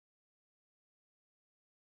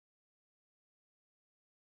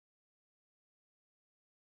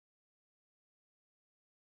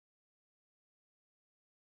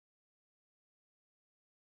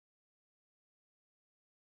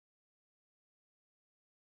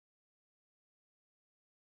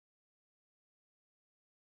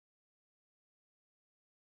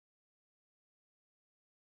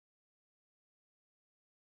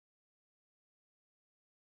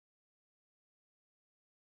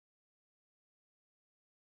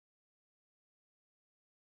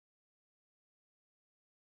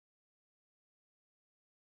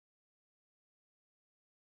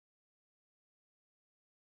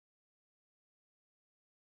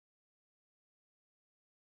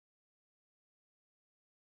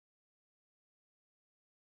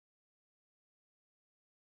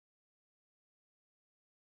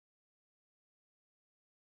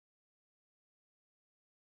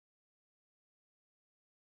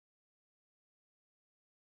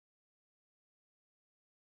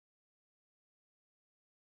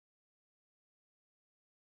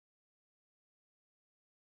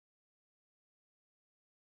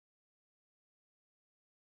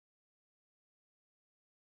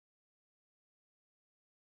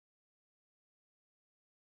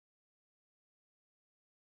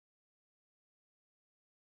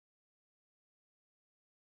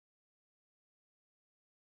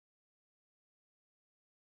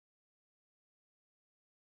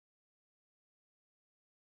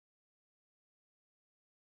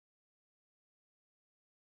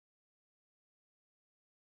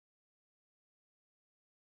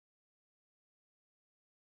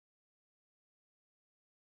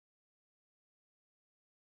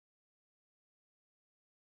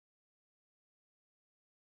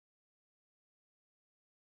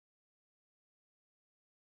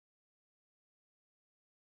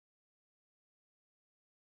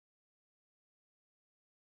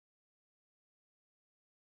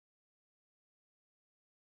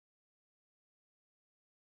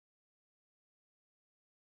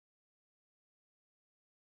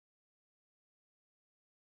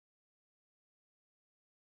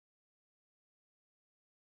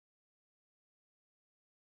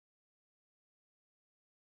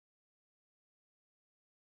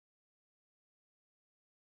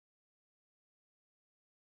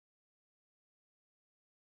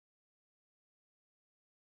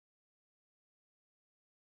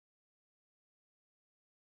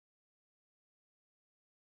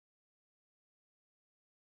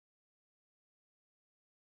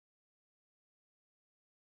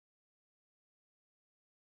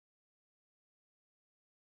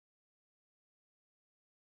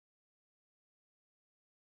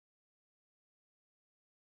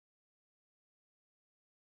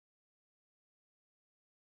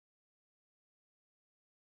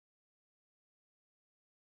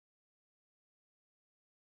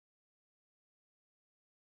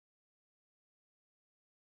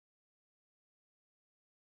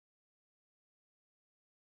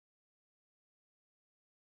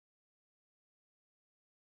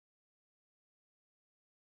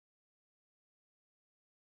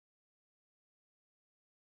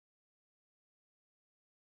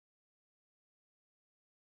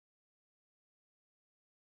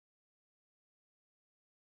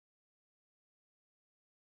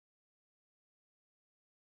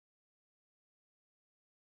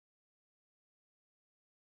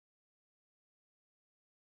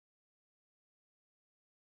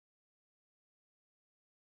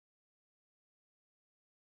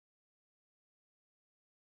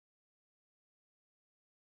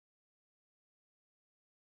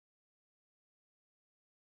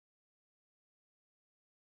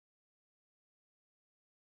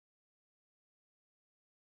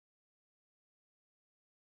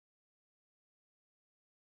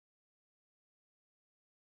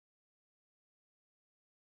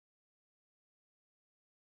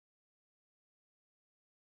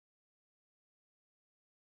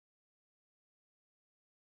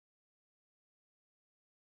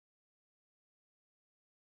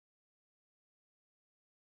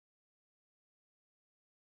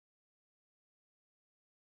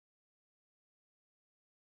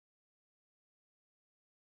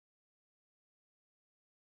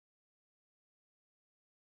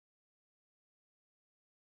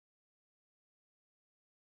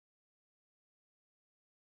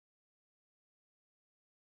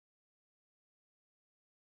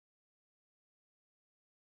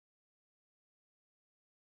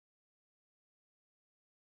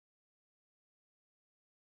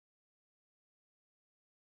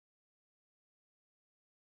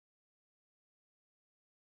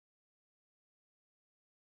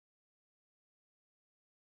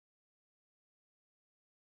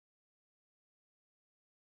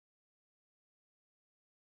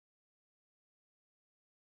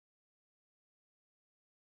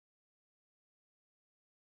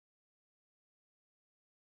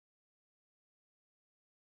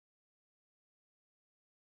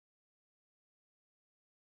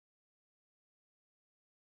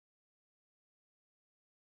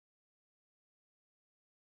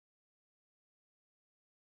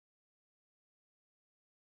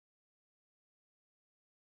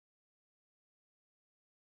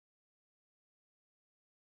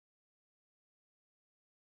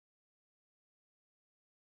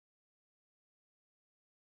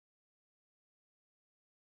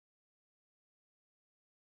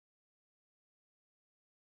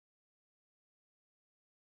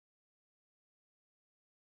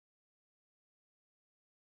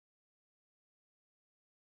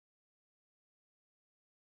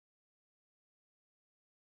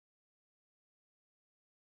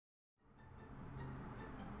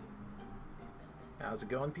How's it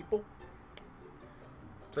going, people?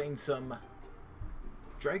 Playing some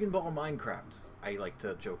Dragon Ball Minecraft. I like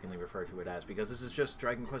to jokingly refer to it as, because this is just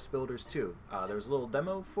Dragon Quest Builders 2. There was a little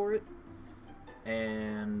demo for it,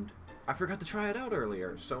 and I forgot to try it out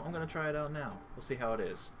earlier, so I'm going to try it out now. We'll see how it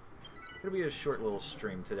is. It'll be a short little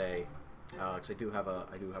stream today, because I do have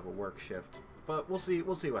a work shift, but we'll see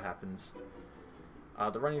what happens.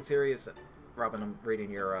 The running theory is that, Robin, I'm reading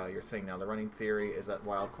your thing now. The running theory is that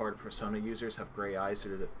wildcard Persona users have gray eyes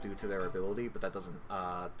due to their ability, but that doesn't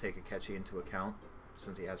take Akechi into account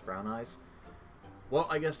since he has brown eyes. Well,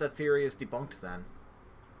 I guess that theory is debunked then.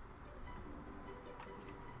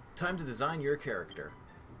 Time to design your character.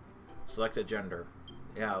 Select a gender.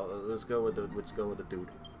 Yeah, let's go with the dude.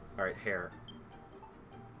 All right, hair.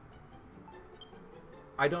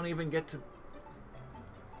 I don't even get to.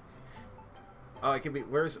 Oh, I could be.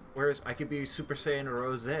 Where's? I could be Super Saiyan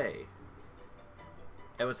Rose. Hey,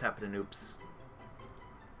 what's happening? Oops.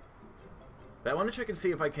 But I want to check and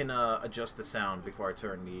see if I can adjust the sound before I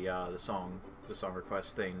turn the song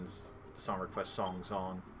request songs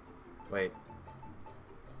on. Wait.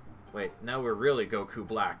 Now we're really Goku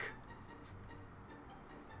Black.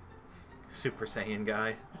 Super Saiyan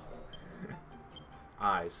guy.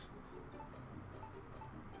 Eyes.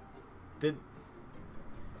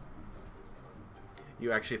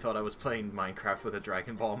 You actually thought I was playing Minecraft with a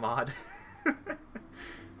Dragon Ball mod?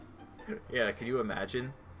 Yeah, can you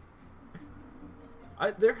imagine?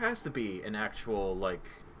 There has to be an actual, like,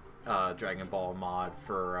 Dragon Ball mod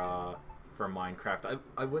for Minecraft.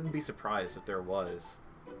 I wouldn't be surprised if there was.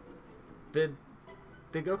 Did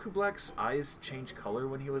Goku Black's eyes change color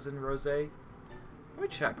when he was in Rose? Let me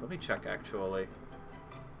check, actually.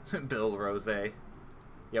 Bill Rose.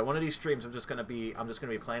 Yeah, one of these streams I'm just gonna be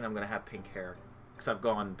playing, I'm gonna have pink hair. Because I've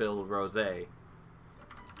gone Bill Rose. Let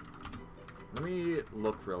me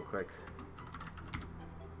look real quick.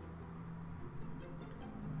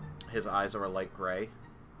 His eyes are a light gray.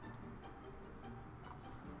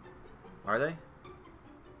 Are they?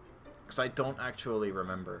 Because I don't actually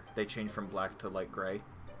remember. They changed from black to light gray.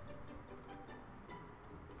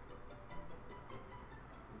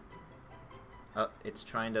 It's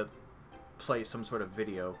trying to play some sort of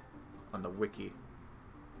video on the wiki.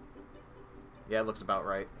 Yeah, it looks about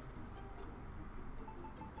right.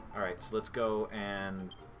 Alright, so let's go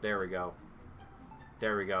and... There we go.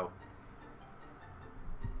 There we go.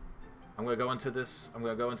 I'm gonna go into this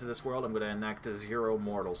world. I'm gonna enact the Zero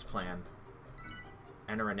Mortals plan.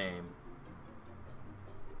 Enter a name.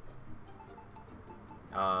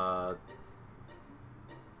 I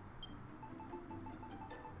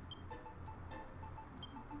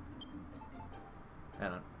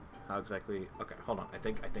don't know how exactly. Okay, hold on. I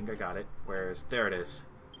think I got it. There it is.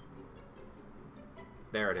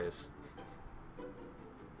 There it is.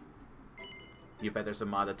 You bet there's a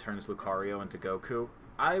mod that turns Lucario into Goku?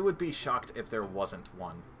 I would be shocked if there wasn't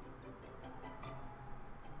one.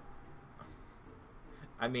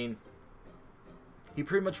 I mean, he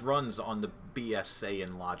pretty much runs on the BS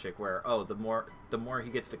Saiyan logic where, oh, the more he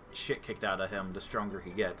gets the shit kicked out of him, the stronger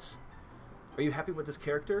he gets. Are you happy with this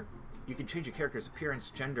character? You can change your character's appearance,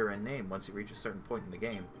 gender, and name once you reach a certain point in the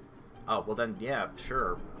game. Oh, well then, yeah,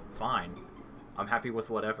 sure, fine. I'm happy with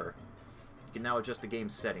whatever. You can now adjust the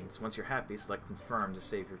game's settings. Once you're happy, select Confirm to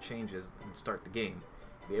save your changes and start the game.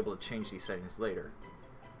 You'll be able to change these settings later.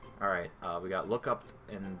 Alright, we got look up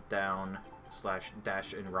and down /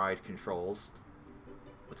 dash and ride controls.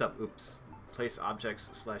 What's up? Oops. Place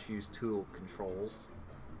objects / use tool controls.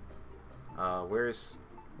 Where's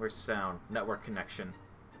sound? Network connection.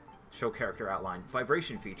 Show character outline.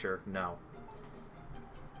 Vibration feature? No.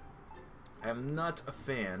 I am not a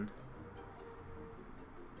fan.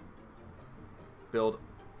 Build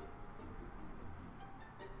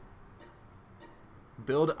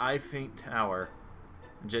I Faint Tower.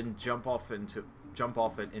 Then jump off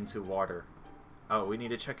it into water. Oh, we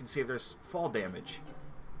need to check and see if there's fall damage.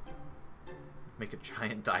 Make a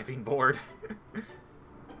giant diving board.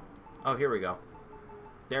 Oh, here we go.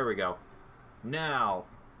 There we go. Now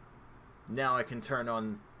I can turn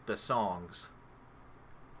on the songs.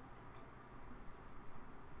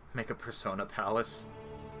 Make a Persona Palace.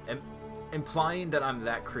 Implying that I'm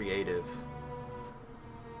that creative.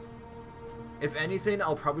 If anything,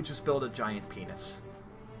 I'll probably just build a giant penis.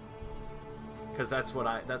 Because that's what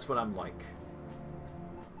I'm like.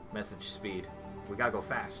 Message speed. We gotta go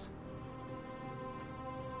fast.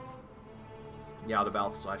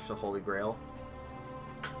 Yaldabaoth / the Holy Grail.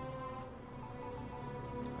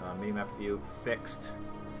 Minimap view fixed.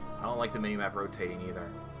 I don't like the minimap rotating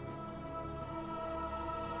either.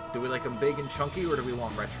 Do we like them big and chunky, or do we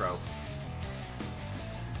want retro?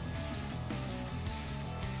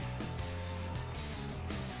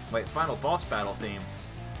 Wait, final boss battle theme.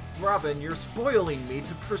 Robin, you're spoiling me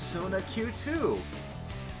to Persona Q2.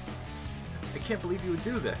 I can't believe you would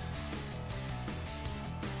do this.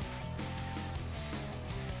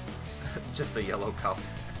 Just a yellow cup.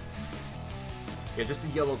 Yeah, just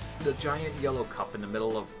the giant yellow cup in the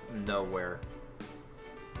middle of nowhere.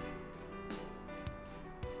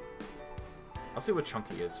 I'll see what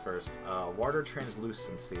Chunky is first. Water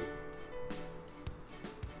translucency.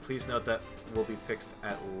 Please note that will be fixed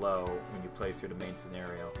at low when you play through the main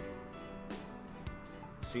scenario.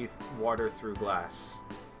 See water through glass.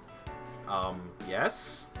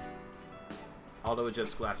 Yes? Although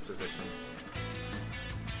adjust glass position.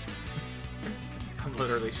 I'm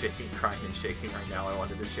literally shaking, crying, and shaking right now. I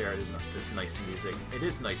wanted to share this nice music. It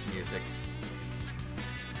is nice music.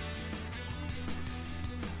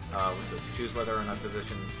 What's this? Choose whether or not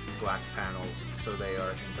position glass panels so they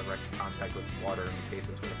are in direct contact with water in the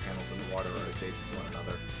cases where the panels and the water are adjacent to one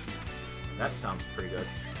another. That sounds pretty good.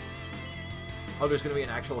 Oh, there's going to be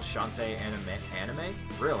an actual Shantae anime?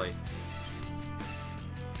 Really?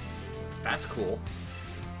 That's cool.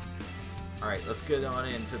 Alright, let's get on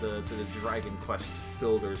into the Dragon Quest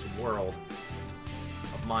Builders world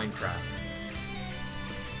of Minecraft.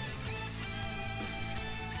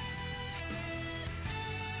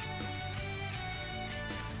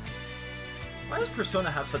 Why does Persona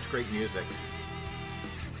have such great music?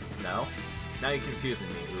 No? Now you're confusing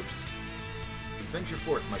me, oops. Venture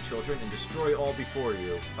forth, my children, and destroy all before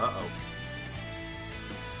you. Uh-oh.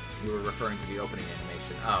 You were referring to the opening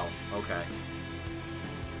animation. Oh, okay.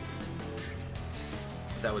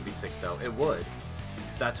 That would be sick, though. It would.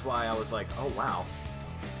 That's why I was like, oh, wow.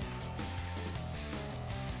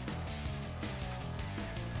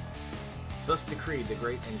 Thus decreed the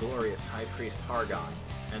great and glorious High Priest Hargon,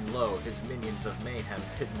 and lo, his minions of mayhem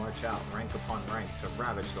did march out, rank upon rank, to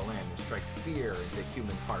ravage the land and strike fear into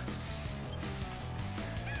human hearts.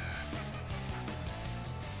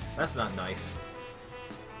 That's not nice.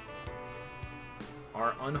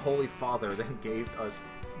 Our unholy father then gave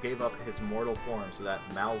up his mortal form so that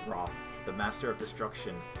Malroth, the master of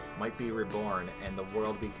destruction, might be reborn and the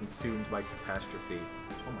world be consumed by catastrophe.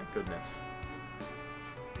 Oh my goodness.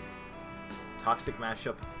 Toxic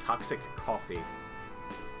mashup, toxic coffee.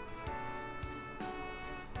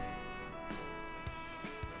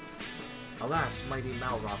 Alas, mighty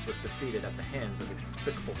Malroth was defeated at the hands of the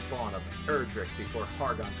despicable spawn of Erdrick before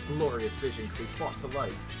Hargon's glorious vision could be brought to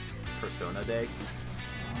life. Persona Day.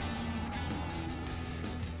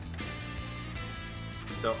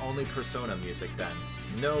 So only Persona music then.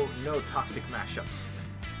 No toxic mashups.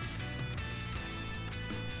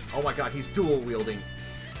 Oh my god, he's dual wielding.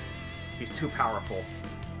 He's too powerful.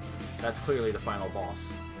 That's clearly the final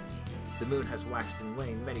boss. The moon has waxed and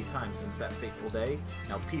waned many times since that fateful day.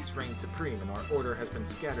 Now peace reigns supreme and our order has been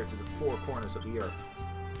scattered to the four corners of the earth.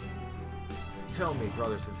 Tell me,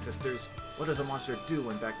 brothers and sisters, what does a monster do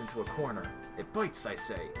when backed into a corner? It bites, I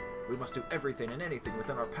say. We must do everything and anything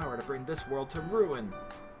within our power to bring this world to ruin.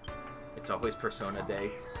 It's always Persona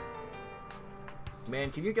Day.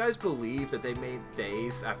 Man, can you guys believe that they made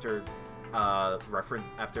days after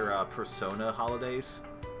Persona holidays?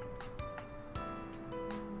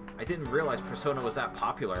 I didn't realize Persona was that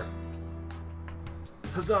popular.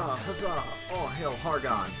 Huzzah! Huzzah! All hail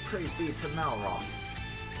Hargon! Praise be to Malroth!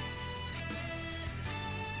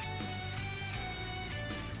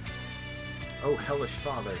 Oh, hellish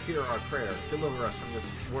father, hear our prayer. Deliver us from this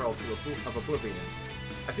world of oblivion.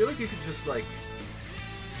 I feel like you could just, like...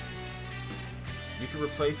 You could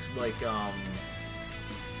replace, like,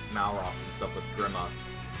 Malroth and stuff with Grima.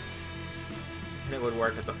 And it would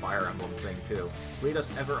work as a Fire Emblem thing, too. Lead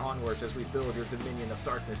us ever onwards as we build your dominion of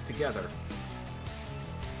darkness together.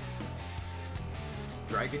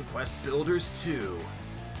 Dragon Quest Builders 2.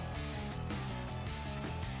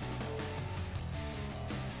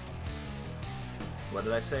 What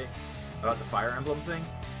did I say about the Fire Emblem thing?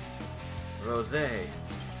 Rosé.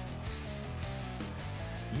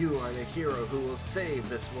 You are the hero who will save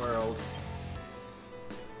this world.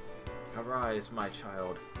 Arise, my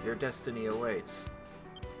child. Your destiny awaits.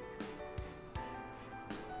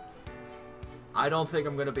 I don't think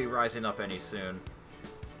I'm going to be rising up any soon.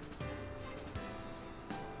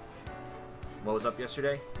 What was up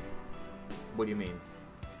yesterday? What do you mean?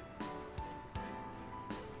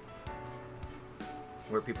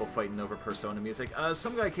 Were people fighting over Persona music?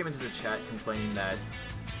 Some guy came into the chat complaining that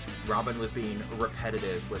Robin was being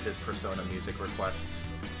repetitive with his Persona music requests.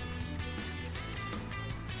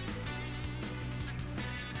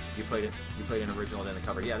 You played an original then a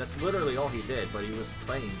cover. Yeah, that's literally all he did, but he was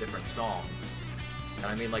playing different songs.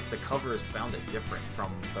 And I mean, like, the covers sounded different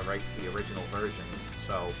from the original versions,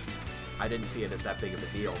 so I didn't see it as that big of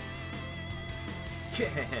a deal.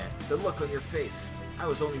 The look on your face. I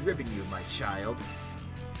was only ribbing you, my child.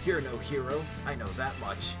 You're no hero, I know that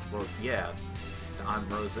much. Well, yeah, I'm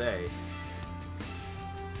Rosé.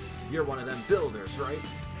 You're one of them builders, right?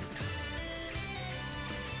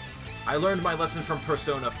 I learned my lesson from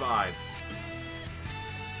Persona 5.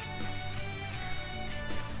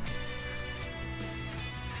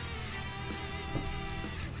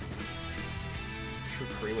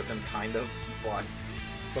 Agree with him, kind of,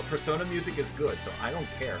 but Persona music is good, so I don't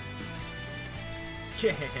care.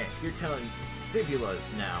 You're telling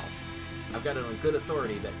fibulas now. I've got it on good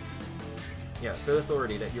authority that... Yeah, good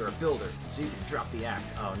authority that you're a builder, so you can drop the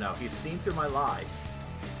act. Oh no, he's seen through my lie.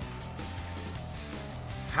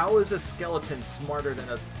 How is a skeleton smarter than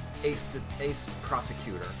a ace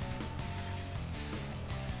prosecutor?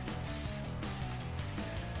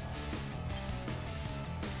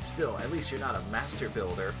 Still, at least you're not a master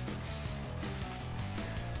builder.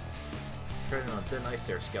 Treading on thin ice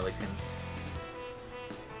there, skeleton.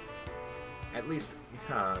 At least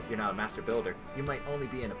you're not a master builder. You might only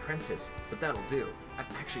be an apprentice, but that'll do.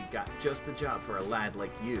 I've actually got just the job for a lad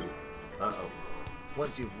like you. Uh-oh.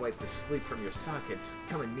 Once you've wiped the sleep from your sockets,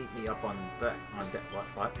 come and meet me up on deck.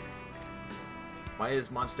 What? Why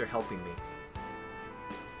is Monster helping me?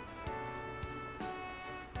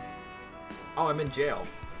 Oh, I'm in jail.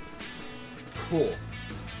 Cool.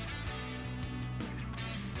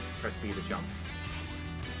 Press B to jump.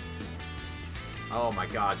 Oh my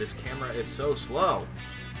god, this camera is so slow.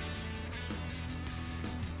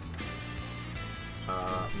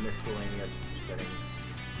 Miscellaneous settings.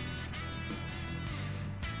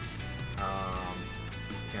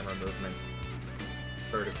 Camera movement.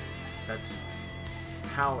 Vertical. That's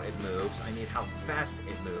how it moves. I need how fast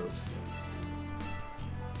it moves.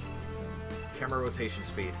 Camera rotation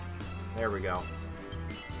speed. There we go.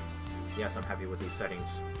 Yes, I'm happy with these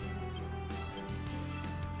settings.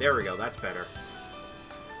 There we go, that's better.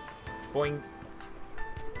 Boing.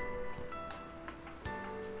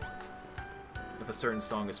 If a certain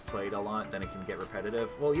song is played a lot, then it can get repetitive.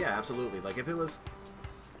 Well, yeah, absolutely. Like, if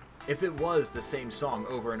it was the same song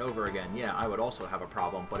over and over again, yeah, I would also have a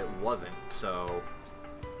problem, but it wasn't, so...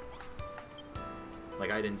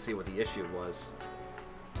 Like, I didn't see what the issue was.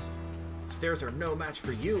 Stairs are no match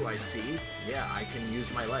for you, I see. Yeah, I can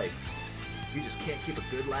use my legs. You just can't keep a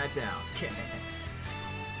good lad down.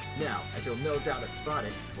 Now, as you'll no doubt have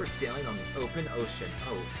spotted, we're sailing on the open ocean.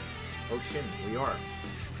 Oh, ocean, we are.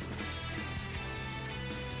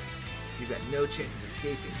 You've got no chance of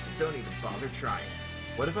escaping, so don't even bother trying.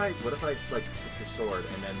 What if I like, took your sword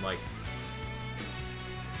and then, like,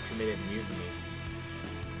 committed mutiny?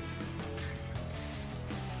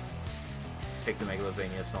 Take the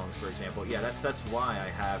Megalovania songs, for example. Yeah, that's why I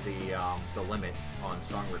have the limit on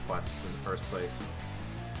song requests in the first place.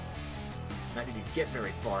 Not need to get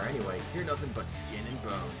very far anyway. You're nothing but skin and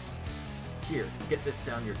bones. Here, get this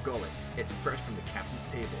down your gullet. It's fresh from the captain's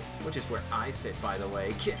table, which is where I sit, by the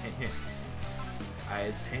way. I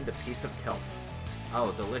obtained a piece of kelp.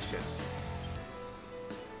 Oh, delicious.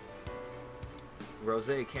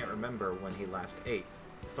 Rosé can't remember when he last ate.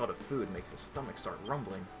 The thought of food makes his stomach start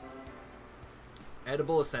rumbling.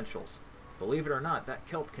 Edible essentials. Believe it or not, that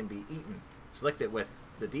kelp can be eaten. Select it with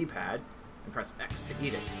the D-pad and press X to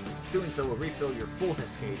eat it. Doing so will refill your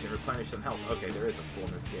fullness gauge and replenish some health. Okay, there is a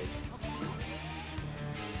fullness gauge.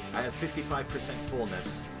 I have 65%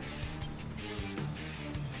 fullness.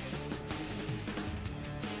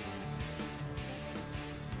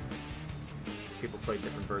 People play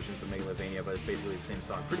different versions of Megalovania, but it's basically the same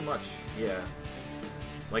song. Pretty much, yeah.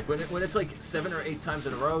 Like, when it's like 7 or 8 times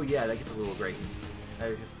in a row, yeah, that gets a little grating.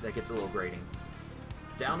 That gets a little grating.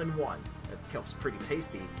 Down in one. That kelp's pretty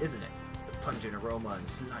tasty, isn't it? The pungent aroma and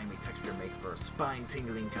slimy texture make for a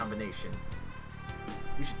spine-tingling combination.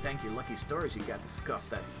 You should thank your lucky stars you got to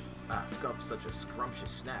scuff such a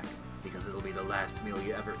scrumptious snack, because it'll be the last meal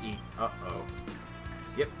you ever eat. Uh-oh.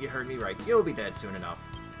 Yep, you heard me right. You'll be dead soon enough.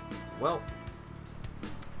 Well,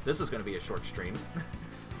 this is going to be a short stream.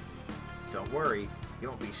 Don't worry. You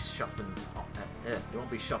won't be shuffling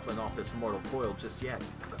off this mortal coil just yet.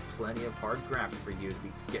 I've got plenty of hard graft for you to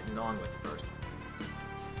be getting on with first.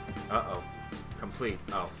 Uh-oh. Complete.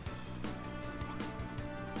 Oh.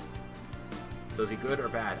 So is he good or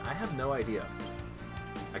bad? I have no idea.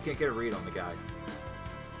 I can't get a read on the guy.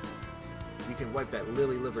 You can wipe that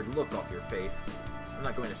lily-livered look off your face. I'm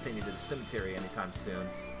not going to send you to the cemetery anytime soon.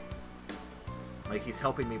 Like, he's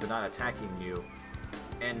helping me but not attacking you.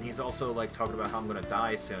 And he's also, like, talking about how I'm going to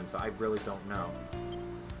die soon, so I really don't know.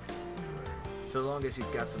 So long as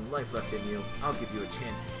you've got some life left in you, I'll give you a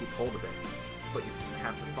chance to keep hold of it. But you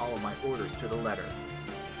have to follow my orders to the letter.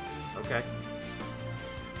 Okay?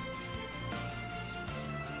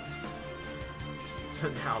 So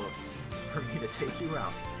now, for me to take you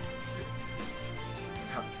out.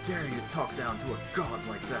 How dare you talk down to a god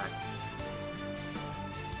like that?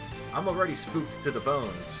 I'm already spooked to the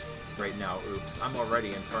bones right now, oops. I'm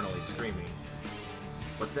already internally screaming.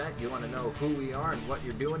 What's that? You want to know who we are and what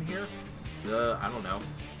you're doing here? I don't know.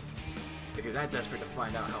 If you're that desperate to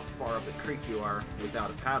find out how far up the creek you are without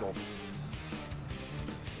a paddle.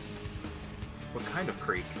 What kind of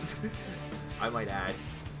creek? I might add.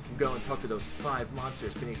 Go and talk to those 5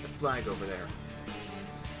 monsters beneath the flag over there.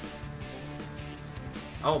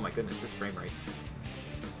 Oh my goodness, this frame rate.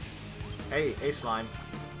 Hey Slime.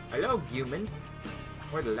 Hello, human.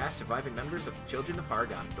 We're the last surviving members of the Children of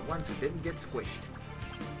Hargon, the ones who didn't get squished.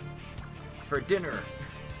 For dinner.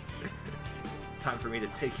 Time for me to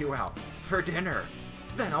take you out. For dinner.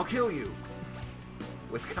 Then I'll kill you.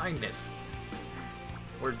 With kindness.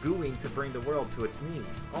 We're going to bring the world to its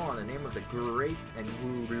knees, all in the name of the great and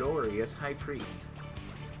glorious High Priest.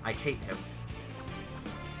 I hate him.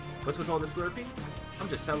 What's with all the slurping? I'm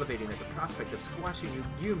just salivating at the prospect of squashing you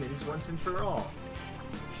humans once and for all.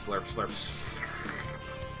 Slurp, slurp.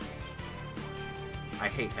 I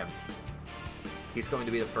hate him. He's going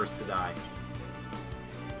to be the first to die.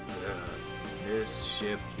 Ugh. This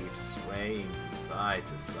ship keeps swaying from side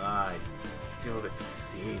to side. I feel a bit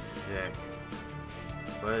seasick.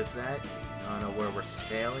 What is that? I don't know where we're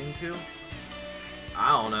sailing to?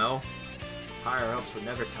 I don't know. Higher-ups would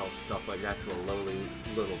never tell stuff like that to a lowly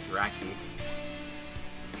little Draki.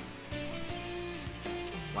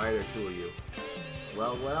 Why are there 2 of you?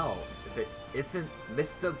 Well, well, if it isn't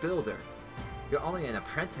Mr. Builder. You're only an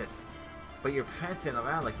apprentice, but you're prancing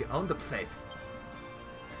around like you own the place.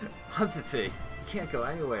 Huntity, you can't go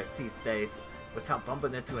anywhere these days without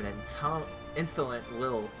bumping into an insolent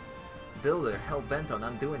little builder hell-bent on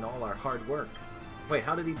undoing all our hard work. Wait,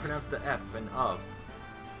 how did he pronounce the F and of?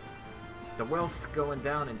 The wealth going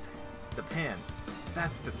down in the pan.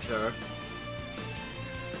 That's for sure.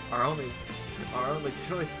 Our only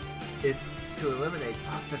choice is to eliminate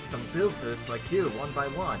some builders like you, one by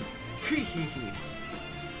one. Hee hee hee.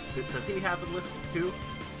 Does he have a list too?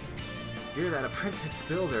 You're that apprentice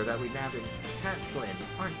builder that we nabbed in Catsland,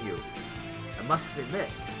 aren't you? I must admit,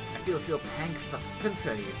 I feel pangs of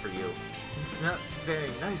sympathy for you. It's not very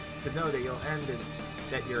nice to know that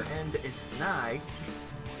that your end is nigh.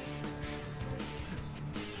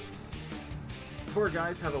 Poor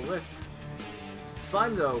guys have a lisp.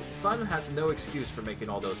 Slime has no excuse for making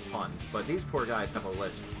all those puns, but these poor guys have a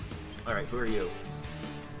lisp. Alright, who are you?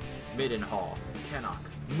 Middenhall, Kennock,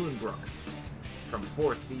 Moonbrook. From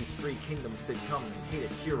forth these 3 kingdoms did come and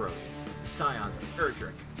hated heroes, the scions of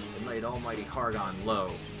Erdrick, and laid almighty Hargon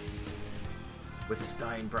low. With his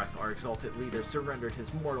dying breath, our exalted leader surrendered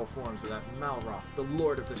his mortal forms to that Malroth, the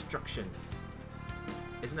Lord of Destruction.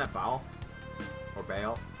 Isn't that Baal? Or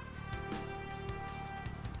Baal?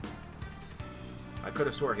 I could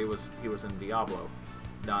have swore he was in Diablo.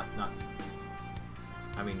 Not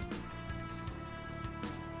I mean,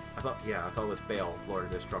 I thought it was Baal, Lord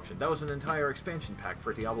of Destruction. That was an entire expansion pack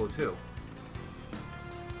for Diablo 2.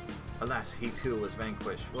 Alas, he too was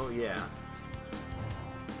vanquished. Well, yeah.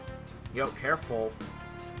 Yo, careful.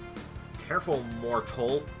 Careful,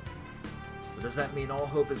 mortal. But does that mean all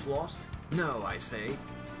hope is lost? No, I say.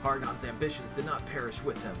 Hargon's ambitions did not perish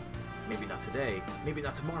with him. Maybe not today, maybe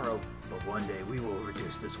not tomorrow, but one day we will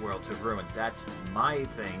reduce this world to ruin. That's my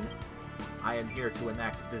thing. I am here to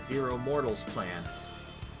enact the Zero Mortals plan.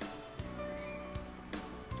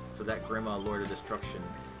 So that Grima, Lord of Destruction,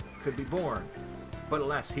 could be born. But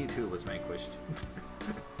alas, he too was vanquished.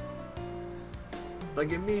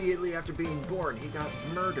 Like immediately after being born, he got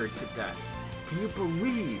murdered to death. Can you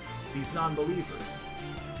believe these non-believers?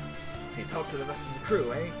 So you talk to the rest of the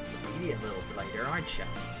crew, eh? Obedient little blighter, aren't you?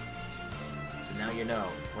 So now you know,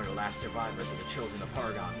 we're the last survivors of the Children of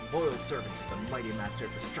Hargon, loyal servants of the mighty Master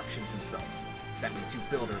of Destruction himself. That means you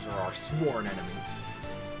builders are our sworn enemies.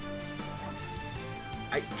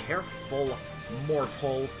 Careful,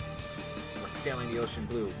 mortal. We're sailing the ocean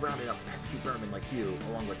blue, rounding up pesky vermin like you,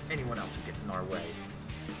 along with anyone else who gets in our way.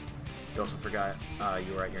 You also forgot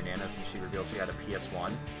you were at your Nana's and she revealed she had a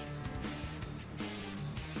PS1.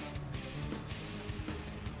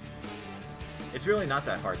 It's really not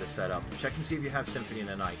that hard to set up. Check and see if you have Symphony in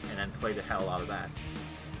the Night, and then play the hell out of that.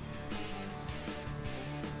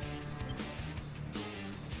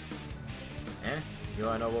 You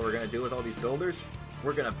wanna know what we're gonna do with all these builders?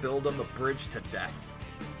 We're gonna build them a bridge to death.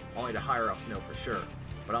 Only the higher-ups know for sure.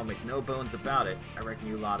 But I'll make no bones about it. I reckon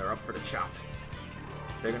you lot are up for the chop.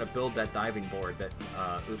 They're gonna build that diving board that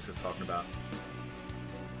Oops was talking about.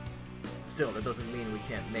 Still, that doesn't mean we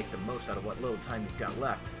can't make the most out of what little time you've got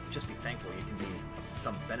left. Just be thankful you can be of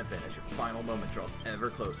some benefit as your final moment draws ever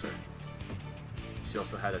closer. She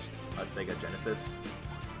also had a Sega Genesis.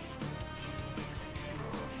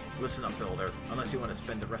 Listen up, Builder. Unless you want to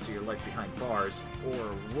spend the rest of your life behind bars,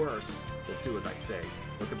 or worse, well, do as I say.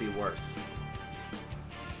 What could be worse?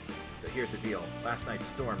 So here's the deal. Last night's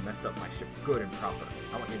storm messed up my ship good and proper.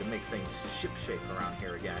 I want you to make things ship-shape around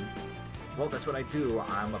here again. Well, that's what I do.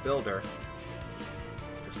 I'm a builder.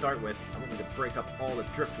 To start with, I want you to break up all the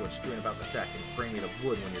driftwood strewn about the deck and bring me the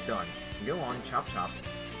wood when you're done. And go on, chop chop.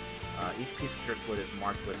 Each piece of driftwood is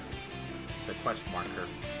marked with the quest marker.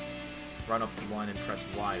 Run up to one and press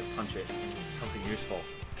Y to punch it into something useful.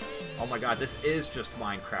 Oh my god, this is just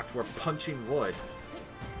Minecraft. We're punching wood.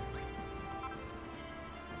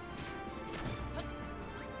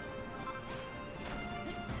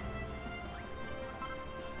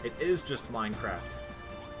 It is just Minecraft.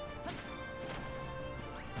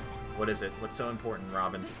 What is it? What's so important,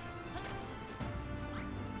 Robin?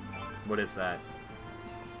 What is that?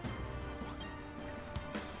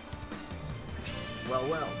 Well,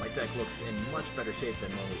 well, my deck looks in much better shape than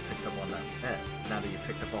when we picked up on that now that you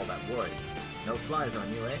picked up all that wood. No flies on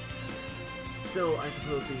you, eh? Still, I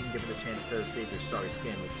suppose being given the chance to save your sorry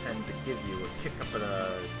skin would tend to give you a kick up at a...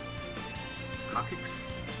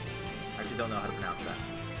 Hawkix? I actually don't know how to pronounce that.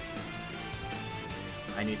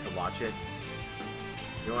 I need to watch it.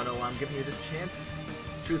 You wanna know why I'm giving you this chance?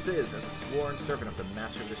 Truth is, as a sworn servant of the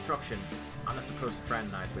Master of Destruction, I'm not supposed to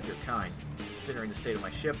fraternize with your kind. Considering the state of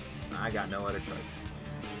my ship, I got no other choice.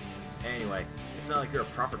 Anyway, it's not like you're a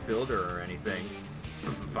proper builder or anything.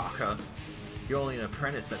 Baka. You're only an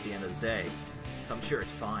apprentice at the end of the day, so I'm sure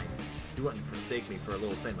it's fine. You wouldn't forsake me for a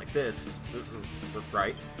little thing like this,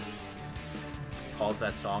 right? Pause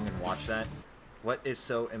that song and watch that. What is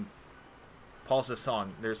so Pause the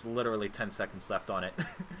song. There's literally 10 seconds left on it.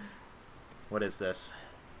 What is this?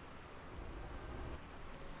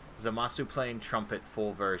 Zamasu playing trumpet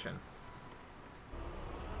full version.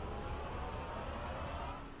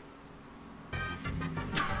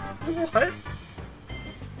 What?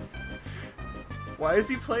 Why is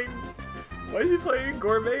he playing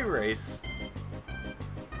Gourmet Race?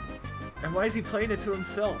 And why is he playing it to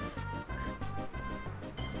himself?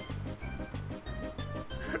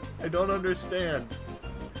 I don't understand.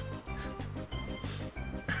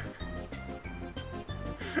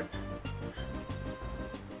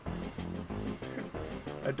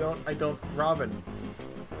 I don't, Robin.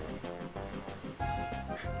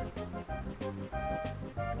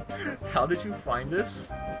 How did you find this?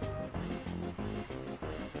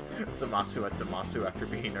 Zamasu at Zamasu after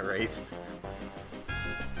being erased.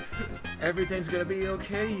 Everything's gonna be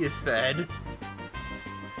okay, you said.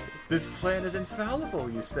 This plan is infallible,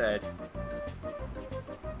 you said.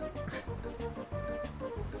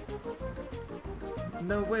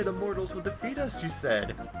 No way the mortals will defeat us, you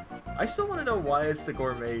said. I still want to know why it's the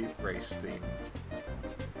Gourmet Race theme.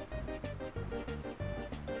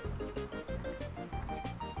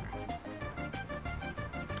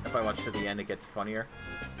 If I watch to the end, it gets funnier.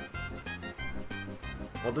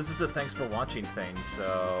 Well, this is the thanks for watching thing,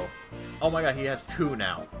 so... Oh my god, he has 2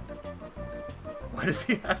 now. Why does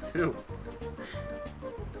he have 2?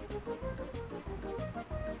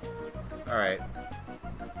 Alright.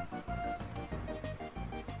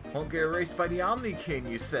 Won't get erased by the Omni King,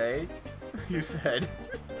 you say? You said.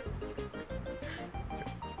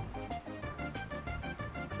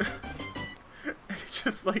 And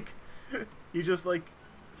he just like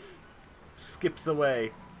skips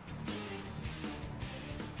away.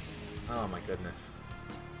 Oh my goodness.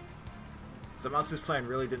 Zamasu's plan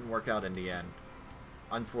really didn't work out in the end.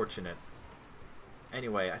 Unfortunate.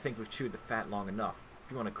 Anyway, I think we've chewed the fat long enough.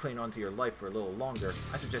 If you want to cling on to your life for a little longer,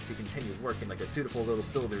 I suggest you continue working like a dutiful little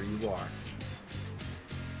builder you are.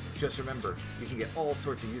 Just remember, you can get all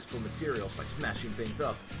sorts of useful materials by smashing things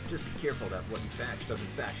up. Just be careful that what you bash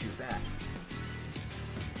doesn't bash you back.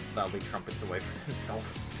 Loudly trumpets away from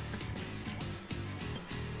himself.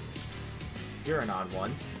 You're an odd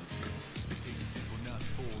one.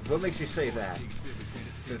 What makes you say that?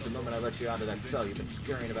 Since the moment I let you out of that cell, you've been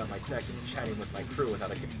scurrying about my deck and chatting with my crew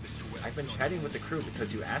without a... I've been chatting with the crew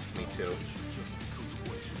because you asked me to.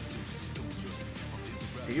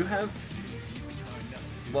 Do you have...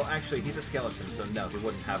 Well, actually, he's a skeleton, so no, he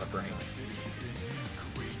wouldn't have a brain.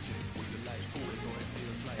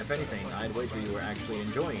 If anything, I'd wager you were actually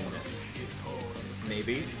enjoying this.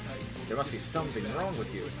 Maybe. There must be something wrong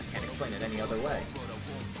with you. I can't explain it any other way.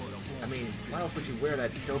 I mean, why else would you wear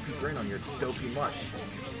that dopey grin on your dopey mush?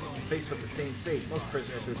 Faced with the same fate, most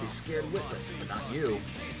prisoners would be scared witless, but not you.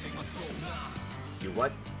 You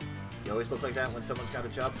what? You always look like that when someone's got a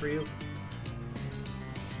job for you?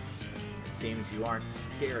 It seems you aren't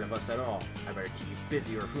scared of us at all. I better keep you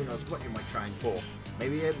busy, or who knows what you might try and pull.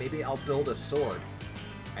 Maybe I'll build a sword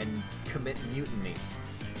and commit mutiny.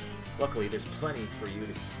 Luckily, there's plenty for you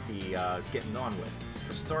to be getting on with.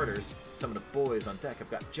 For starters, some of the boys on deck have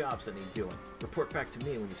got jobs that need doing. Report back to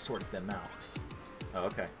me when you've sorted them out. Oh,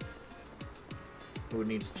 okay. Who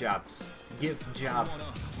needs jobs? Give job.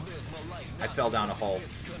 I fell down a hole.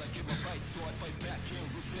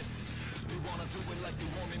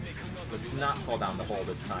 Let's not fall down the hole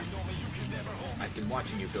this time. I've been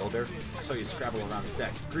watching you, Builder. I saw you scrabble around the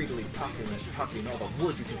deck, greedily pocketing all the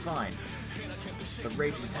wood you can find. The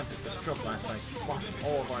raging tempest that struck last night washed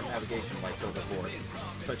all of our navigation lights overboard.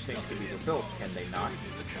 Such things can be rebuilt, can they not?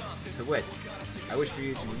 To wit, I wish for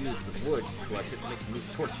you to use the wood collected to make some new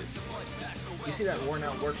torches. You see that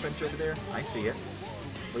worn-out workbench over there? I see it.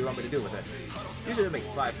 What do you want me to do with it? Use it to make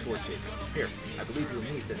 5 torches. Here, I believe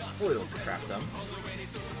you'll need this oil to craft them.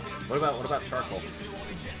 What about charcoal?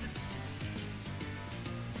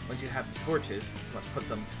 Once you have the torches, you must put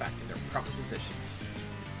them back in their proper positions.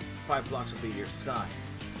 5 blocks will be your sign.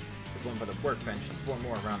 There's one by the workbench and 4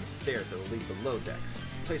 more around the stairs that will lead below decks.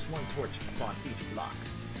 Place 1 torch upon each block.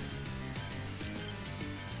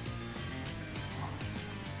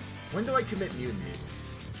 When do I commit mutiny?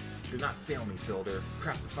 Do not fail me, Builder.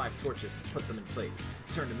 Craft the 5 torches and put them in place.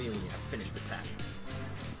 Turn to me when you have finished the task.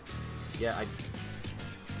 Yeah,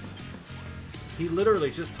 He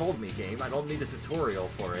literally just told me, game. I don't need a tutorial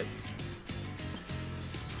for it.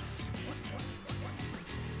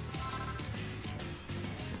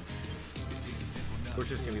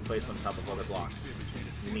 Torches can be placed on top of other blocks.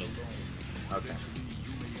 Neat. Okay.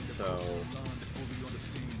 So...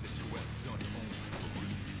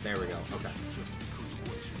 there we go. Okay.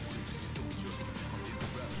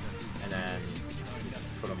 And then just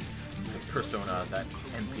put them Persona, that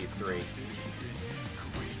MP3.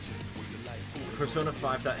 Persona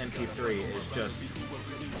 5.mp3 is just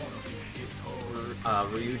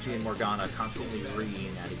Ryuji and Morgana constantly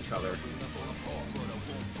reeing at each other.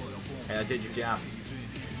 Hey, I did your job.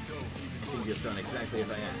 It seems you have done exactly as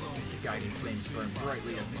I asked. The guiding flames burn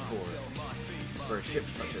brightly as before. For a ship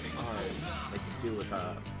such as ours, they can do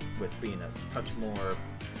with being a touch more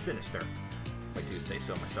sinister, if I do say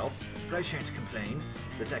so myself. But I shan't complain.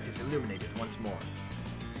 The deck is illuminated once more.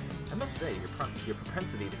 I must say, your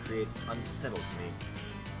propensity to create unsettles me.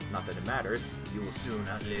 Not that it matters. You will soon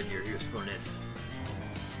outlive your usefulness.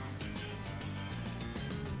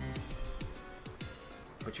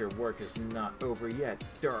 But your work is not over yet.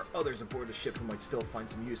 There are others aboard the ship who might still find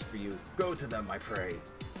some use for you. Go to them, I pray.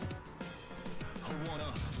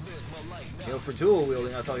 You know, for dual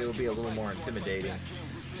wielding, I thought it would be a little more intimidating.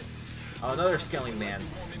 Oh, another Skelling Man.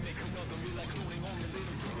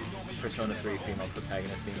 Persona 3 female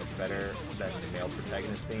protagonist theme is better than the male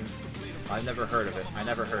protagonist theme. I've never heard of it. I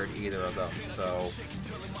never heard either of them, so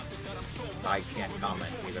I can't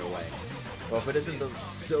comment either way. Well, if it isn't the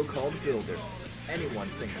so-called Builder, anyone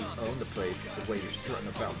think you own the place the way you're strutting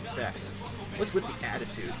about the deck. What's with the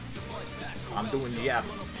attitude? I'm doing the job.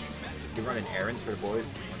 You're running errands for the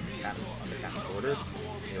boys on the captain's orders?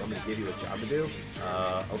 You want me to give you a job to do?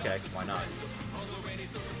 Okay, why not?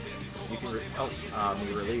 You can help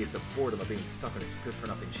me relieve the boredom of being stuck on this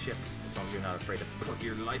good-for-nothing ship, as long as you're not afraid to put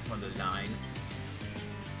your life on the line.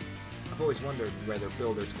 I've always wondered whether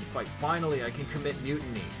builders can fight. Finally, I can commit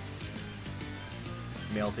mutiny.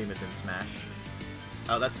 Male theme is in Smash.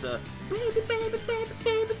 Oh, that's the baby, baby, baby,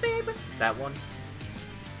 baby, baby. That one.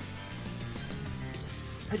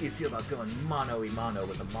 How do you feel about going mano-a-mano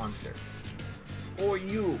with a monster? Or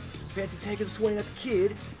you? Fancy taking a swing at the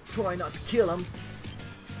kid? Try not to kill him.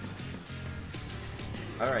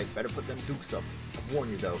 Alright, better put them dukes up. I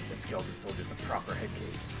warn you though, that skeleton soldier's a proper head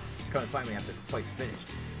case. Come and find me after the fight's finished.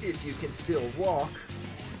 If you can still walk.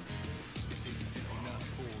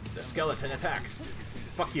 The skeleton attacks.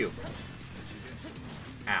 Fuck you.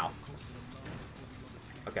 Ow.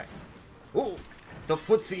 Okay. Ooh! The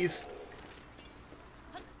footsies!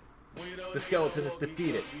 The skeleton is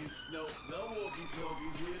defeated.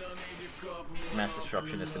 Mass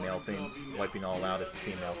destruction is the male theme. Wiping all out is the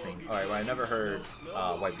female theme. Alright, well I never heard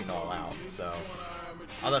wiping all out, so...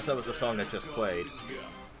 unless that was the song that just played.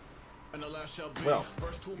 Well,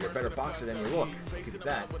 you're a better boxer than you look, I'll give you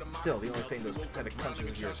that. Still, the only thing those pathetic punches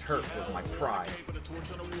of yours hurt was my pride.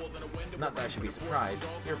 Not that I should be surprised.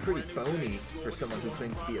 You're pretty bony for someone who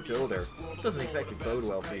claims to be a builder. Doesn't exactly bode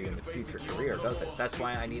well for you in the future career, does it? That's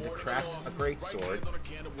why I need to craft a great sword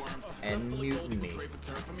and mutiny.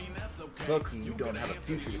 Look, you don't have a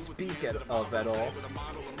future to speak of at all.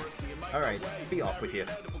 Alright, be off with you.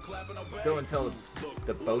 Go and tell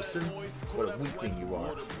the bosun what a weakling you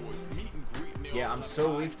are. Yeah, I'm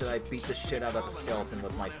so weak that I beat the shit out of a skeleton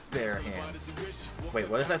with my bare hands. Wait,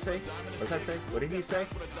 what does that say? What does that say? What did he say?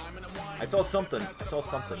 I saw something. I saw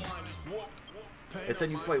something. It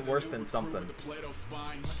said you fight worse than something.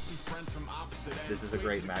 This is a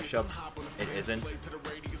great mashup. It isn't.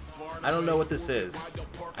 I don't know what this is.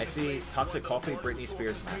 I see Toxic Coffee, Britney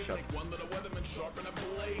Spears mashup.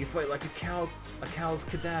 You fight like a cow's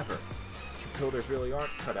cadaver. You builders really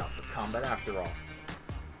aren't cut out for combat after all.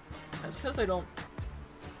 That's because I don't...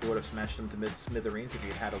 You would have smashed him to smithereens if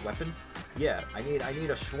you had a weapon? Yeah, I need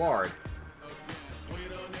a sword.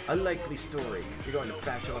 A likely story. You're going to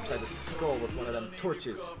bash him upside the skull with one of them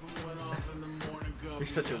torches. You're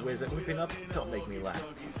such a whiz at whipping up. Don't make me laugh.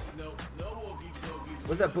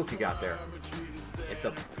 What's that book you got there? It's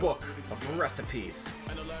a book of recipes.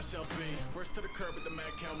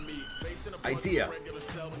 Idea.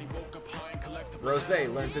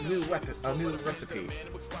 Rosé learns a new recipe.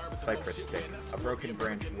 Cypress stick, a broken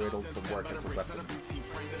branch whittled to work as a weapon.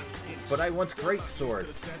 But I want great sword.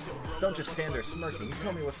 Don't just stand there smirking. You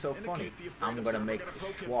tell me what's so funny. I'm gonna make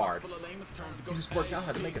sword. You just worked out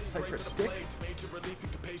how to make a cypress stick?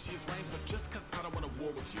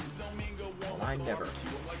 Well, I never.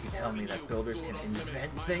 You tell me that builders can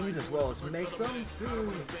invent things as well as make them?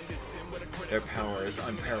 Their power is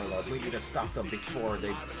unparalleled. We need to stop them before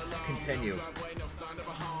they continue.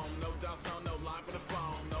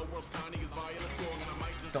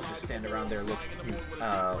 Don't just stand around there looking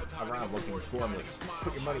gormless.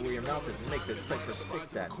 Put your money where your mouth is and make this cypress stick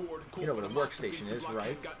then. You know what a workstation is,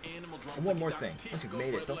 right? And one more thing. Once you've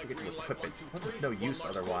made it, don't forget to equip it. There's no use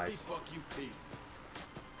otherwise.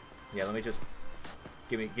 Yeah, let me just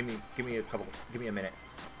give me a minute.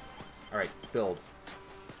 Alright, build.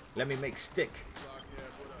 Let me make stick.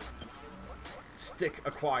 Stick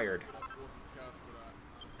acquired.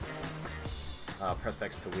 Press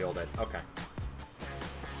X to wield it. Okay.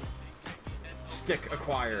 Stick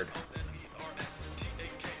acquired.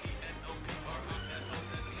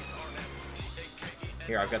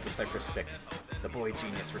 Here, I've got the cypress stick. The boy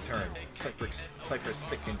genius returns. Cypress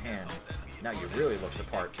stick in hand. Now you really look the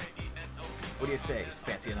part. What do you say?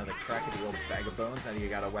 Fancy another crack at the old bag of bones now that you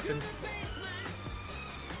got a weapon?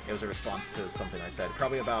 It was a response to something I said.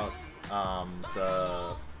 Probably about,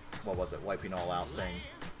 what was it? Wiping all out thing.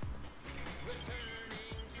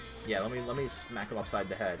 Yeah, let me smack him upside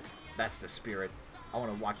the head. That's the spirit. I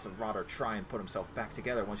want to watch the rotter try and put himself back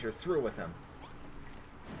together once you're through with him.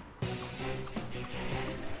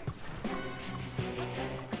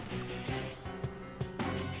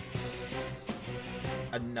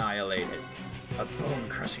 Annihilate it. A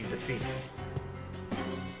bone-crushing defeat.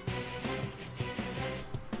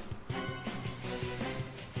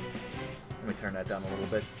 Let me turn that down a little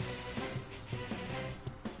bit.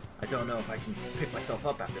 I don't know if I can pick myself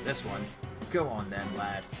up after this one. Go on then,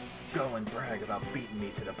 lad. Go and brag about beating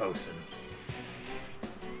me to the bosun.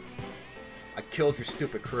 I killed your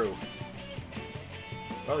stupid crew.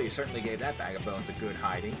 Well, you certainly gave that bag of bones a good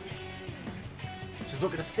hiding. Just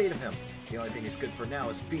look at the state of him. The only thing he's good for now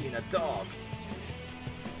is feeding a dog.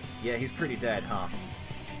 Yeah, he's pretty dead, huh?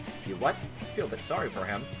 You what? I feel a bit sorry for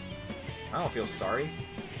him. I don't feel sorry.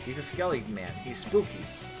 He's a skelly man. He's spooky.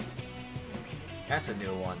 That's a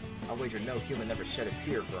new one. I'll wager no human ever shed a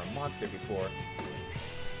tear for a monster before.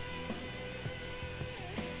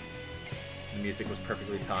 The music was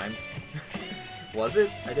perfectly timed. Was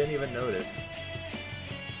it? I didn't even notice.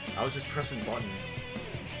 I was just pressing button.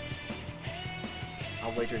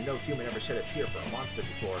 I'll wager no human ever shed a tear for a monster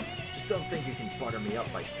before. Just don't think you can butter me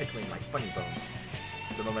up by tickling my funny bone.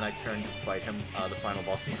 The moment I turned to fight him, the final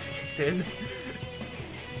boss music kicked in.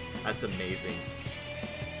 That's amazing.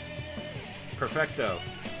 Perfecto.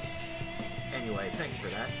 Anyway, thanks for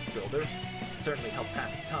that, Builder. It certainly helped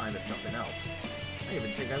pass the time, if nothing else. I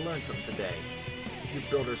even think I learned something today. You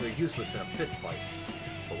builders are useless in a fist fight,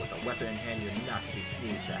 but with a weapon in hand, you're not to be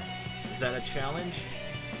sneezed at. Is that a challenge?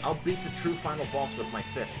 I'll beat the true final boss with my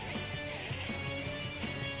fists.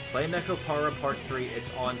 Play Neko Para Part 3,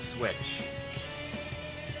 it's on Switch.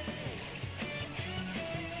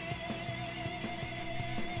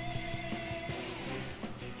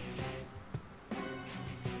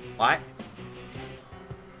 What?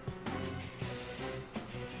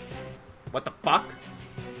 What the fuck?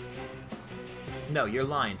 No, you're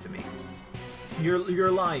lying to me.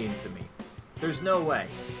 You're lying to me. There's no way.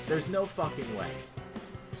 There's no fucking way.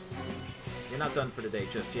 You're not done for today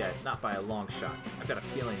just yet, not by a long shot. I've got a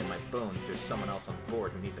feeling in my bones there's someone else on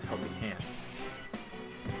board who needs a helping hand.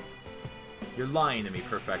 You're lying to me,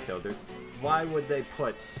 Perfecto. Why would they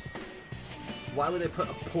put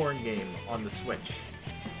a porn game on the Switch?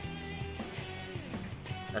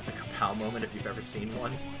 That's a kapow moment if you've ever seen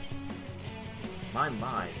one.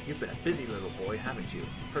 My, you've been a busy little boy, haven't you?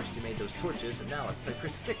 First you made those torches, and now a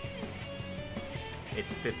cypress stick.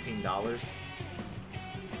 It's $15.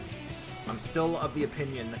 I'm still of the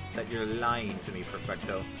opinion that you're lying to me,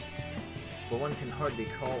 Perfecto. But one can hardly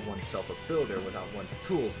call oneself a builder without one's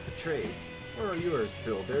tools of the trade. Where are yours,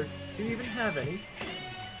 builder? Do you even have any?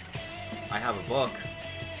 I have a book.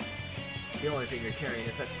 The only thing you're carrying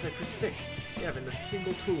is that cypress stick. You haven't a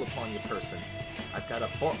single tool upon your person. I've got a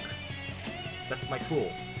book. That's my tool.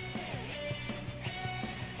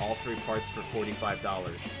 All 3 parts for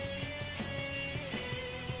 $45.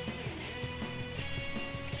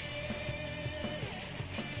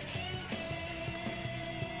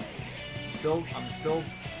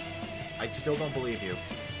 I still don't believe you.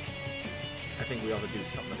 I think we ought to do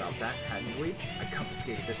something about that, hadn't we? I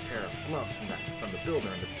confiscated this pair of gloves from the builder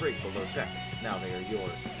in the brig below deck. Now they are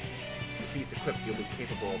yours. With these equipped, you'll be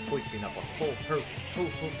capable of hoisting up a whole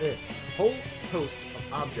host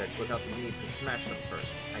of objects without the need to smash them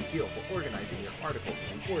first. Ideal for organizing your articles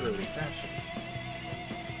in an orderly fashion.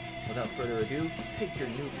 Without further ado, take your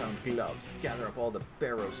newfound gloves, gather up all the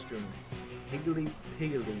barrow-strewn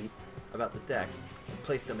higgledy-piggledy about the deck, and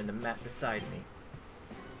place them in the mat beside me.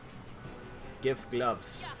 Give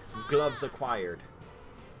gloves. Gloves acquired.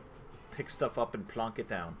 Pick stuff up and plonk it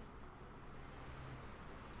down.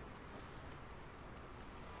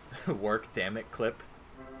 Work, damn it, clip.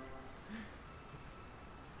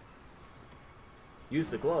 Use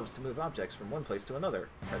the gloves to move objects from one place to another.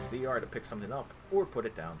 Press CR to pick something up, or put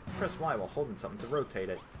it down. Press Y while holding something to rotate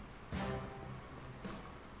it.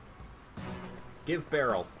 Give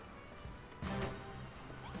barrel.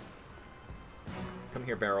 Come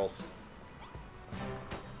here, barrels.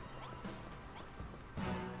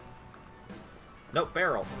 No,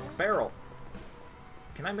 barrel. Barrel.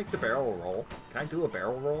 Can I make the barrel roll? Can I do a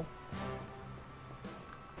barrel roll?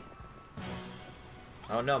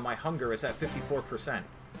 Oh no, my hunger is at 54%.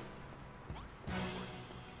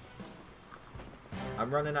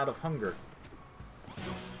 I'm running out of hunger.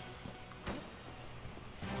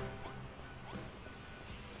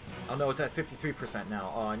 Oh no, it's at 53%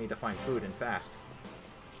 now. Oh, I need to find food and fast.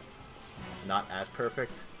 Not as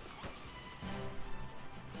perfect.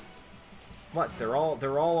 What? They're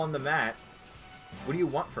all on the mat. What do you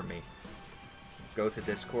want from me? Go to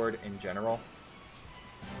Discord in general.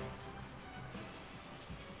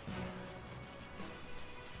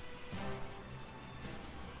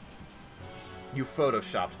 You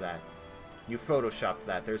photoshopped that. You photoshopped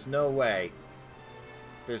that. There's no way.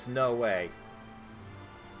 There's no way.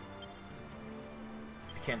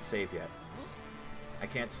 I can't save yet. I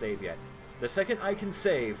can't save yet. The second I can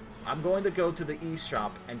save, I'm going to go to the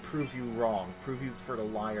eShop and prove you wrong. Prove you for the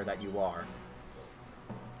liar that you are.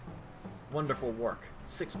 Wonderful work.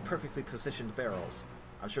 6 perfectly positioned barrels.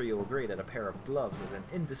 I'm sure you'll agree that a pair of gloves is an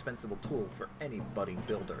indispensable tool for any budding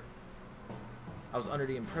builder. I was under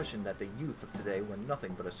the impression that the youth of today were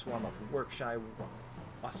nothing but a swarm of work-shy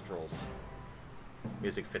wastrels.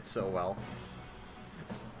 Music fits so well.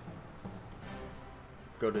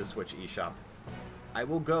 Go to the Switch eShop. I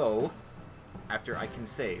will go after I can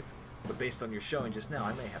save, but based on your showing just now,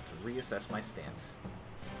 I may have to reassess my stance.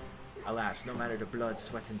 Alas, no matter the blood,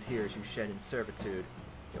 sweat, and tears you shed in servitude,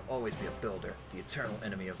 you'll always be a builder, the eternal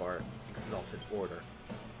enemy of our exalted order.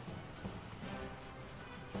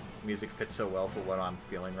 Music fits so well for what I'm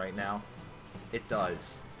feeling right now. It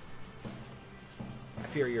does. I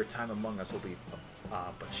fear your time among us will be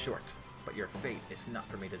but short, but your fate is not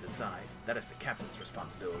for me to decide. That is the captain's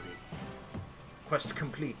responsibility. Quest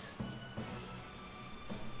complete.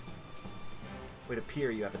 It would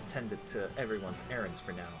appear you have attended to everyone's errands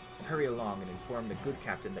for now. Hurry along and inform the good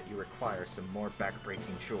captain that you require some more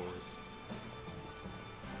back-breaking chores.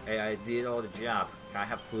 Hey, I did all the job. Can I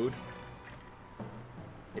have food?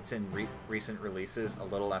 It's in recent releases, a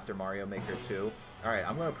little after Mario Maker 2. Alright,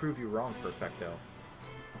 I'm going to prove you wrong, Perfecto.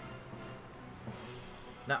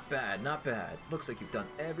 Not bad, not bad. Looks like you've done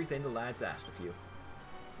everything the lads asked of you.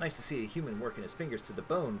 Nice to see a human working his fingers to the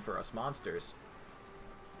bone for us monsters.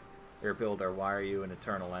 Your builder, why are you an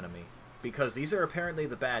eternal enemy? Because these are apparently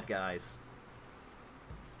the bad guys.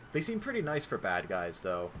 They seem pretty nice for bad guys,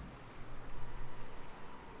 though.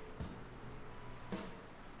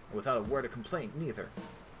 And without a word of complaint, neither.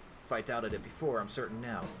 If I doubted it before, I'm certain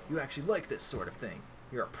now. You actually like this sort of thing.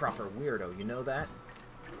 You're a proper weirdo, you know that?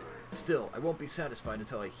 Still, I won't be satisfied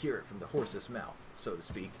until I hear it from the horse's mouth, so to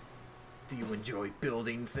speak. Do you enjoy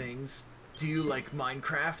building things? Do you like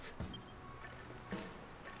Minecraft?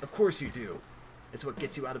 Of course you do. It's what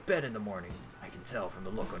gets you out of bed in the morning. I can tell from the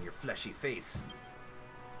look on your fleshy face.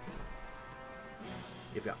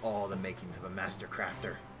 You've got all the makings of a master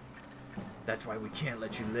crafter. That's why we can't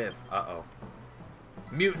let you live. Uh-oh.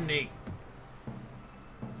 Mutiny!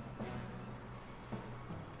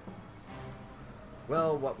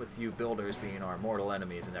 Well, what with you builders being our mortal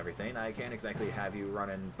enemies and everything, I can't exactly have you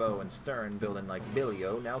running bow and stern building like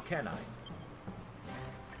Billio, now can I?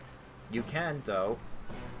 You can, though.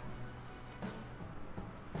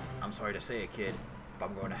 I'm sorry to say it, kid, but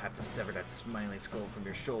I'm going to have to sever that smiling skull from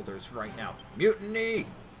your shoulders right now. Mutiny!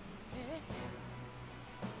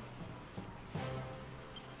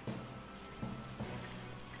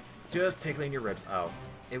 Just tickling your ribs. Oh,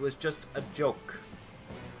 it was just a joke.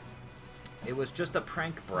 It was just a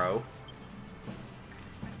prank, bro.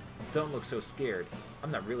 Don't look so scared.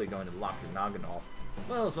 I'm not really going to lop your noggin off.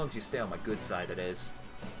 Well, as long as you stay on my good side, it is.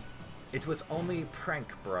 It was only a prank,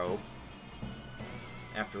 bro.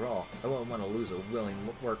 After all, I wouldn't want to lose a willing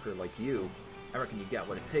worker like you. I reckon you got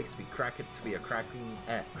what it takes to be a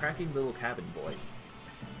cracking little cabin boy.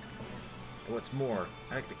 And what's more,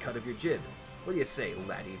 I like the cut of your jib. What do you say,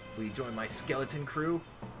 laddie? Will you join my skeleton crew?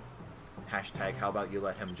 Hashtag, how about you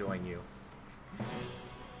let him join you?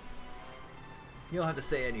 You don't have to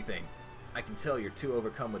say anything. I can tell you're too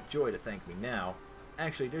overcome with joy to thank me now.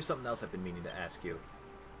 Actually, there's something else I've been meaning to ask you.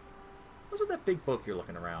 What's with that big book you're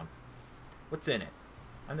looking around? What's in it?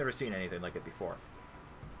 I've never seen anything like it before.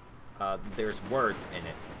 There's words in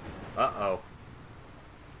it. Uh-oh.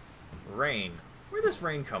 Rain. Where does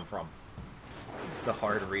rain come from? The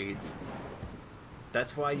hard reads.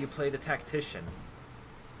 That's why you play the tactician.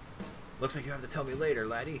 Looks like you have to tell me later,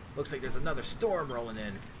 laddie. Looks like there's another storm rolling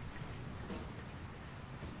in.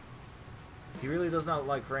 He really does not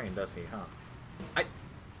like rain, does he, huh?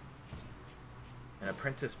 An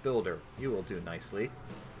apprentice builder. You will do nicely.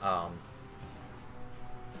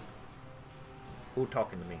 Who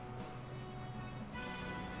talking to me?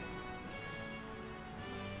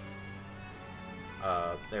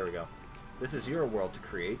 There we go. This is your world to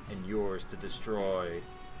create and yours to destroy.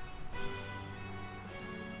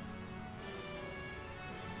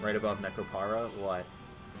 Right above Nekopara? What?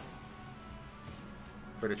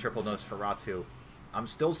 For the triple Nosferatu. I'm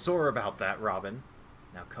still sore about that, Robin.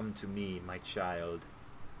 Now come to me, my child.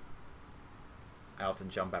 I often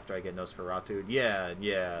jump after I get Nosferatu.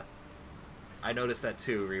 Yeah. I noticed that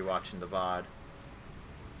too, rewatching the VOD.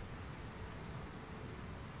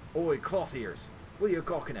 Oi, cloth ears! What are you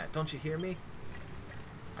gawking at? Don't you hear me?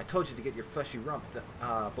 I told you to get your fleshy rump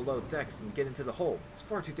below decks and get into the hole. It's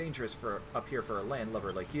far too dangerous for up here for a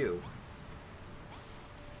landlubber like you.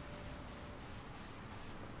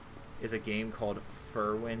 Is a game called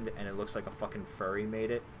Furwind, and it looks like a fucking furry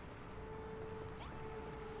made it.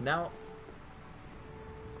 Now,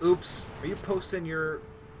 oops, are you posting your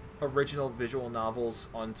original visual novels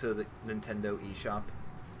onto the Nintendo eShop?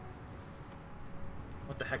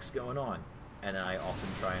 What the heck's going on? And I often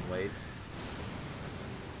try and wait.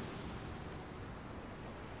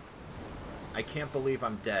 I can't believe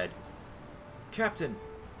I'm dead. Captain,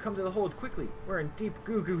 come to the hold quickly. We're in deep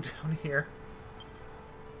goo-goo down here.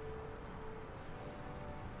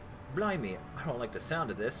 Blimey, I don't like the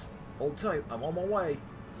sound of this. Hold tight, I'm on my way.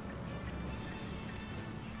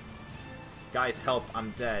 Guys, help,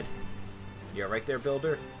 I'm dead. You right there,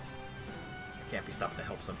 builder? I can't be stopped to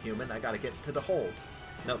help some human. I gotta get to the hold.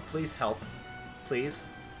 No, please help. Please.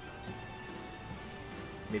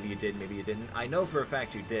 Maybe you did, maybe you didn't. I know for a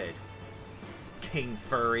fact you did. King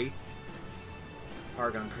Furry.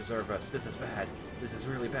 Argon, preserve us. This is bad. This is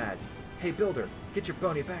really bad. Hey, builder, get your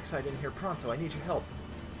bony backside in here pronto. I need your help.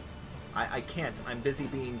 I can't. I'm busy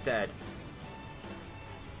being dead.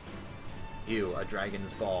 Ew, a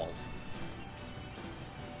dragon's balls.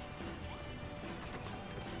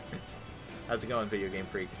 How's it going, Video Game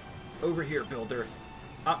Freak? Over here, builder.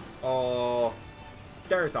 Uh-oh.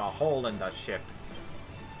 There's a hole in the ship.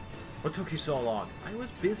 What took you so long? I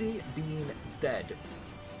was busy being dead.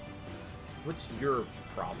 What's your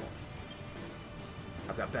problem?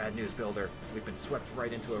 I've got bad news, builder. We've been swept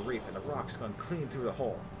right into a reef and the rock's gone clean through the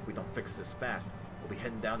hole. If we don't fix this fast, we'll be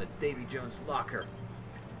heading down to Davy Jones' locker.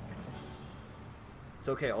 It's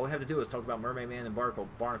okay, all we have to do is talk about Mermaid Man and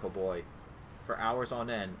Barnacle Boy for hours on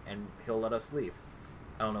end, and he'll let us leave.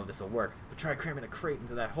 I don't know if this will work, but try cramming a crate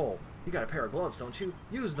into that hole. You got a pair of gloves, don't you?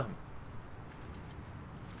 Use them!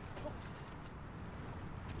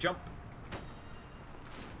 Jump.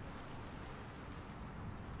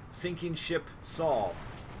 Sinking ship solved.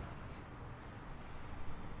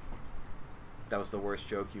 That was the worst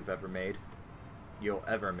joke you've ever made. You'll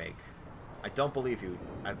ever make. I don't believe you.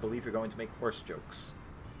 I believe you're going to make worse jokes.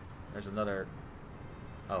 There's another...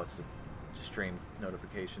 Oh, it's the stream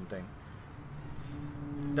notification thing.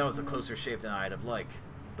 That was a closer shave than I'd have liked.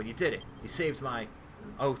 But you did it. You saved my...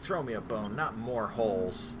 Oh, throw me a bone. Not more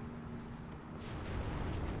holes.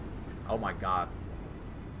 Oh my god.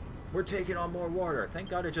 We're taking on more water. Thank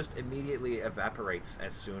god it just immediately evaporates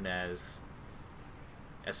as soon as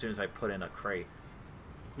I put in a crate.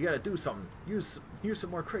 You gotta do something. Use some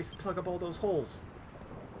more crates to plug up all those holes.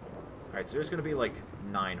 Alright, so there's gonna be like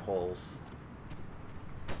 9 holes.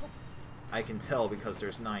 I can tell because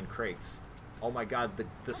there's 9 crates. Oh my god,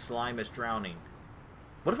 the slime is drowning.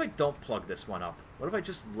 What if I don't plug this one up? What if I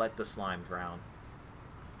just let the slime drown?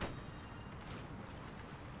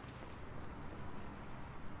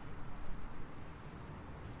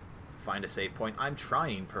 Find a save point. I'm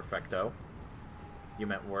trying, perfecto. You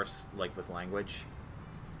meant worse, like with language.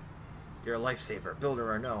 You're a lifesaver,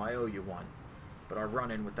 builder or no, I owe you one. But our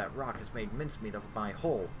run-in with that rock has made mincemeat of my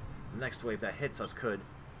hole. The next wave that hits us could...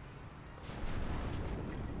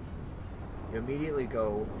 You immediately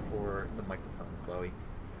go for the microphone, Chloe.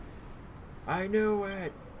 I knew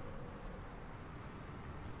it!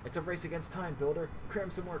 It's a race against time, builder. Cram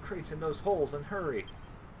some more crates in those holes and hurry.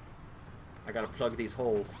 I gotta plug these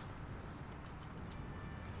holes.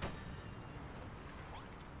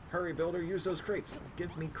 Hurry, builder, use those crates.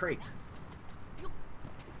 Give me crate.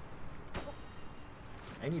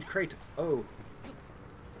 I need crate. Oh.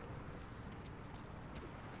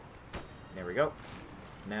 There we go.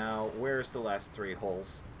 Now, where's the last 3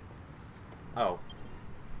 holes? Oh.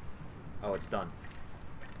 Oh, it's done.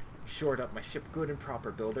 Shored up my ship good and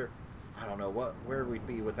proper, builder. I don't know where we'd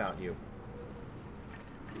be without you.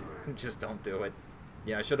 Just don't do it.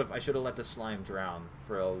 Yeah, I should have let the slime drown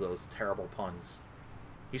for all those terrible puns.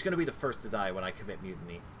 He's gonna be the first to die when I commit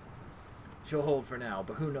mutiny. She'll hold for now,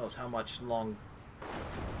 but who knows how much long...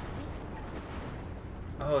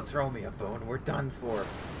 Oh, throw me a bone. We're done for.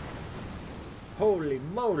 Holy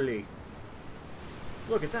moly!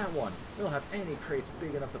 Look at that one. We don't have any crates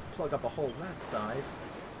big enough to plug up a hole that size.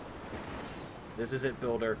 This is it,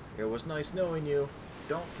 builder. It was nice knowing you.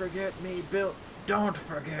 Don't forget me, Bill. Don't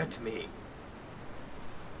forget me.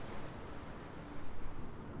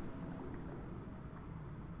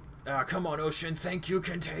 Ah, come on, Ocean. Think you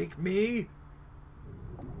can take me?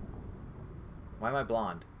 Why am I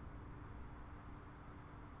blonde?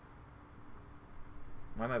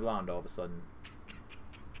 Why am I blonde all of a sudden?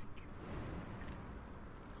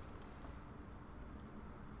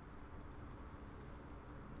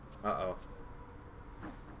 Uh-oh.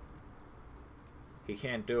 He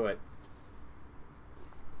can't do it.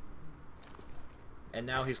 And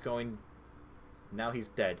now he's going... Now he's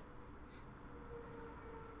dead.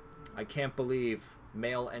 I can't believe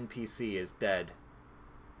male NPC is dead.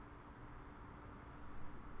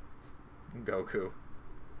 Goku.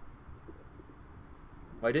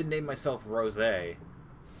 Well, I did name myself Rosé.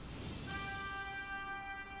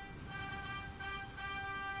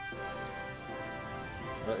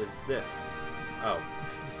 What is this? Oh,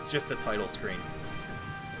 it's just the title screen.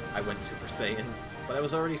 I went Super Saiyan, but I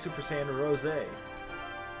was already Super Saiyan Rosé.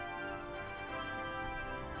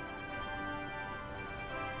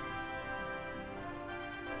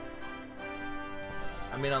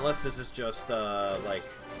 I mean, unless this is just, like...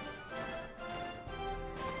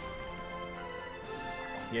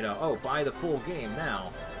 You know, oh, buy the full game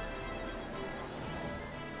now.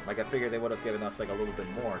 Like, I figured they would have given us, like, a little bit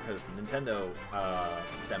more, because Nintendo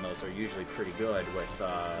demos are usually pretty good with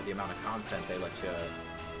the amount of content they let you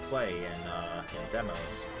play in demos.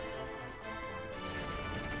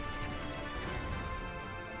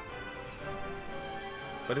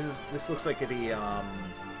 But this looks like the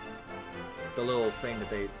little thing that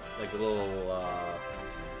they, like, the little,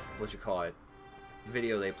 what you call it,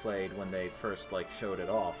 video they played when they first, like, showed it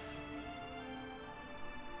off.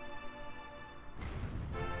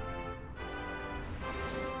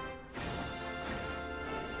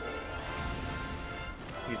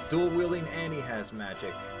 He's dual-wielding and he has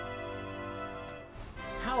magic.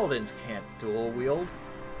 Paladins can't dual-wield.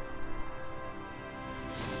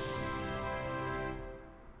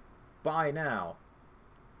 Buy now.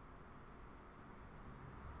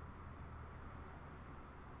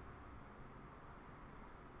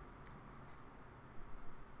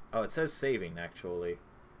 Oh, it says saving, actually.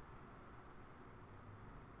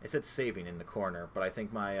 It said saving in the corner, but I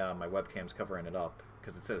think my my webcam's covering it up,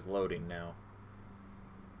 because it says loading now.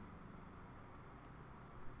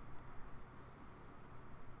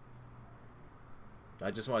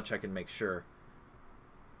 I just want to check and make sure.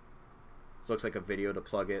 This looks like a video to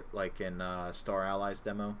plug it, like in Star Allies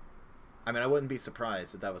demo. I mean, I wouldn't be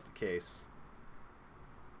surprised if that was the case.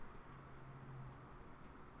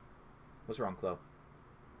 What's wrong, Chloe?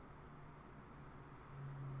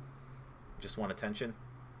 Just want attention?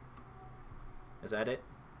 Is that it?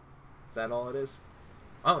 Is that all it is?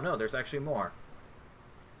 Oh no, there's actually more.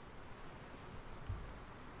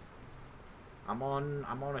 I'm on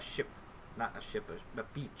a ship. Not a ship, a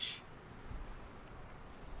beach.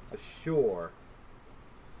 A shore.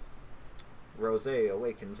 Rose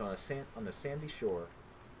awakens on a sandy shore.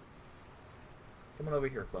 Come on over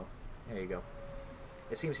here, Chloe. There you go.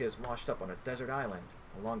 It seems he has washed up on a desert island,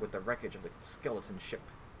 along with the wreckage of the skeleton ship.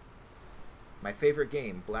 My favorite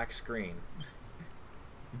game, black screen.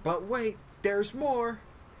 But wait, there's more!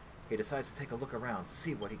 He decides to take a look around to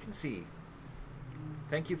see what he can see.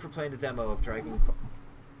 Thank you for playing the demo of Dragon Quest.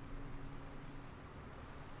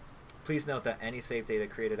 Please note that any save data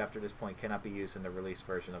created after this point cannot be used in the release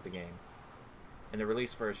version of the game. In the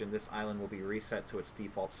release version, this island will be reset to its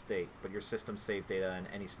default state, but your system save data and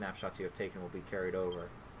any snapshots you have taken will be carried over.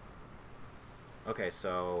 Okay,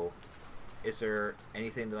 so is there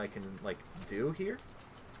anything that I can like do here?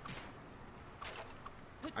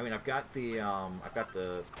 I mean, I've got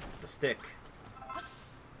the stick.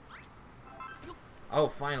 Oh,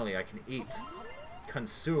 finally, I can eat.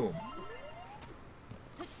 Consume.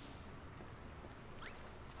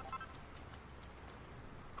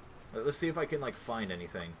 Let's see if I can, like, find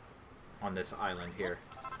anything on this island here.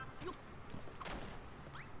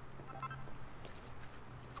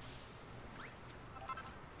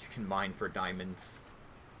 You can mine for diamonds.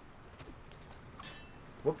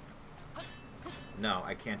 Whoop. No,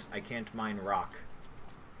 I can't mine rock.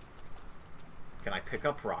 Can I pick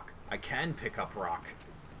up rock? I can pick up rock.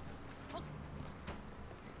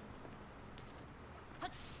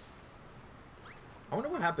 I wonder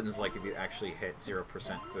what happens like if you actually hit 0%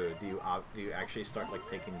 food. Do you actually start like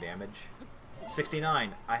taking damage?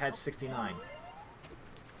 69. I had 69.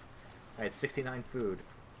 I had 69 food.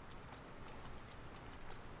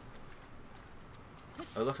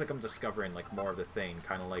 It looks like I'm discovering like more of the thing,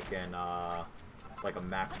 kind of like in like a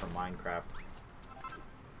map from Minecraft.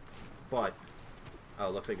 But oh,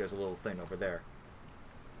 it looks like there's a little thing over there.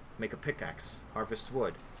 Make a pickaxe. Harvest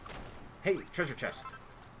wood. Hey, treasure chest.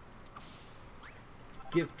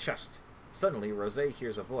 Give chest. Suddenly, Rose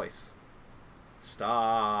hears a voice.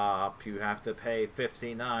 Stop! You have to pay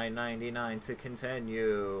 $59.99 to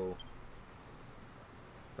continue.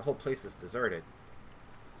 The whole place is deserted.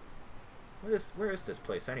 Where is this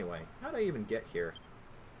place anyway? How did I even get here?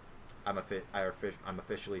 I'm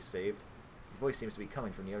officially saved. The voice seems to be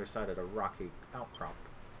coming from the other side of the rocky outcrop.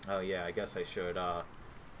 Oh yeah, I guess I should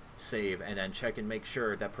save and then check and make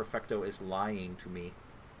sure that Perfecto is lying to me.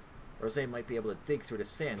 Rose might be able to dig through the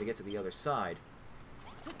sand to get to the other side.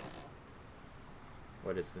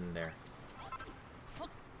 What is in there?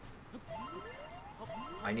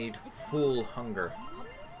 I need full hunger.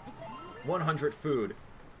 100 food.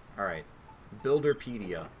 Alright.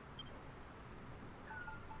 Builderpedia.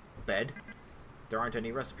 Bed. There aren't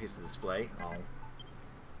any recipes to display. Oh.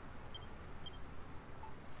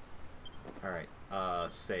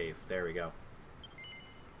 Alright. Save. There we go.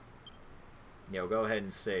 Yo, go ahead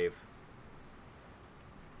and save.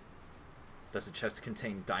 Does the chest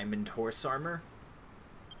contain diamond horse armor?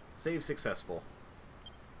 Save successful.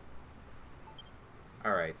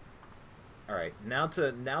 Alright. Alright. Now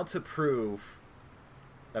to prove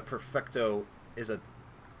that Perfecto is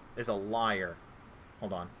a liar.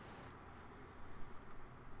 Hold on.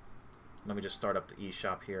 Let me just start up the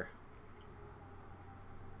eShop here.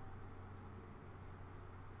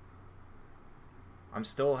 I'm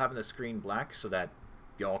still having the screen black so that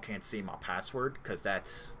y'all can't see my password, because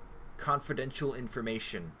that's confidential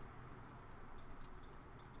information.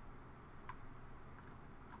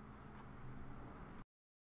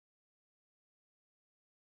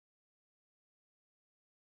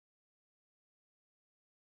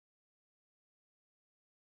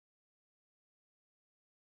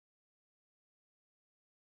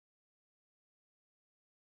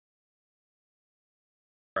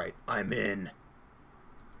 Right, I'm in.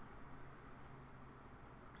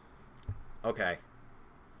 Okay.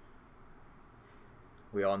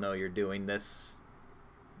 We all know you're doing this.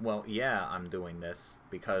 Well, yeah, I'm doing this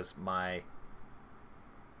because my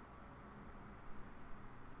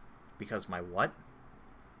what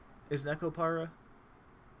is Necopara?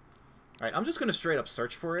 Alright, I'm just gonna straight up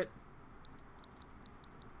search for it.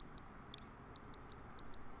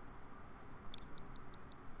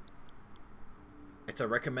 It's a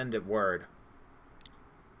recommended word.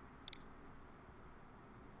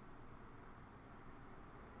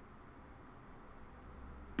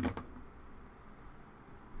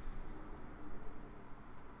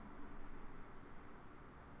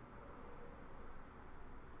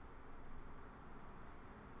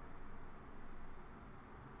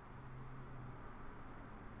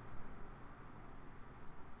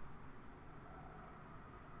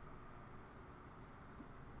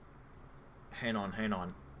 Hang on, hang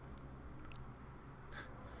on.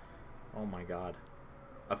 Oh my god.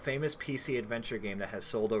 A famous PC adventure game that has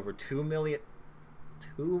sold over 2 million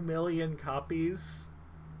copies?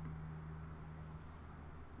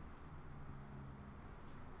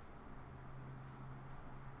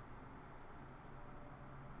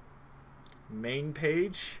 Main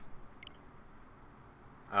page?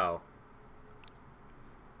 Oh.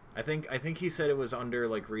 I think he said it was under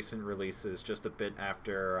like recent releases, just a bit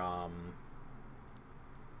after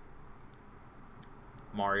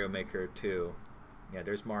Mario Maker 2. Yeah,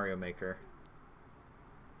 there's Mario Maker.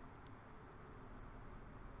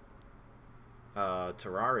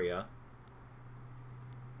 Terraria.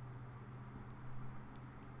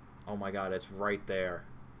 Oh my god, it's right there.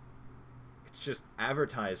 It's just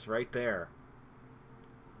advertised right there.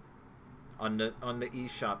 On the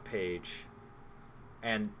eShop page.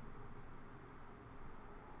 And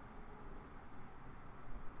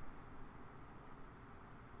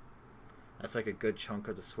that's like a good chunk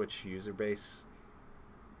of the Switch user base.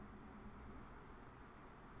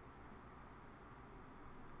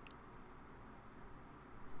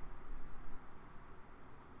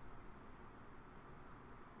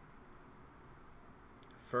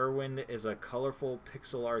 Furwind is a colorful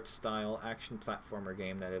pixel art style action platformer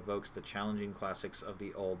game that evokes the challenging classics of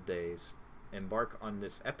the old days. Embark on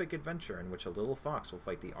this epic adventure in which a little fox will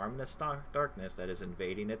fight the ominous darkness that is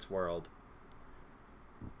invading its world.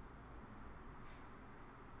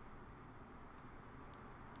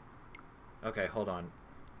 Okay, hold on.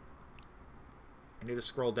 I need to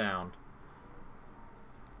scroll down.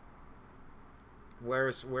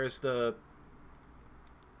 Where's the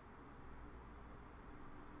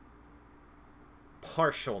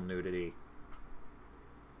partial nudity?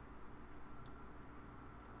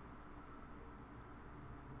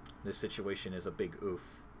 This situation is a big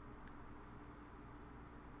oof.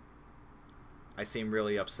 I seem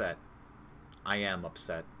really upset. I am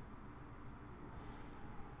upset.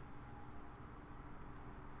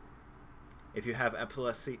 If you have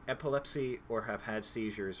epilepsy or have had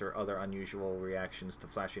seizures or other unusual reactions to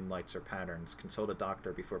flashing lights or patterns, consult a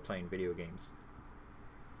doctor before playing video games.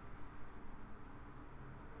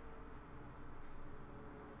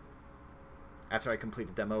 After I complete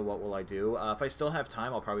the demo, what will I do? If I still have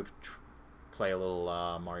time, I'll probably play a little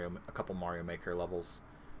a couple Mario Maker levels.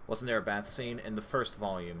 Wasn't there a bath scene in the first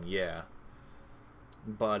volume? Yeah.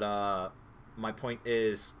 But my point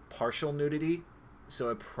is partial nudity. So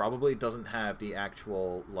it probably doesn't have the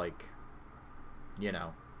actual, like, you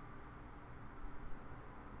know.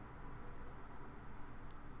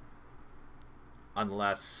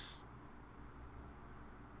 Unless...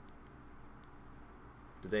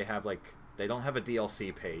 Do they have, like... They don't have a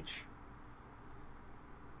DLC page.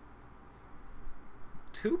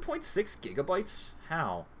 2.6 gigabytes?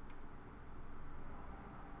 How?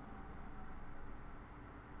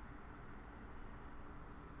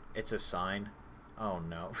 It's a sign. Oh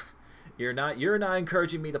no. You're not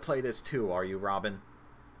encouraging me to play this too, are you, Robin?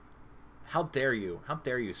 How dare you? How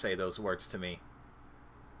dare you say those words to me?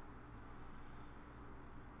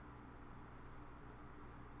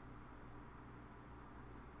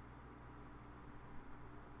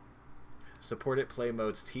 Supported play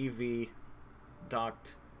modes TV,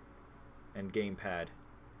 docked, and gamepad.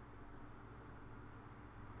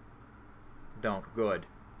 Don't. Good.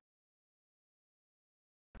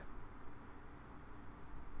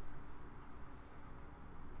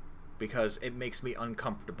 Because it makes me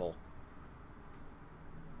uncomfortable.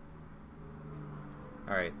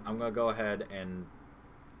 Alright, I'm gonna go ahead and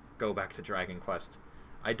go back to Dragon Quest.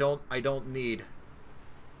 I don't need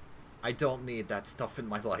that stuff in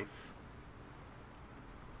my life.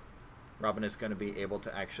 Robin is gonna be able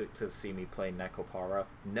to actually see me play Nekopara.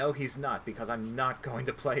 No, he's not, because I'm not going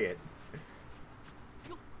to play it.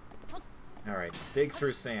 Alright, dig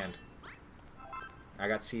through sand. I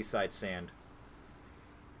got seaside sand.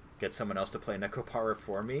 Get someone else to play Nekopara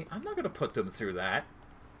for me? I'm not going to put them through that.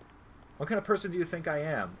 What kind of person do you think I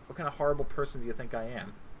am? What kind of horrible person do you think I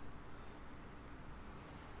am?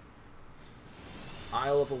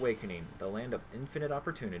 Isle of Awakening, the land of infinite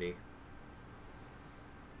opportunity.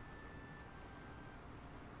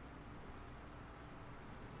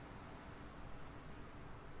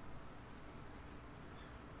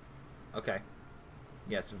 Okay.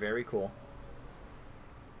 Yes, very cool.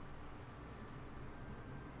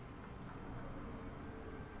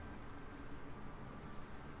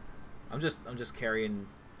 I'm just carrying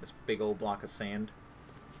this big old block of sand.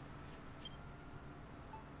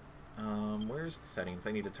 Where's the settings?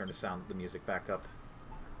 I need to turn the music back up.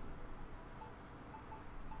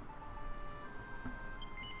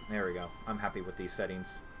 There we go. I'm happy with these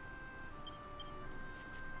settings.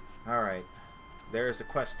 Alright. There's a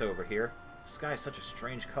quest over here. The sky is such a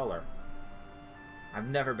strange color. I've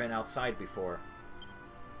never been outside before.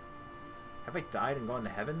 Have I died and gone to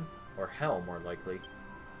heaven? Or hell, more likely.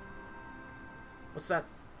 What's that?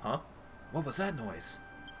 Huh? What was that noise?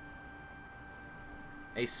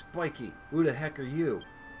 Hey, Spiky, who the heck are you?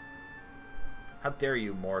 How dare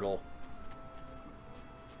you, mortal?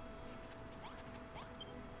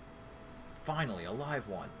 Finally, a live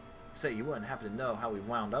one. Say, you wouldn't happen to know how we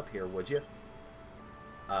wound up here, would you?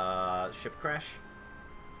 Ship crash?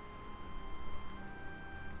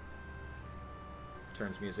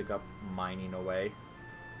 Turns music up, mining away.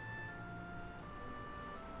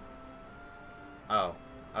 Oh.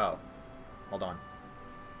 Oh. Hold on.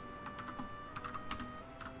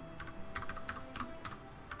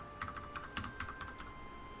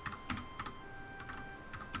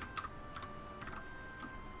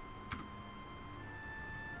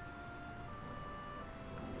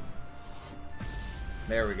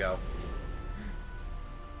 There we go.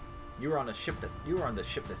 You were on the ship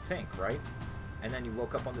to sink, right? And then you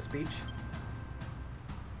woke up on this beach?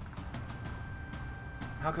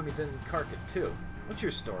 How come you didn't cark it too? What's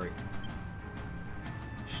your story?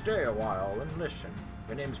 Stay a while and listen.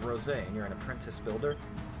 Your name's Rosé and you're an apprentice builder?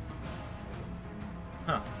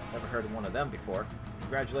 Huh, never heard of one of them before.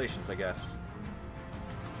 Congratulations, I guess.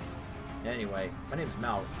 Anyway, my name's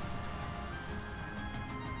Mal.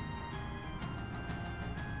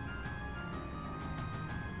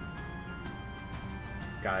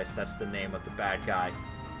 Guys, that's the name of the bad guy.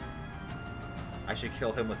 I should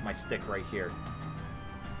kill him with my stick right here.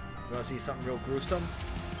 You wanna see something real gruesome?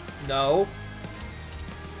 No!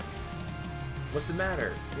 What's the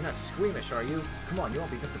matter? You're not squeamish, are you? Come on, you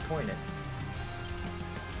won't be disappointed.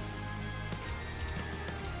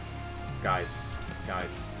 Guys.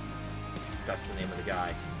 That's the name of the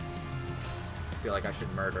guy. I feel like I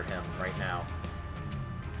should murder him right now.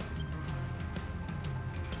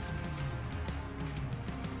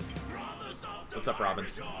 What's up, Robin?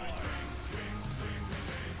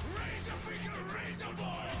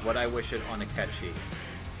 What I wish it on Akechi.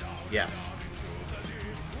 Yes.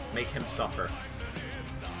 Make him suffer.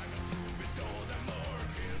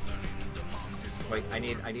 Wait, I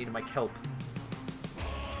need my kelp.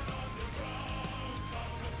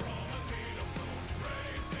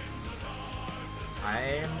 I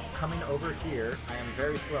am coming over here. I am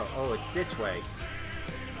very slow. Oh, it's this way.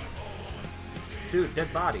 Dude,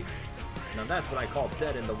 dead bodies. Now that's what I call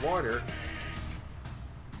dead in the water.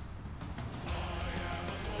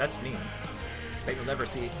 That's mean. Bet you've never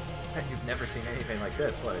seen anything like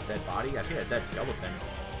this. What, a dead body? I've seen a dead skeleton.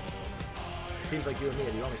 It seems like you and me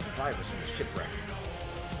are the only survivors from the shipwreck.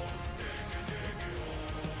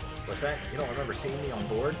 What's that? You don't remember seeing me on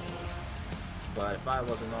board? But if I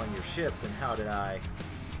wasn't on your ship, then how did I...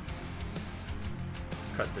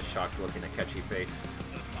 Cut the shocked look in Akechi face.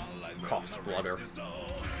 Cough splutter.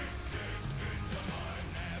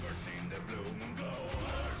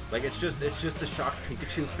 Like, it's just a shocked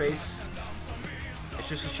Pikachu face. It's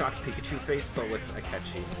just a shocked Pikachu face, but with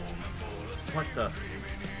Akechi. What the...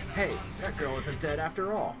 Hey, that girl isn't dead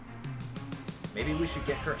after all. Maybe we should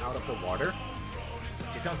get her out of the water?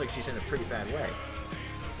 She sounds like she's in a pretty bad way.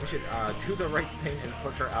 We should, do the right thing and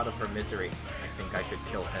put her out of her misery. I think I should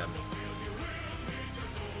kill him.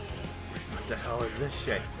 What the hell is this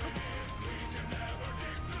shit?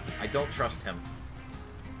 I don't trust him.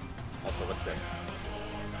 Also, what's this?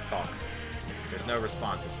 Talk. There's no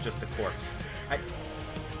response, it's just a corpse.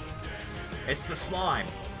 It's the slime!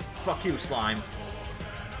 Fuck you, slime!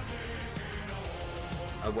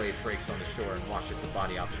 A wave breaks on the shore and washes the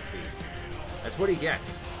body out to sea. That's what he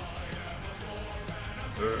gets!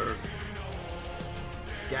 Urgh.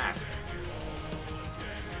 Gasp.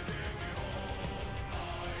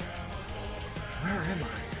 Where am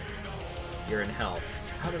I? You're in hell.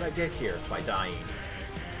 How did I get here? By dying.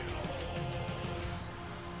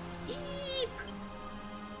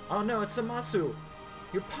 Oh no, it's Samasu!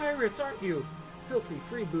 You're pirates, aren't you? Filthy,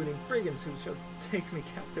 freebooting brigands who shall take me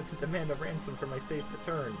captive and demand a ransom for my safe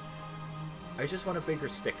return. I just want a bigger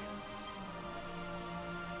stick.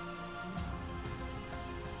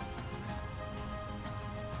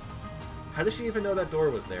 How does she even know that door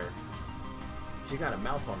was there? She got a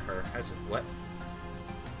mouth on her. Has it what?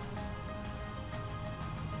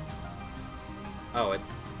 Oh,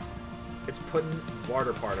 it's putting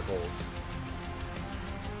water particles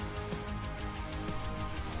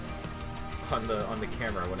on the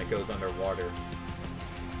camera when it goes underwater.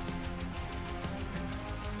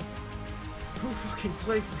 Who fucking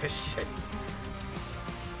plays this shit?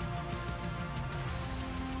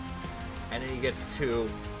 And then he gets to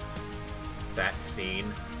that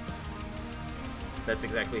scene That's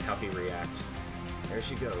exactly how he reacts. There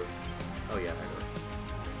she goes. Oh yeah, I know.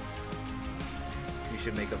 You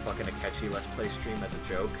should make a fucking Akechi Let's Play stream as a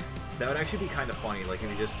joke. That would actually be kind of funny, like if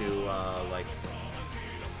you just do, like,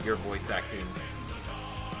 your voice acting.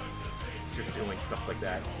 Just doing stuff like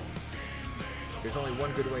that. There's only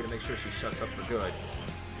one good way to make sure she shuts up for good.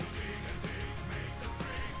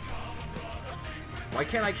 Why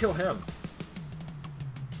can't I kill him?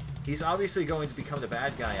 He's obviously going to become the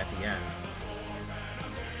bad guy at the end.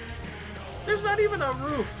 There's not even a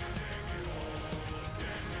roof!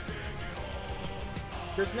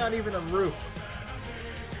 There's not even a roof!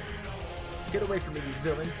 Get away from me, you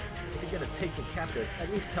villains! If you're gonna take me captive, at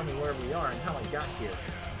least tell me where we are and how I got here.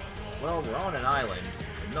 Well, we're on an island,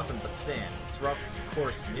 with nothing but sand. It's rough,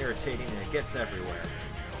 coarse, and irritating, and it gets everywhere.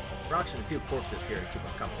 Rocks and a few corpses here to keep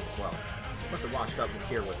us company as well. Must have washed up in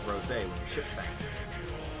here with Rosé when your ship sank.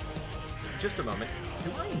 Just a moment.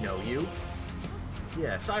 Do I know you?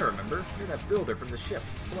 Yes, I remember. You're that builder from the ship.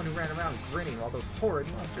 The one who ran around grinning while those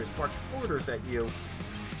horrid monsters barked orders at you.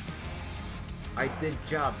 I did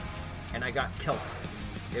job, and I got kelp.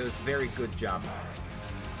 It was very good job.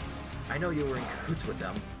 I know you were in cahoots with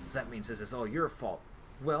them. So that means this is all your fault.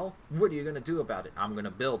 Well, what are you gonna do about it? I'm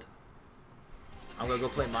gonna build. I'm gonna go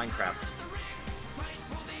play Minecraft.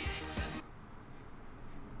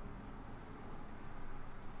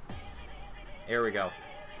 Here we go.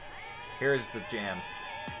 Here's the jam.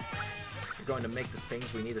 We're going to make the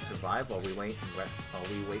things we need to survive while we wait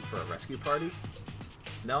for a rescue party.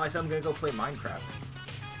 No, I said I'm gonna go play Minecraft.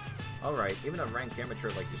 Alright, even a ranked amateur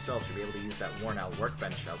like yourself should be able to use that worn-out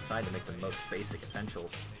workbench outside to make the most basic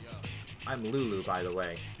essentials. I'm Lulu, by the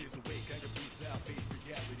way.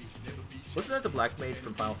 Wasn't that the Black Mage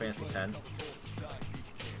from Final Fantasy X?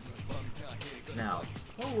 Now,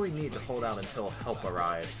 what will we need to hold out until help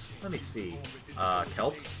arrives? Let me see.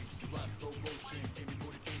 Kelp?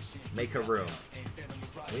 Make a room.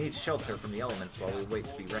 We need shelter from the elements while we wait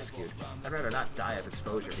to be rescued. I'd rather not die of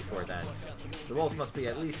exposure before then. The walls must be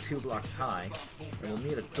at least 2 blocks high, and we'll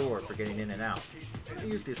need a door for getting in and out. I'll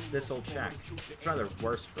use this old shack. It's rather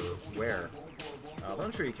worse for wear. But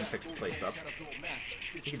I'm sure you can fix the place up.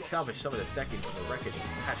 You can salvage some of the decking from the wreckage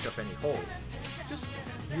and patch up any holes. Just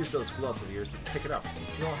use those gloves of yours to pick it up.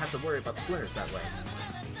 You won't have to worry about splinters that way.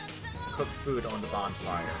 Cook food on the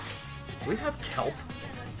bonfire. We have kelp?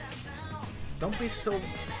 Don't be so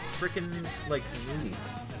freaking, like, needy.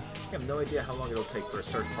 I have no idea how long it'll take for a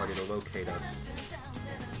search party to locate us.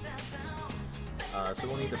 So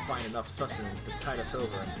we'll need to find enough sustenance to tide us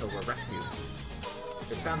over until we're rescued.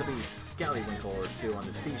 There's bound to be scallywinkle or two on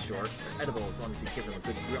the seashore. They're edible as long as you give them a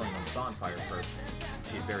good grilling on the bonfire first.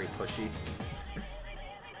 She's very pushy.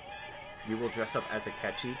 You will dress up as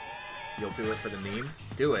Akechi. You'll do it for the meme.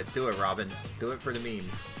 Do it, Robin. Do it for the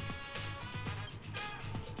memes.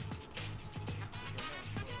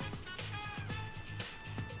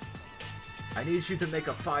 I need you to make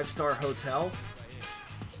a 5-star hotel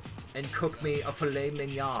and cook me a filet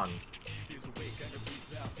mignon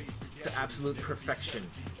to absolute perfection,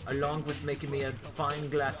 along with making me a fine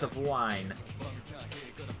glass of wine.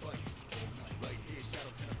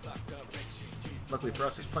 Luckily for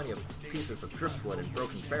us, there's plenty of pieces of driftwood and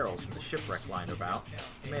broken barrels from the shipwreck lying about.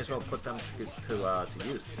 We may as well put them to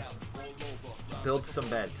use. Build some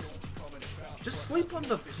beds. Just sleep on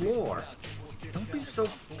the floor. Don't be so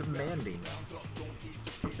demanding.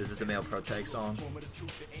 This is the male protag song.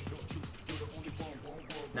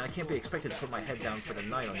 Now I can't be expected to put my head down for the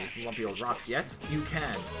night on these lumpy old rocks. Yes, you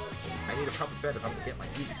can. I need a proper bed if I'm to get my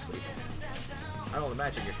beauty sleep. I don't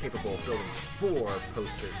imagine you're capable of building 4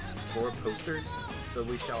 posters, so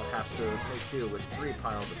we shall have to make do with 3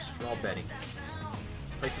 piles of straw bedding.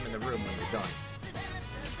 Place them in the room when you're done.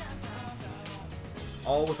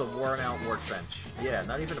 All with a worn-out workbench. Yeah,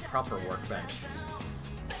 not even a proper workbench.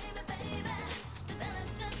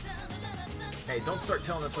 Hey, don't start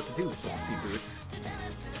telling us what to do, bossy boots.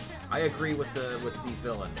 I agree with the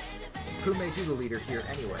villain. Who made you the leader here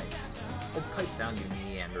anyway? Oh, pipe down, you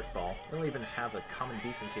Neanderthal. You don't even have the common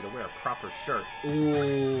decency to wear a proper shirt.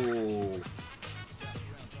 Ooh.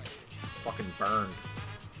 Fucking burned.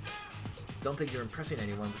 Don't think you're impressing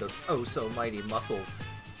anyone with those oh-so-mighty muscles.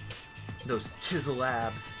 Those chisel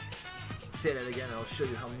abs. Say that again and I'll show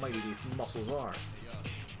you how mighty these muscles are.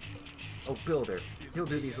 Oh, Builder, you'll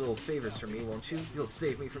do these little favors for me, won't you? You'll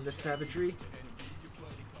save me from this savagery?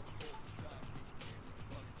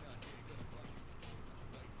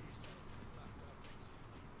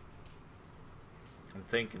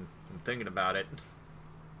 I'm thinking about it.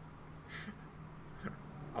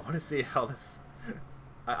 I want to see how this...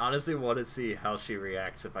 I honestly want to see how she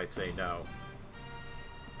reacts if I say no.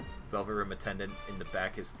 Velvet Room attendant. In the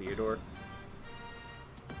back is Theodore.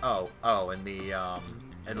 Oh, and the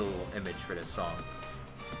and a little image for this song.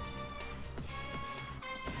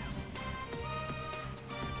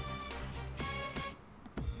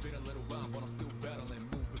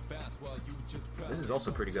 This is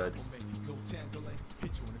also pretty good.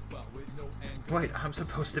 Wait, I'm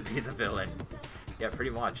supposed to be the villain. Yeah,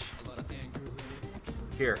 pretty much.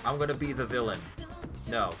 Here, I'm gonna be the villain.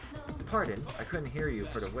 No. Pardon, I couldn't hear you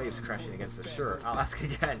for the waves crashing against the shore. I'll ask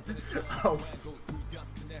again.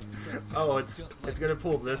 Oh, it's gonna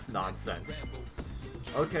pull this nonsense.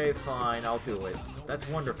 Okay, fine, I'll do it. That's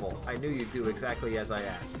wonderful. I knew you'd do exactly as I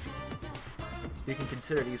asked. You can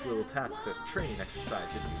consider these little tasks as training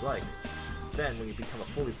exercise if you like. Then, when you become a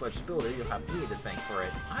fully fledged builder, you'll have me to thank for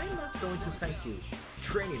it. I'm not going to thank you.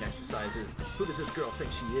 Training exercises? Who does this girl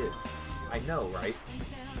think she is? I know, right?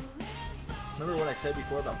 Remember what I said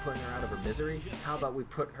before about putting her out of her misery? How about we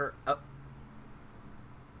put her up?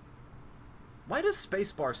 Why does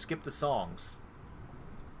spacebar skip the songs?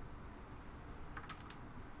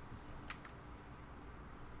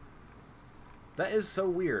 That is so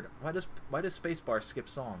weird. Why does spacebar skip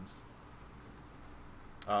songs?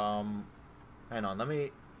 Hang on, let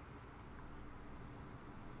me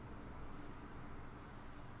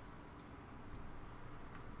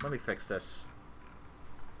fix this.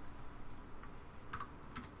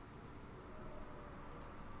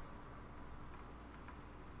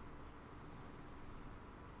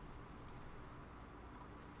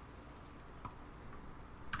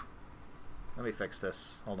 Let me fix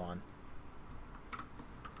this. Hold on.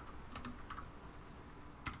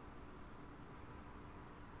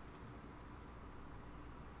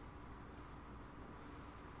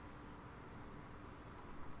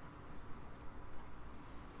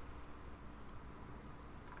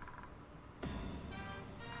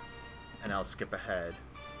 And I'll skip ahead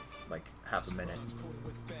like half a minute.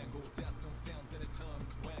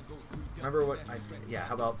 Remember what I said? Yeah,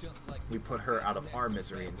 how about we put her out of our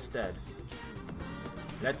misery instead?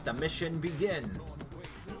 Let the mission begin!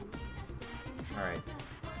 Alright.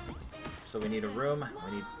 So we need a room,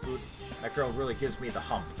 we need food. That girl really gives me the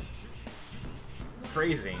hump.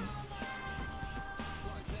 Phrasing.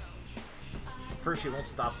 First she won't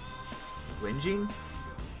stop whinging.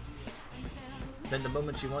 Then the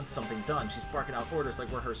moment she wants something done, she's barking out orders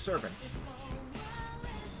like we're her servants.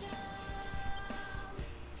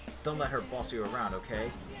 Don't let her boss you around,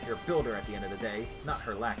 okay? You're a builder at the end of the day, not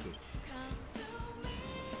her lackey.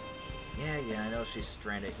 Yeah, I know she's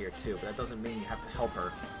stranded here too, but that doesn't mean you have to help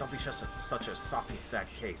her. Don't be such a soppy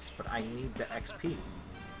sack case, but I need the XP.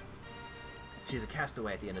 She's a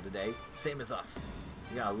castaway at the end of the day, same as us.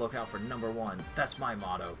 You gotta look out for number one. That's my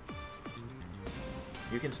motto.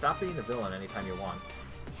 You can stop being the villain anytime you want.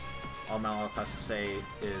 All Malloth has to say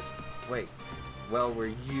is, wait, well,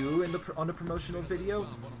 were you in on the promotional video?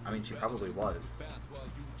 I mean, she probably was.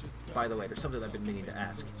 By the way, there's something I've been meaning to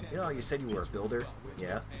ask. You know how you said you were a builder?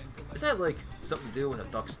 Yeah? Is that, like, something to do with a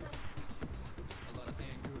duck's...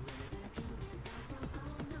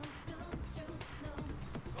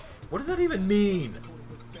 What does that even mean?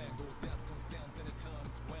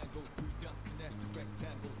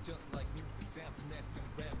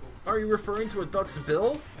 Are you referring to a duck's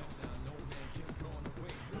bill?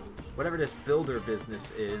 Whatever this builder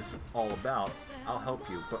business is all about, I'll help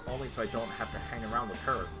you, but only so I don't have to hang around with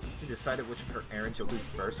her. You decided which of her errands you'll do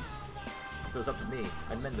first? If it was up to me,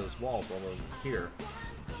 I'd mend those walls while we're here.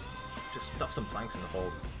 Just stuff some planks in the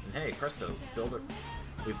holes. And hey, presto, builder.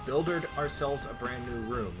 We've buildered ourselves a brand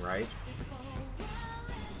new room, right?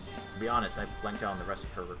 To be honest, I blanked out on the rest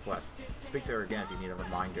of her requests. Speak to her again if you need a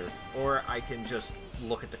reminder. Or I can just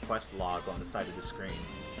look at the quest log on the side of the screen.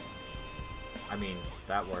 I mean,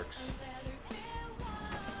 that works.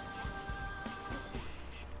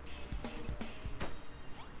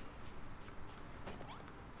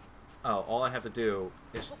 Oh, all I have to do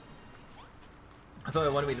is... I thought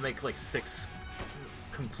it wanted me to make like 6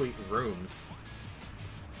 complete rooms.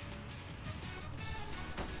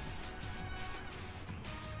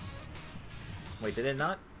 Wait, did it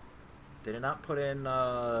not? Did it not put in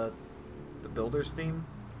the builder's theme?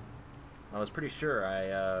 I was pretty sure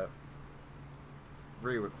I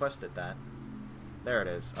re-requested that. There it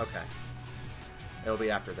is. Okay. It'll be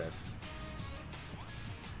after this.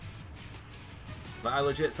 But I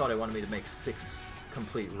legit thought it wanted me to make 6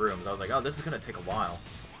 complete rooms. I was like, oh, this is gonna take a while.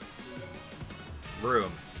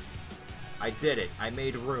 Room. I did it. I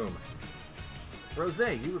made room.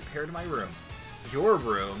 Rosé, you repaired my room. Your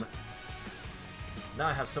room? Now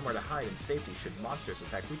I have somewhere to hide in safety should monsters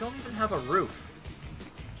attack. We don't even have a roof.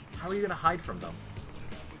 How are you gonna hide from them?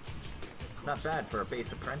 Not bad for a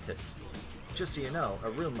base apprentice. Just so you know, a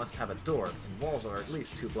room must have a door, and walls are at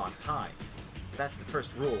least 2 blocks high. That's the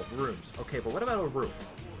first rule of rooms. Okay, but what about a roof?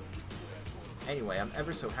 Anyway, I'm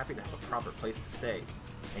ever so happy to have a proper place to stay.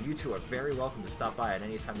 And you two are very welcome to stop by at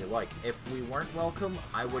any time you like. If we weren't welcome,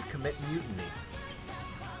 I would commit mutiny.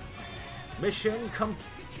 Mission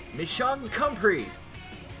compris!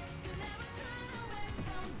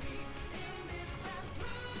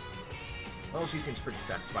 Well, she seems pretty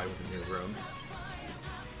satisfied with the new room.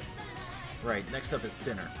 Right, next up is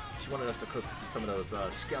dinner. She wanted us to cook some of those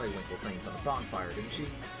scallywinkle things on the bonfire, didn't she? Is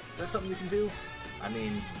that something you can do? I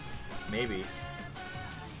mean, maybe.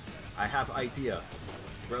 I have idea.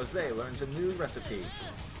 Rosé learns a new recipe.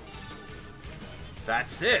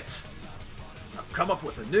 That's it! I've come up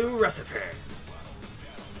with a new recipe!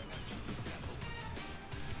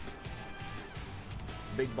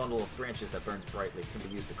 A big bundle of branches that burns brightly can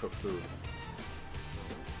be used to cook food.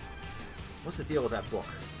 What's the deal with that book?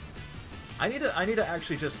 I need to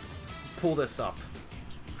actually just pull this up.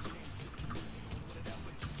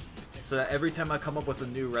 So that every time I come up with a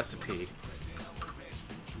new recipe,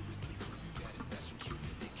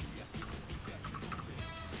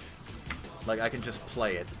 like, I can just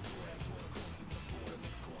play it.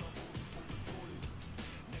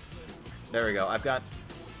 There we go. I've got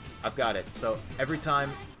it. So every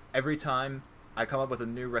time I come up with a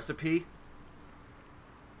new recipe,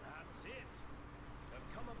 That's it.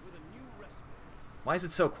 I've come up with a new recipe. why is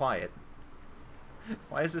it so quiet?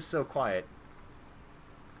 Why is this so quiet?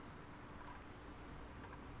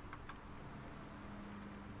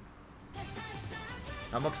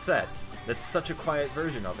 I'm upset. That's such a quiet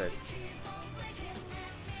version of it.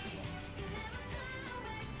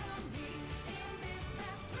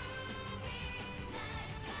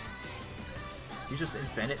 You just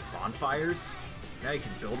invented bonfires? Now you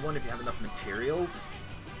can build one if you have enough materials?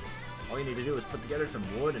 All you need to do is put together some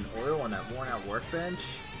wood and oil on that worn-out workbench?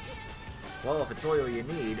 Well, if it's oil you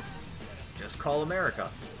need, just call America.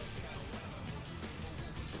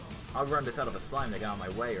 I'll run this out of a slime that got in my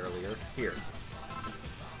way earlier. Here.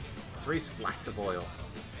 3 splats of oil.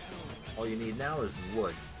 All you need now is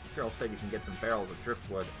wood. Girl said you can get some barrels of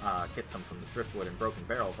driftwood, get some from the driftwood and broken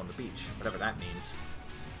barrels on the beach, whatever that means.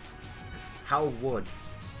 How would?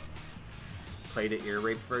 Play the ear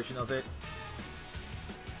rape version of it?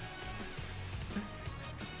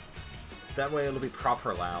 That way it'll be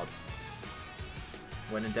proper loud.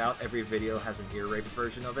 When in doubt, every video has an ear rape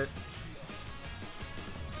version of it.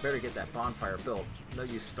 Better get that bonfire built. No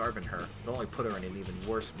use starving her. It'll only put her in an even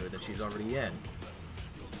worse mood than she's already in.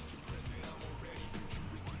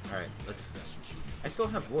 Alright, let's... I still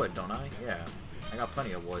have wood, don't I? Yeah. I got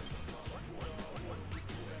plenty of wood.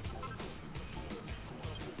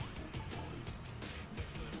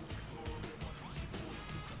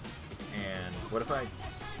 And what if I...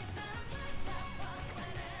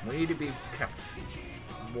 We need to be kept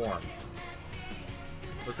warm.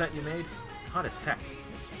 Was that you made? It's hot as heck.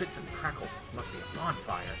 It spits and crackles. It must be a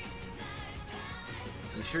bonfire.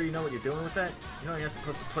 You sure you know what you're doing with that? You know you're not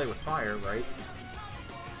supposed to play with fire, right?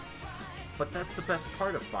 But that's the best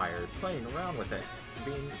part of fire, playing around with it.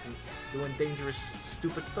 Doing dangerous,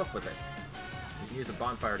 stupid stuff with it. You can use a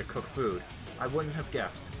bonfire to cook food. I wouldn't have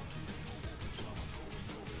guessed.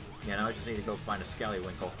 Yeah, now I just need to go find a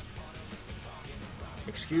scallywinkle.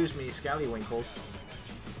 Excuse me, scallywinkles.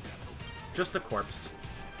 Just a corpse.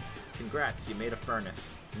 Congrats, you made a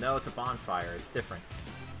furnace. No, it's a bonfire. It's different.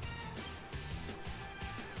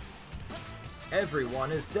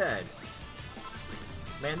 Everyone is dead.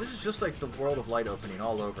 Man, this is just like the World of Light opening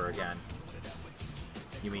all over again.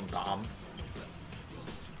 You mean bomb?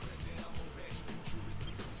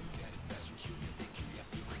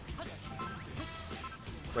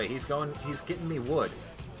 Wait, he's getting me wood.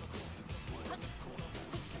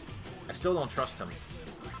 I still don't trust him.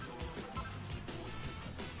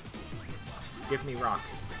 Give me rock.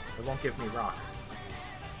 It won't give me rock.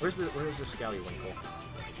 Where's the scallywinkle?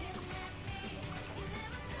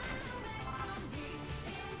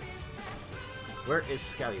 Where is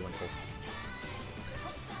Scallywinkle?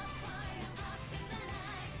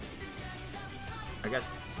 I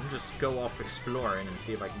guess I'll just go off exploring and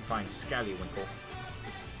see if I can find Scallywinkle.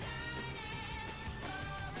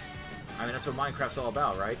 I mean, that's what Minecraft's all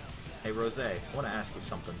about, right? Hey, Rosé, I want to ask you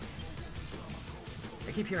something.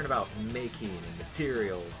 I keep hearing about making and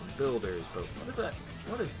materials and builders, but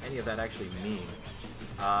what does any of that actually mean?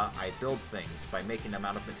 I build things by making them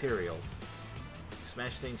out of materials. You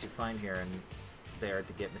smash things you find here and there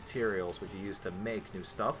to get materials which you use to make new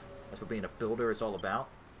stuff. That's what being a builder is all about.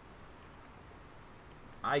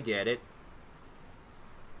 I get it.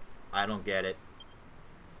 I don't get it.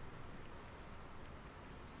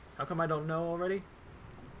 How come I don't know already?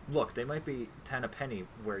 Look, they might be 10 a penny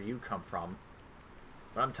where you come from.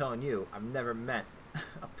 But I'm telling you, I've never met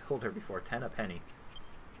a builder before 10 a penny.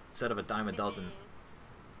 Instead of a dime a dozen.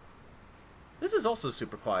 This is also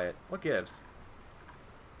super quiet. What gives?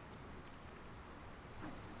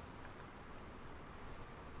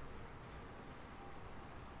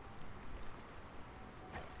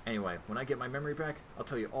 Anyway, when I get my memory back, I'll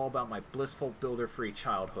tell you all about my blissful, builder-free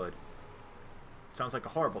childhood. Sounds like a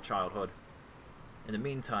horrible childhood. In the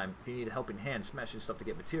meantime, if you need a helping hand smashing stuff to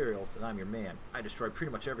get materials, then I'm your man. I destroy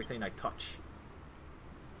pretty much everything I touch.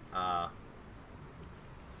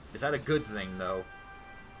 Is that a good thing, though?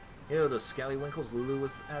 You know those scallywinkles Lulu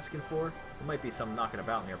was asking for? There might be some knocking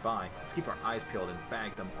about nearby. Let's keep our eyes peeled and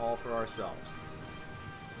bag them all for ourselves.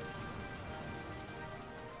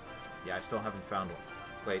 Yeah, I still haven't found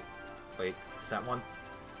one. Wait, is that one?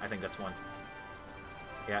 I think that's one.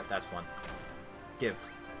 Yeah, that's one. Give.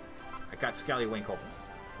 I got Scallywinkle.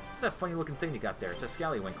 What's that funny looking thing you got there? It's a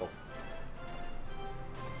Scallywinkle.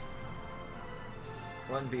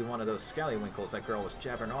 Wouldn't be one of those Scallywinkles that girl was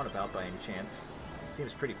jabbering on about by any chance.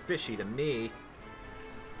 Seems pretty fishy to me.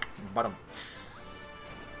 But if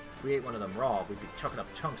we ate one of them raw, we'd be chucking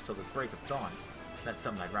up chunks till the break of dawn. That's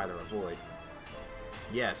something I'd rather avoid.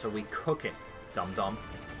 Yeah, so we cook it, dum-dum.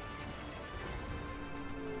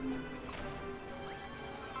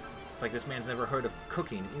 It's like this man's never heard of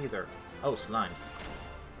cooking either. Oh, slimes.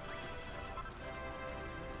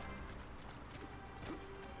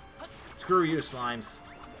 Screw you, slimes.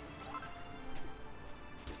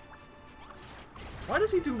 Why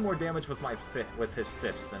does he do more damage with his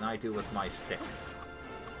fists than I do with my stick?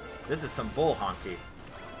 This is some bull honky.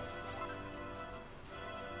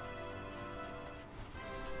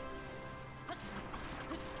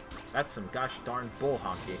 That's some gosh darn bull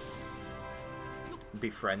honky.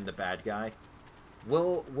 Befriend the bad guy.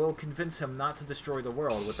 We'll convince him not to destroy the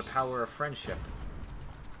world with the power of friendship.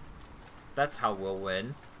 That's how we'll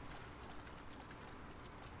win.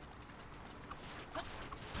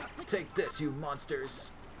 Take this, you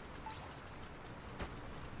monsters!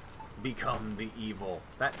 Become the evil.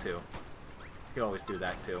 That too. You could always do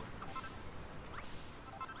that too.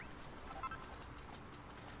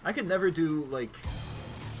 I could never do, like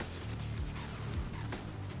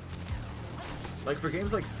for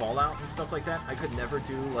games like Fallout and stuff like that, I could never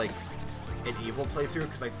do, like, an evil playthrough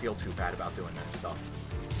because I feel too bad about doing that stuff.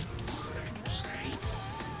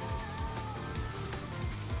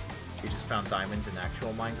 You just found diamonds in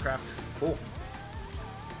actual Minecraft? Cool.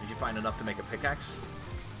 Did you find enough to make a pickaxe?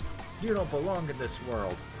 You don't belong in this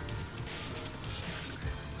world.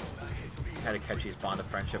 Had to catch his bond of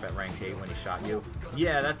friendship at rank 8 when he shot you.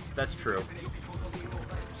 Yeah, that's true.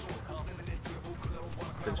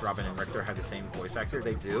 Since Robin and Richter have the same voice actor,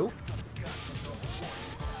 they do.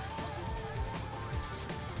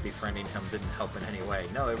 Befriending him didn't help in any way.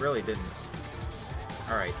 No, it really didn't.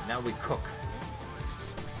 Alright, now we cook.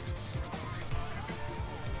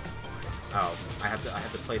 Oh, I have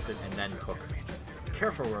to place it and then cook.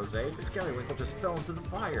 Careful, Rose. The Scallywinkle just fell into the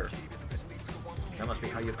fire. That must be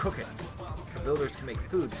how you cook it. The builders can make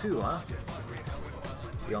food too, huh?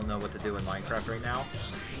 You all know what to do in Minecraft right now?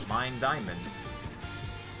 Mine diamonds.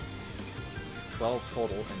 12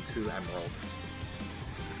 total and 2 emeralds.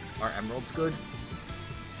 Are emeralds good?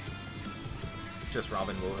 Just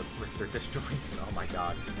Robin will have Richter destroyed. Oh my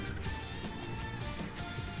god.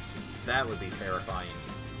 That would be terrifying.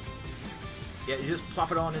 Yeah, you just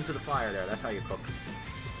plop it on into the fire there. That's how you cook.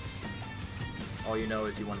 All you know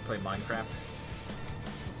is you want to play Minecraft.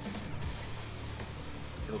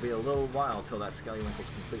 It'll be a little while till that Scallywinkle's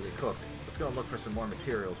completely cooked. Let's go and look for some more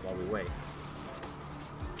materials while we wait.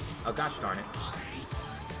 Oh gosh darn it.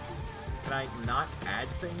 Can I not add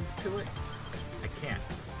things to it? I can't.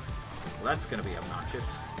 Well, that's gonna be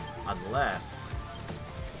obnoxious. Unless...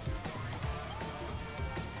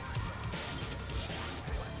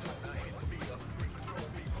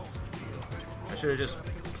 I should have just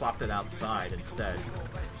plopped it outside instead.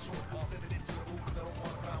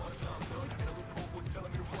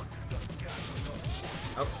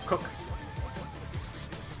 Oh, cook!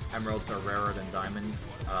 Emeralds are rarer than diamonds,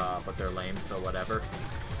 but they're lame, so whatever.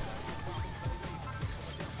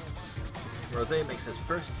 Rosé makes his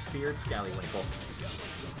first seared Scallywinkle.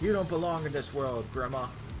 You don't belong in this world, Grandma.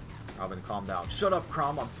 Robin calmed down. Shut up,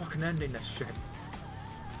 Crom, I'm fucking ending this shit.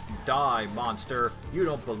 Die, monster. You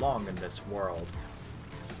don't belong in this world.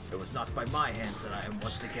 It was not by my hands that I am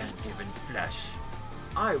once again given flesh.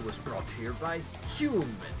 I was brought here by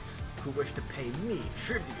humans who wish to pay me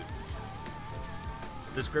tribute.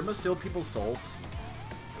 Does Grandma steal people's souls?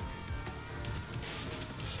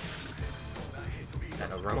 That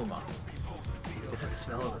an aroma. Is that the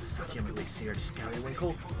smell of a succulently seared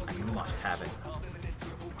scallywinkle? I must have it.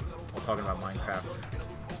 While talking about Minecraft,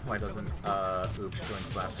 why doesn't, oops, join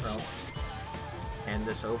Flap smell? Hand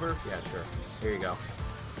this over? Yeah, sure. Here you go.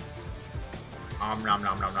 Nom nom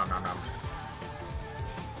nom nom nom nom.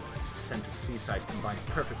 The scent of seaside combined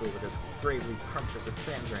perfectly with this gravely crunch of the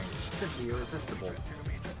sand grains. Simply irresistible.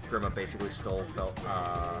 Grima basically stole Phil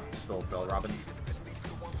Robbins.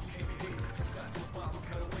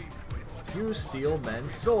 You steal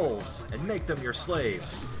men's souls and make them your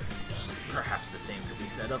slaves. Perhaps the same could be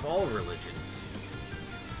said of all religions.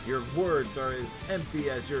 Your words are as empty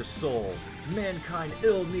as your soul. Mankind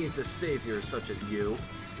ill needs a savior such as you.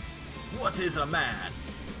 What is a man?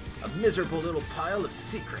 A miserable little pile of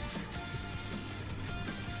secrets.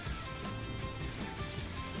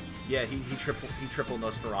 Yeah, he triple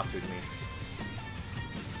Nosferatu'd me.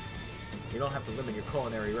 You don't have to limit your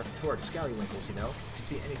culinary repertoire to scallywinkles, you know. If you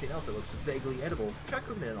see anything else that looks vaguely edible, try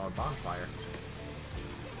cooking it on a bonfire.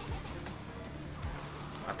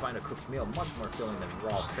 I find a cooked meal much more filling than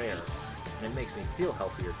raw fare, and it makes me feel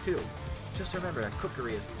healthier too. Just remember that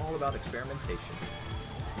cookery is all about experimentation.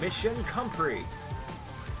 Mission Compris!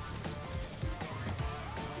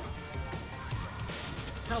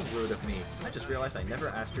 How rude of me. I just realized I never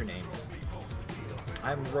asked your names.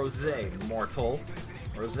 I'm Rosé, mortal.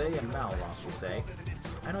 Rosé and Malroth, you say?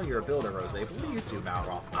 I know you're a builder, Rosé, but what do you do,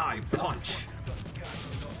 Malroth? I punch!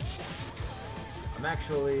 I'm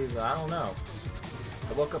actually, I don't know.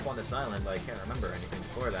 I woke up on this island, but I can't remember anything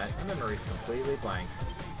before that. My memory's completely blank.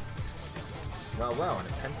 Well,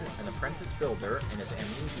 an apprentice builder and his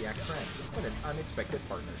amnesiac friend. What an unexpected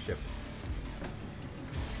partnership.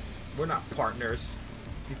 We're not partners.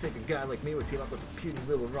 If you think a guy like me would team up with a puny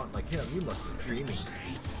little runt like him, you must be dreaming.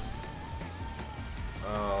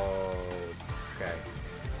 Oh, okay.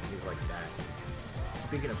 He's like that.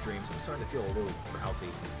 Speaking of dreams, I'm starting to feel a little drowsy.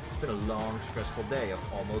 It's been a long, stressful day of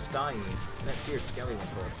almost dying, and that seared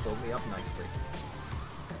scallywinkle has filled me up nicely.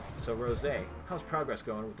 So, Rosé, how's progress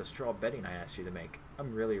going with the straw bedding I asked you to make?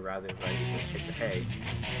 I'm really rather ready to hit the hay.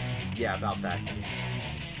 Yeah, about that.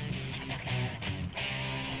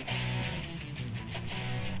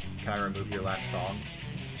 Can I remove your last song?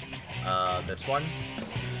 This one?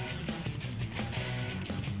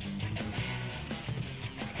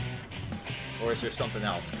 Or is there something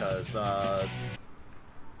else? Because, the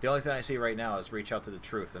only thing I see right now is Reach Out to the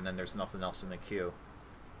Truth, and then there's nothing else in the queue.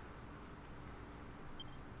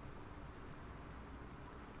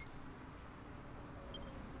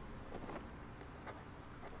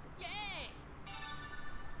 Yay!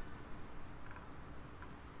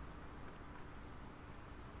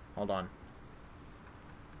 Hold on.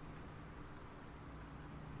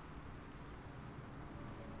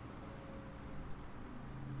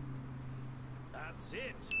 That's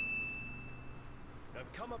it.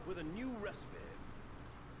 I've come up with a new recipe.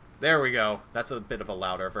 There we go. That's a bit of a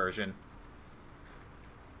louder version.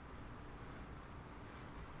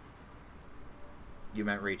 You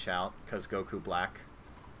meant Reach Out, because Goku Black.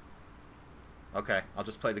 Okay, I'll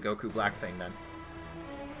just play the Goku Black thing then.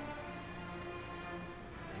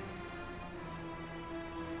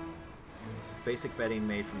 Basic bedding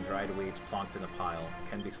made from dried weeds plonked in a pile.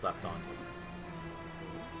 Can be slept on.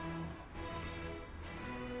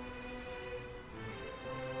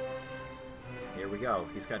 Here we go.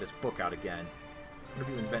 He's got his book out again. What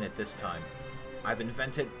have you invented this time? I've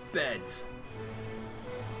invented beds!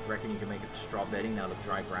 Reckon you can make a straw bedding out of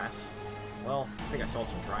dry grass? Well, I think I saw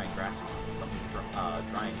some drying grassy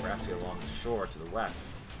along the shore to the west.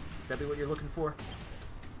 Could that be what you're looking for?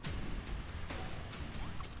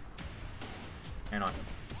 Hang on.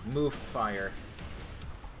 Move fire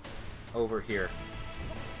over here.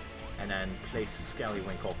 And then place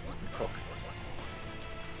Scallywinkle and cook.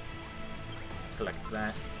 Collect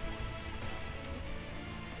that.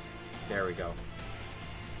 There we go.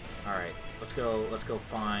 Alright, let's go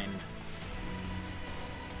find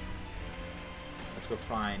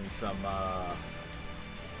some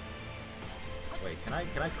wait,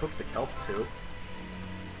 can I cook the kelp too?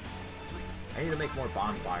 I need to make more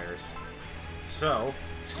bonfires. So,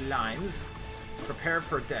 slimes, prepare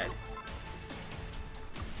for dead.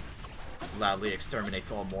 Loudly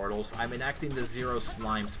exterminates all mortals. I'm enacting the Zero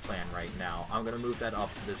Slimes plan right now. I'm gonna move that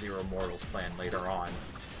up to the Zero Mortals plan later on.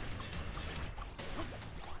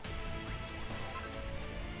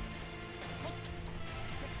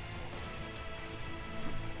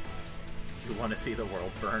 You want to see the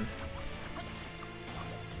world burn?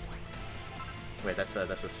 Wait, that's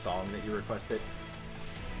a song that you requested?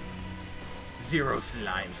 Zero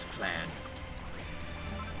Slimes plan.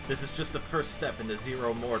 This is just the first step in the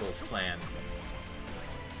Zero Mortals plan.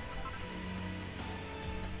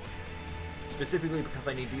 Specifically because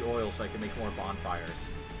I need the oil so I can make more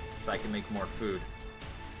bonfires. So I can make more food.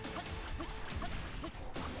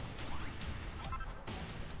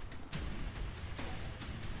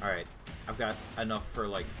 Alright, I've got enough for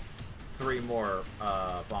like 3 more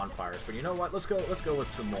bonfires. But you know what? Let's go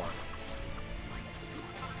with some more.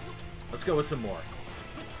 Let's go with some more.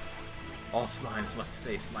 All slimes must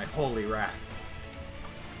face my holy wrath.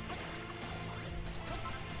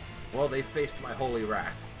 Well, they faced my holy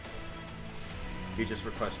wrath. You just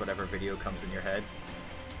request whatever video comes in your head.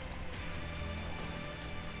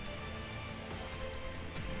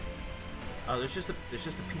 Oh, there's just a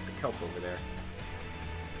piece of kelp over there.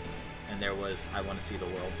 And there was, I want to see the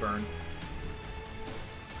world burn.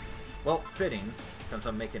 Well, fitting, since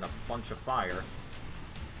I'm making a bunch of fire.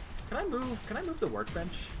 Can I move the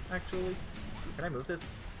workbench, actually? Can I move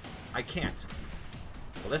this? I can't.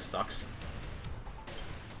 Well, this sucks.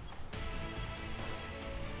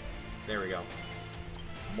 There we go.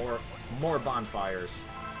 More bonfires.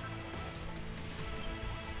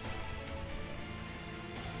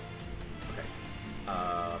 Okay.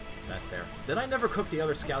 That there. Did I never cook the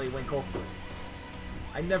other scallywinkle?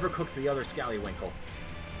 I never cooked the other scallywinkle.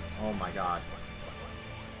 Oh my god.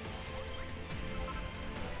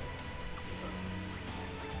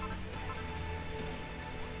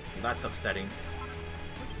 That's upsetting.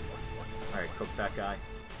 Alright, cook that guy.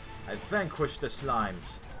 I vanquished the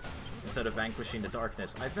slimes. Instead of vanquishing the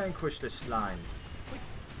darkness, I vanquished the slimes.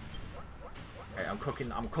 Alright, I'm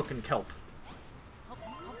cooking kelp.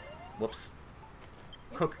 Whoops.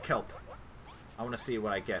 Cook kelp. I want to see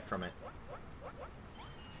what I get from it.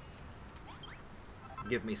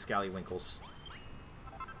 Give me scallywinkles.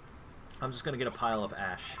 I'm just gonna get a pile of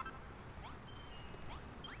ash.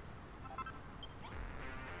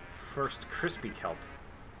 First, crispy kelp.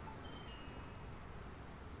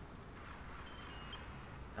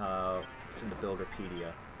 It's in the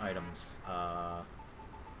Builderpedia. Items.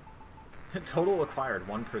 Total acquired,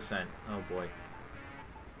 1%. Oh boy.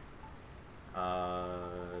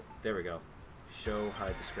 There we go. Show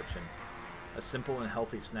high description. A simple and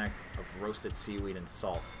healthy snack of roasted seaweed and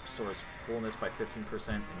salt. Restores fullness by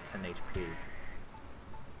 15% and 10 HP.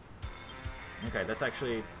 Okay, that's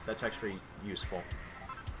actually useful.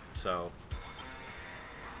 So,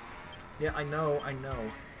 yeah, I know.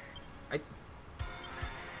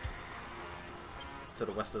 To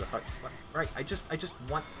the west of the hut. Right, I just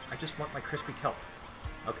want my crispy kelp.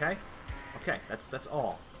 Okay? Okay, that's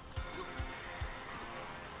all.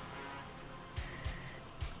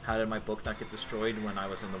 How did my book not get destroyed when I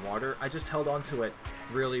was in the water? I just held on to it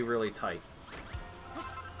really, really tight.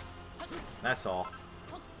 That's all.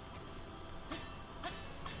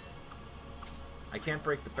 I can't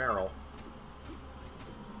break the barrel.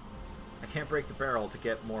 I can't break the barrel to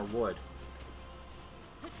get more wood.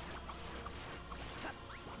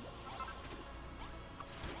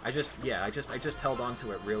 I just held on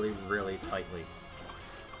to it really, really tightly.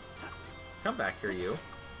 Come back here, you.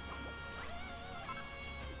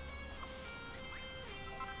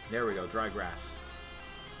 There we go, dry grass.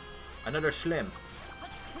 Another slim.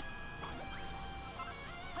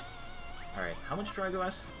 Alright, how much dry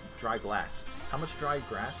glass? Dry glass. How much dry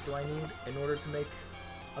grass do I need in order to make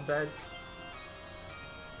a bed?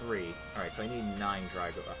 3. Alright, so I need 9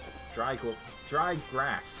 dry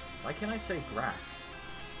grass. Why can't I say grass?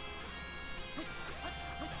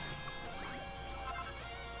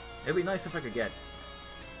 It'd be nice if I could get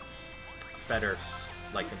better,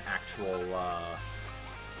 like an actual,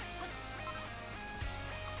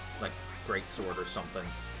 like, greatsword or something.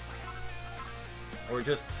 Or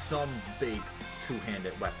just some big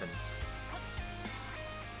two-handed weapon.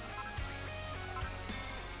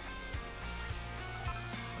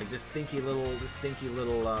 Like this dinky little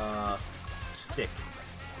stick.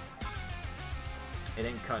 It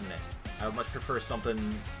ain't cutting it. I would much prefer something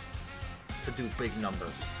to do big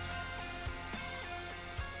numbers.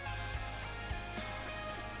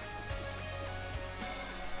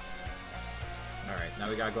 Alright, now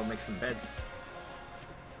we gotta go make some beds.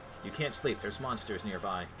 You can't sleep, there's monsters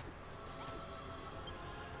nearby.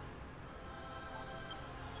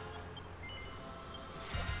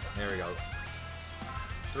 There we go.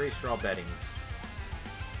 3 straw beddings.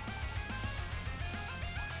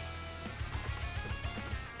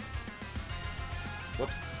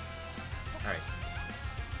 Whoops. Alright.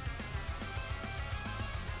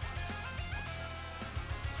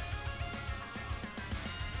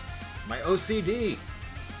 My OCD!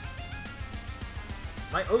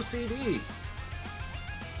 My OCD!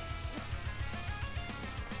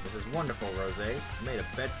 This is wonderful, Rose. You made a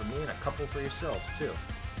bed for me and a couple for yourselves, too.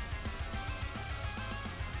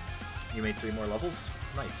 You made 3 more levels?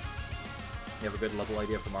 Nice. You have a good level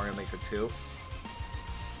idea for Mario Maker 2?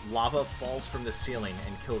 Lava falls from the ceiling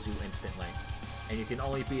and kills you instantly. And you can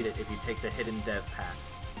only beat it if you take the hidden dev path.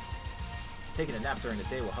 Taking a nap during the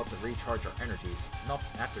day will help to recharge our energies. Not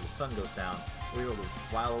after the sun goes down, we will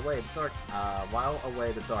while away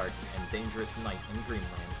the dark and dangerous night in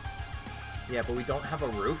Dreamland. Yeah, but we don't have a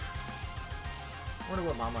roof? I wonder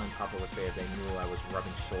what Mama and Papa would say if they knew I was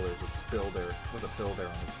rubbing shoulders with a builder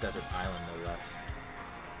on a desert island, no less.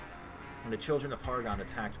 When the children of Hargon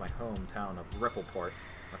attacked my hometown of Rippleport,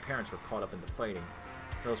 my parents were caught up in the fighting.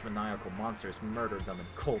 Those maniacal monsters murdered them in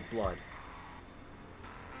cold blood.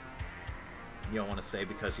 You don't want to say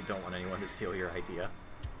because you don't want anyone to steal your idea.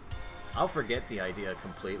 I'll forget the idea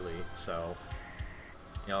completely, so,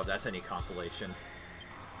 you know, if that's any consolation.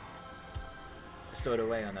 I stowed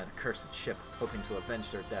away on that accursed ship, hoping to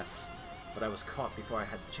avenge their deaths, but I was caught before I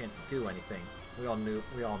had the chance to do anything. We all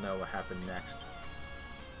know what happened next.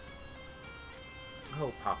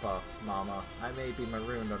 Oh, Papa, Mama, I may be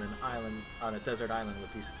marooned on a desert island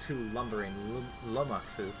with these two lumbering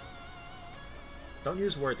lummoxes. Don't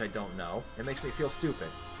use words I don't know. It makes me feel stupid.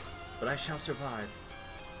 But I shall survive.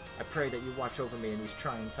 I pray that you watch over me in these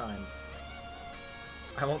trying times.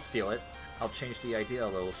 I won't steal it. I'll change the idea a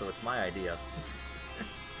little so it's my idea.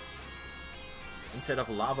 Instead of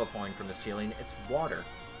lava falling from the ceiling, it's water.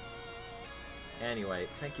 Anyway,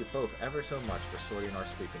 thank you both ever so much for sorting our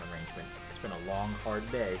sleeping arrangements. It's been a long,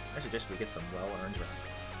 hard day. I suggest we get some well-earned rest.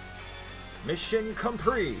 Mission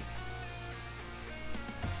complete!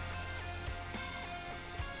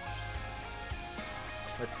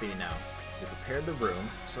 Let's see now. We prepared the room,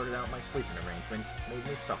 sorted out my sleeping arrangements, made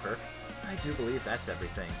me supper. I do believe that's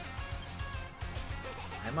everything.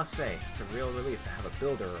 I must say, it's a real relief to have a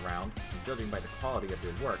builder around, and judging by the quality of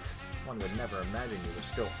your work, one would never imagine you were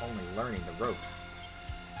still only learning the ropes.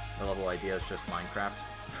 The level idea is just Minecraft.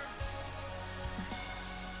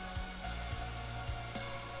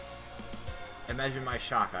 Imagine my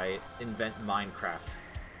shock, I invent Minecraft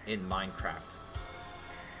in Minecraft.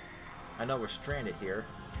 I know we're stranded here,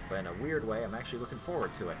 but in a weird way, I'm actually looking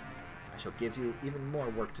forward to it. I shall give you even more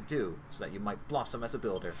work to do, so that you might blossom as a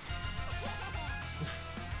builder.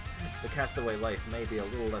 The castaway life may be a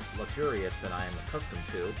little less luxurious than I am accustomed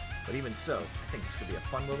to, but even so, I think this could be a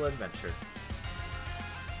fun little adventure.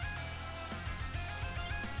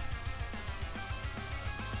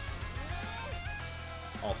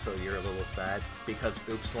 Also, you're a little sad, because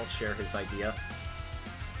Oops won't share his idea.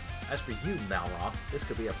 As for you, Malroth, this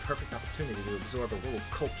could be a perfect opportunity to absorb a little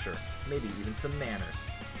culture, maybe even some manners.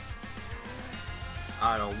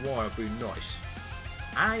 I don't want to be nice.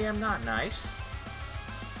 I am not nice.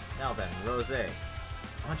 Now then, Rose, I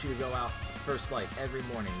want you to go out at first light every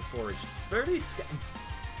morning and forage 30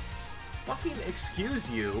 Fucking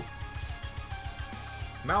excuse you.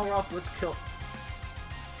 Malroth, let's kill...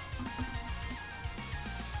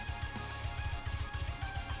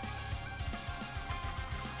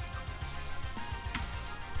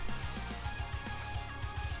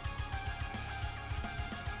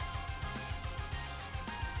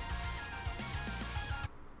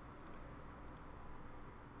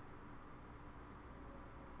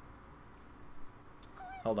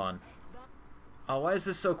 Hold on. Oh, why is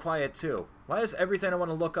this so quiet, too? Why is everything I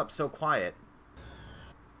want to look up so quiet?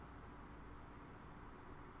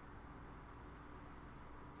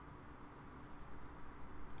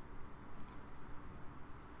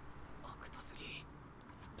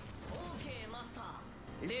 Okay, Master.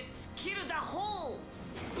 Let's kill the whole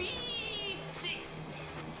beach.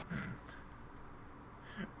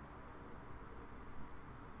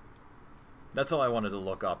 That's all I wanted to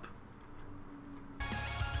look up.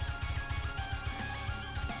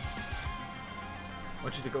 I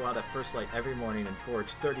want you to go out at first light every morning and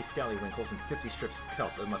forage 30 scallywinkles and 50 strips of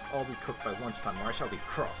kelp. It must all be cooked by lunchtime, or I shall be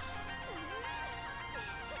cross.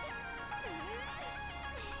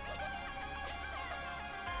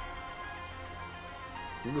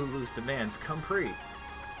 Lulu's demands complete.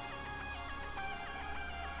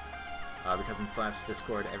 Because in Flapp's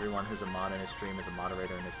Discord, everyone who's a mod in his stream is a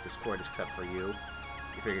moderator in his Discord except for you.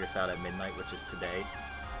 You figured this out at midnight, which is today.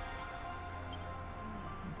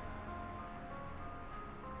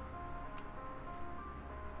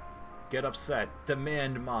 Get upset.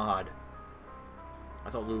 Demand mod. I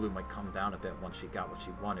thought Lulu might calm down a bit once she got what she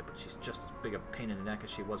wanted, but she's just as big a pain in the neck as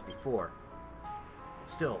she was before.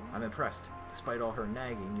 Still, I'm impressed. Despite all her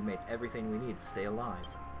nagging, you made everything we need to stay alive.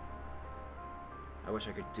 I wish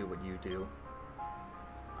I could do what you do.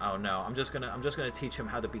 Oh no, I'm just gonna teach him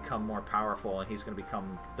how to become more powerful, and he's gonna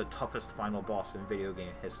become the toughest final boss in video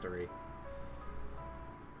game history.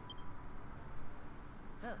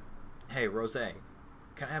 Hey, Rose.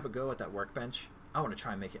 Can I have a go at that workbench? I want to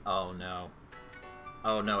try and make it... Oh, no.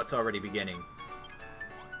 Oh, no, it's already beginning.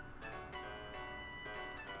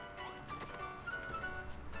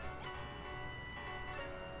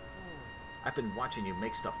 I've been watching you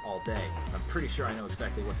make stuff all day. I'm pretty sure I know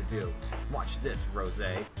exactly what to do. Watch this, Rose.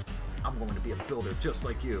 I'm going to be a builder just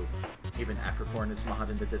like you. Even Apricorn is mod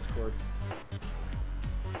in the Discord.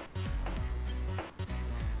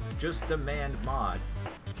 Just demand mod.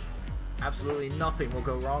 Absolutely nothing will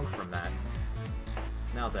go wrong from that.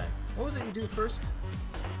 Now then, what was it you do first?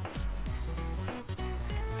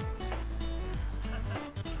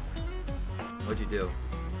 What'd you do?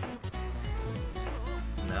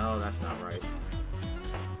 No, that's not right.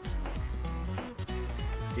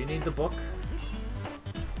 Do you need the book?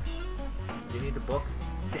 Do you need the book?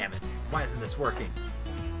 Damn it. Why isn't this working?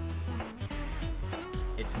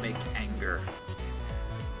 It's make anger.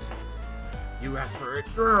 You asked for it.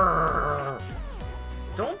 Grrr!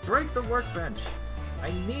 Don't break the workbench.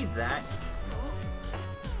 I need that.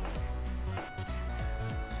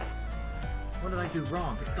 What did I do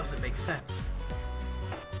wrong? It doesn't make sense.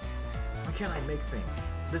 Why can't I make things?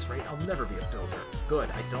 At this rate, I'll never be a builder. Good,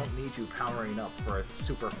 I don't need you powering up for a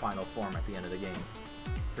super final form at the end of the game.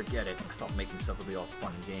 Forget it. I thought making stuff would be all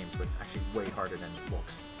fun and games, but it's actually way harder than it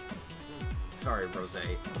looks. Sorry, Rose.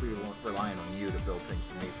 I'll be relying on you to build things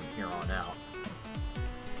for me from here on out.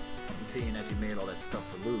 And seeing as you made all that stuff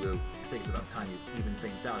for Lulu, I think it's about time you evened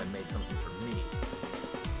things out and made something for me.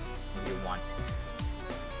 What do you want?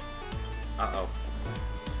 Uh-oh.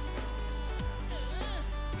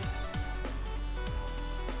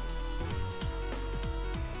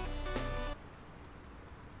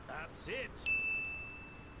 That's it.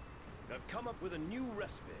 I've come up with a new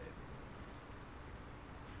recipe.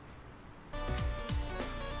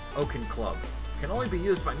 Oaken Club. Can only be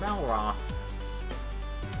used by Malroth.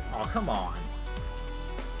 Oh, come on.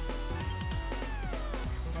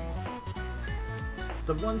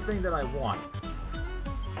 The one thing that I want.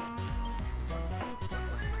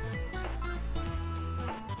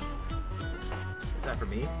 Is that for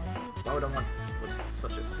me? Why would I want with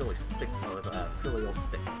such a silly stick, with a silly old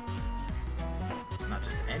stick? Not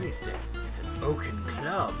just any stick. It's an Oaken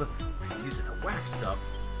Club. I can use it to whack stuff.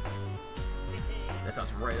 That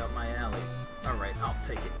sounds right up my alley. Alright, I'll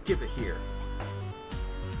take it. Give it here.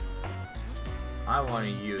 I want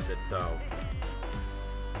to use it, though.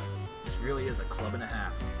 This really is a club and a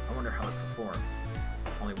half. I wonder how it performs.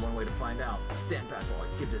 Only one way to find out. Stand back while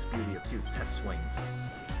I give this beauty a few test swings.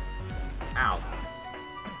 Ow.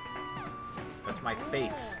 That's my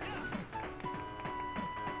face.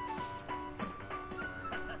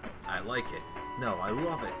 I like it. No, I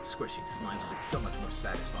love it. Squishy slimes will be so much more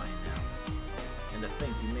satisfying now. And to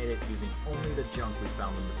think you made it using only the junk we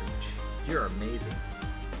found on the beach. You're amazing.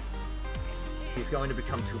 He's going to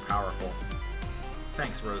become too powerful.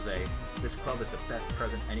 Thanks, Rose. This club is the best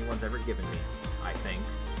present anyone's ever given me, I think.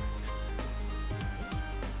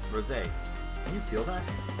 Rose, can you feel that?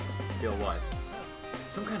 Feel what?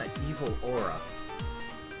 Some kind of evil aura.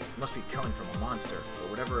 It must be coming from a monster, but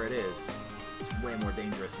whatever it is, it's way more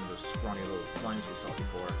dangerous than those scrawny little slimes we saw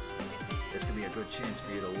before. This could be a good chance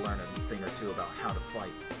for you to learn a thing or two about how to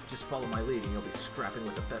fight. Just follow my lead and you'll be scrapping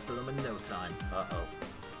with the best of them in no time. Uh-oh.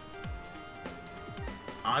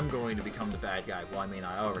 I'm going to become the bad guy. Well, I mean,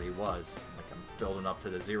 I already was. Like, I'm building up to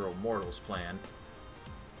the Zero Mortals plan.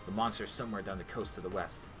 The monster's somewhere down the coast to the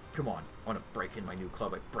west. Come on, I want to break in my new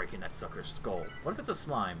club by breaking that sucker's skull. What if it's a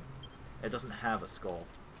slime? It doesn't have a skull.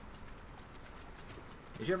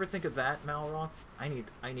 Did you ever think of that, Malroth? I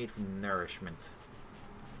need nourishment.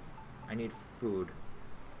 I need food.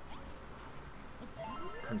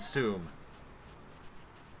 Consume.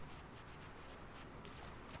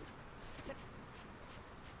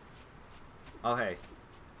 Oh hey,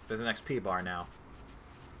 there's an XP bar now.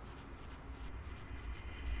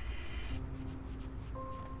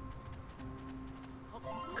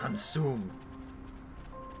 Consume.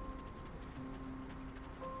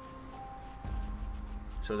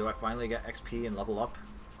 So do I finally get XP and level up?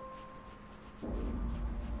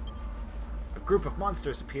 A group of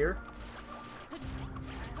monsters appear.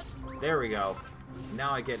 There we go.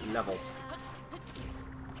 Now I get levels.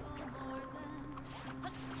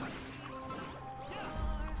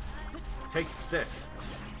 Take this.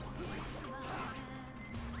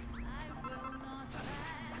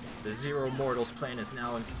 The Zero Mortals plan is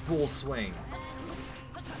now in full swing.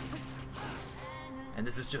 And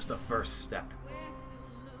this is just the first step.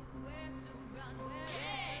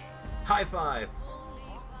 High five!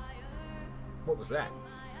 What was that?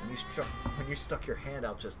 When you stuck your hand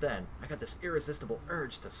out just then, I got this irresistible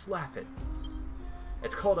urge to slap it.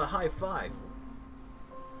 It's called a high five.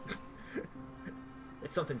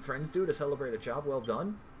 It's something friends do to celebrate a job well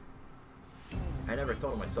done. I never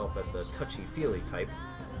thought of myself as the touchy-feely type.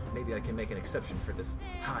 Maybe I can make an exception for this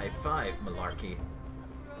high five malarkey.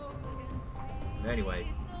 Anyway,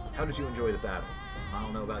 how did you enjoy the battle? I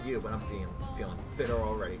don't know about you, but I'm feeling fitter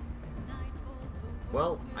already.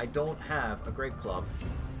 Well, I don't have a great club.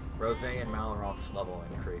 Rose and Malroth's level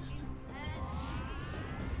increased.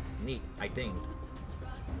 Neat, I dinged.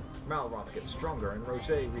 Malroth gets stronger and Rose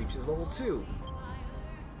reaches level 2.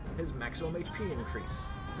 His maximum HP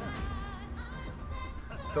increase.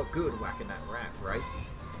 Felt good whacking that rat, right?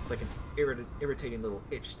 It's like an irritating little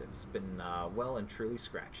itch that's been well and truly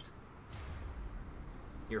scratched.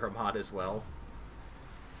 You're a mod as well.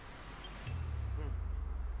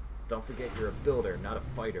 Don't forget you're a builder, not a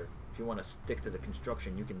fighter. If you want to stick to the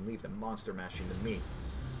construction, you can leave the monster mashing to me.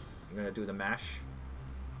 You're gonna do the mash?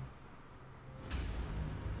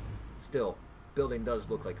 Still, building does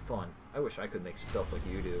look like fun. I wish I could make stuff like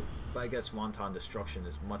you do, but I guess Wanton Destruction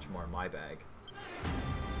is much more my bag.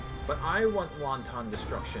 But I want Wanton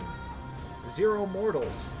Destruction. 0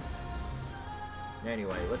 mortals.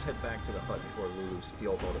 Anyway, let's head back to the hut before Lulu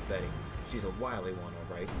steals all the bedding. She's a wily one,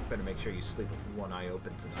 alright. Better make sure you sleep with one eye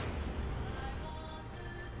open tonight.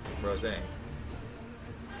 Rose, I'm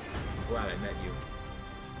glad I met you.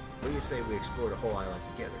 What do you say we explore the whole island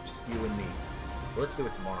together, just you and me? But let's do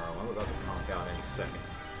it tomorrow. I'm about to conk out any second.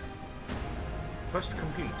 Quest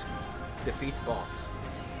complete. Defeat boss.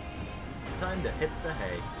 Time to hit the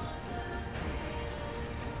hay.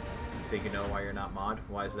 Think you know why you're not mod?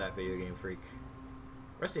 Why is that, video game freak?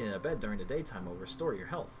 Resting in a bed during the daytime will restore your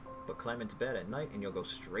health, but climb into bed at night and you'll go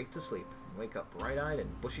straight to sleep and wake up bright-eyed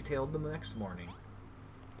and bushy-tailed the next morning.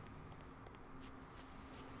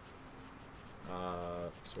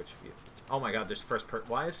 Switch view. Oh my god, there's first person.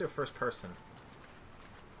 Why is there first person?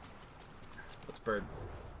 What's bird?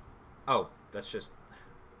 Oh, that's just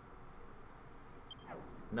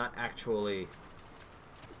not actually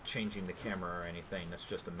changing the camera or anything. That's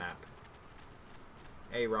just a map.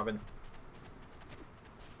 Hey, Robin.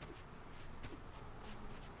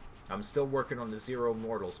 I'm still working on the 0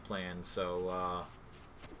 mortals plan, so,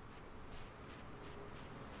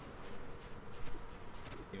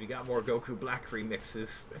 if you got more Goku Black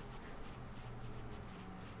remixes...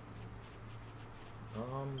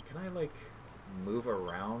 can I, like, move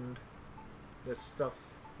around this stuff?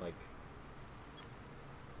 Like...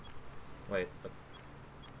 Wait,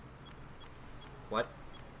 what?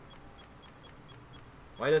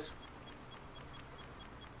 Why does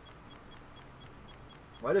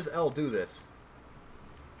L do this?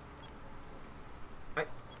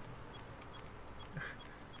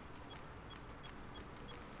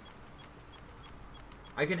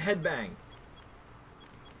 I can headbang.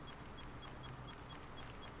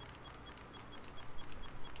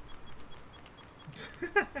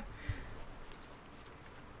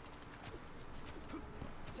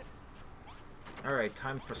 Alright,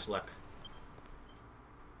 time for slep.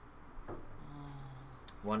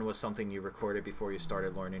 One was something you recorded before you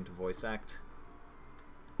started learning to voice act.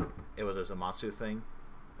 It was a Zamasu thing.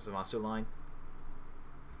 A Zamasu line.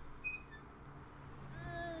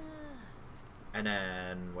 And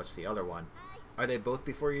then, what's the other one? Are they both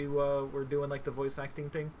before you were doing like the voice acting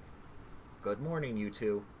thing? Good morning, you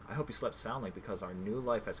two. I hope you slept soundly because our new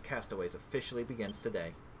life as castaways officially begins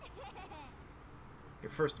today. Your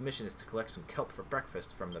first mission is to collect some kelp for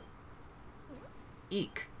breakfast from the...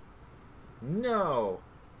 Eek! No!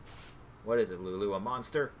 What is it, Lulu? A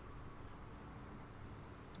monster?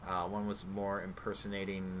 One was more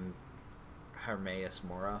impersonating Hermaeus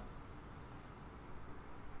Mora.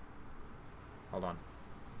 Hold on.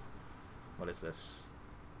 What is this?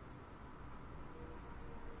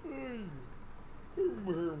 Hermaeus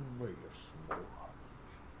Mora.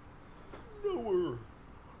 Knower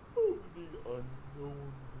of the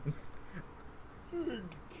unknown. And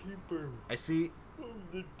keeper I see.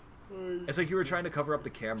 of the time. It's like you were trying to cover up the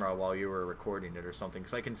camera while you were recording it or something,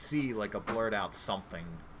 because I can see like a blurred out something.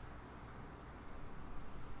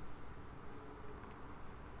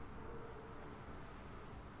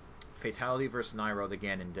 Fatality versus Nairo the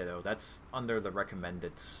Ganon Ditto. That's under the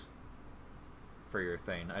recommendeds for your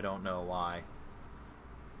thing. I don't know why.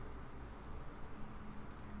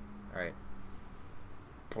 Alright.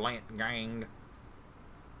 Plant gang.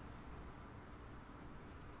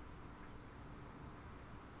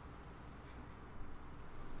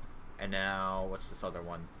 And now, what's this other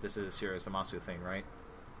one? This is your Zamasu thing, right?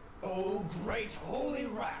 Oh, great holy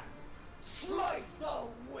wrath! Smite the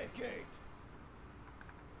wicked!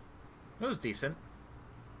 It was decent.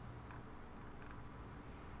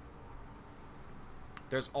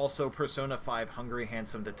 There's also Persona 5 Hungry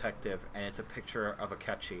Handsome Detective, and it's a picture of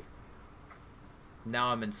Akechi. Now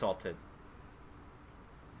I'm insulted.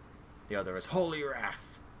 The other is Holy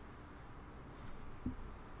Wrath.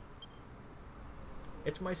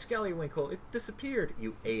 It's my Scallywinkle. It disappeared.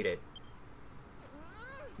 You ate it.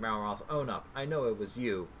 Malroth, own up. I know it was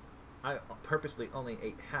you. I purposely only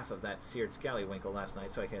ate half of that seared Scallywinkle last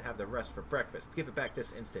night so I could have the rest for breakfast. Give it back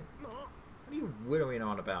this instant. What are you whittling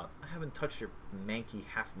on about? I haven't touched your manky,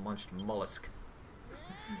 half-munched mollusk.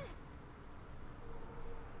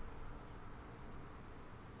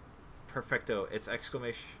 Perfecto. It's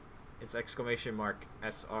exclamation mark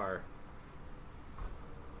SR.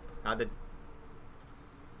 How did...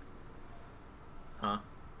 Huh?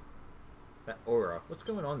 That aura. What's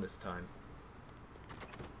going on this time?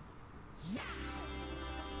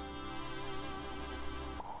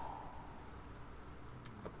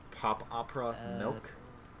 A pop opera milk?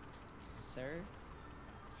 Sir?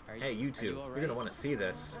 Hey, you two. All right? You're gonna want to see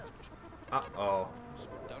this. Uh-oh.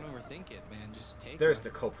 Don't overthink it, man. Just take There's one. the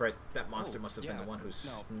culprit. That monster Oh, must have yeah. been the one who No,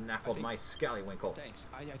 snaffled think- my Scallywinkle. Thanks.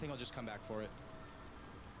 I think I'll just come back for it.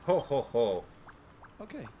 Ho ho ho.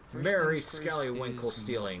 Okay. Merry things first Scallywinkle is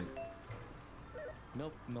stealing.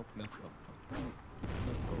 Milk.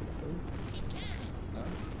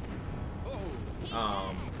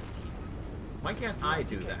 Why can't I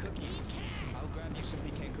do Pecan that? Cookies. I'll grab you some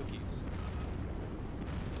pecan cookies.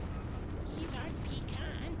 These aren't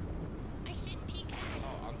pecan. I said pecan.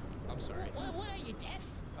 Oh, I'm sorry. What are you, deaf?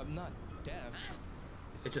 I'm not deaf.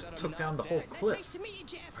 It just Said I'm took not down the deaf. whole cliff. Nice to meet you,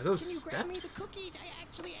 Jeff. Are those Can you grab me the steps? cookies? I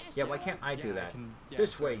actually asked Yeah, you. why can't I do Yeah, I that? can- yeah,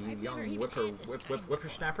 This sorry. way, you I've never young even had this kind before.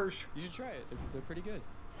 whippersnappers. You should try it. They're pretty good.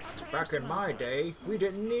 I'll try 'em Back in some my other time. day, we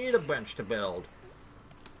didn't need a bench to build.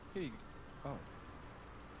 Here you go. Oh.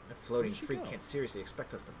 A floating Where'd she freak go? can't seriously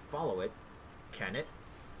expect us to follow it, can it?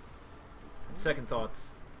 On second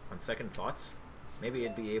thoughts, maybe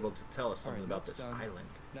it'd be able to tell us something Alright, about milk's this done. island.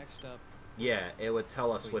 Next up. Yeah, it would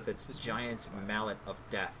tell us Wait, with its this milk's giant expired. mallet of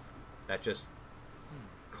death that just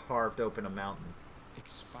carved open a mountain.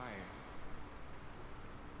 Expired.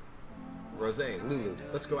 Rose, Lulu,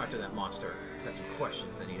 let's go after that monster. I've got some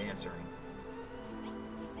questions that need answering.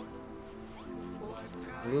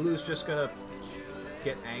 Lulu's just gonna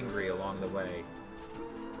get angry along the way.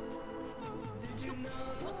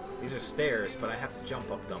 These are stairs, but I have to jump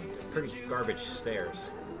up them. Pretty garbage stairs.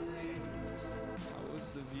 How was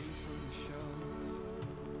the view from the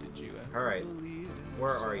show? Did you ever Alright, believe in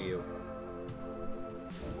where are you?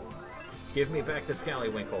 Give me back the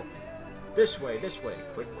Scallywinkle. This way, this way.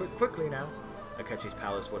 Quickly now. Akechi's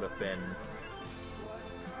palace would have been...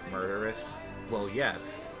 murderous? Well,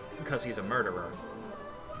 yes, because he's a murderer.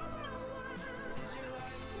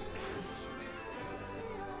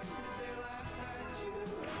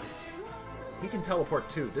 He can teleport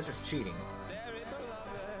too. This is cheating.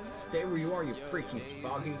 Stay where you are, you freaky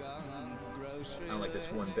foggy. I don't like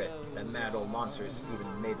this one bit. That mad old monster's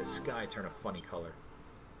even made the sky turn a funny color.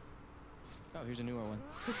 Oh, here's a newer one.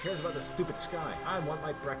 Who cares about the stupid sky? I want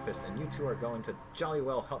my breakfast, and you two are going to jolly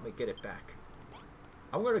well help me get it back.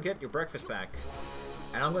 I'm going to get your breakfast back,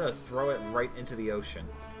 and I'm going to throw it right into the ocean.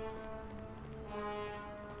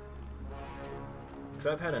 Because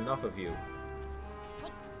I've had enough of you.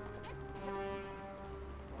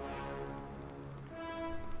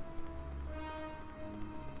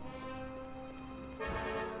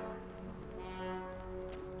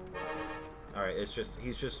 Alright, it's just,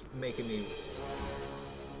 he's just making me...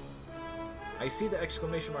 I see the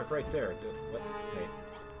exclamation mark right there. What? Hey.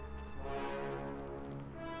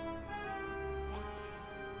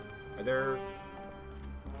 Are there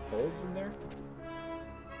holes in there?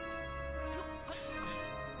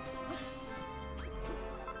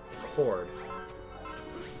 Cord.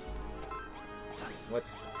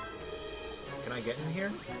 What's... Can I get in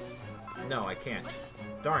here? No, I can't.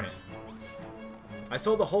 Darn it. I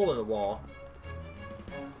saw the hole in the wall.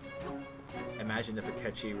 Imagine if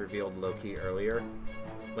Akechi revealed Loki earlier.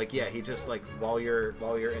 Like, yeah, he just, like, while you're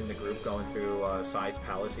in the group going through Sai's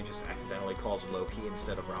palace, he just accidentally calls Loki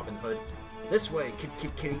instead of Robin Hood. This way,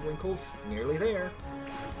 kitty winkles. Nearly there.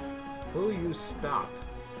 Will you stop?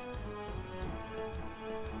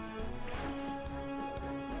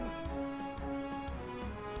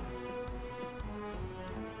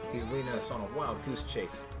 He's leading us on a wild goose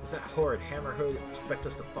chase. Does that horrid hammerhead expect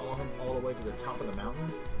us to follow him all the way to the top of the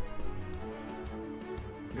mountain?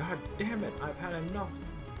 God damn it, I've had enough.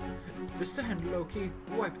 Descend, Loki.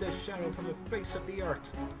 Wipe this shadow from the face of the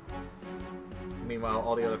earth. Meanwhile,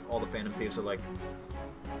 all the Phantom Thieves are like,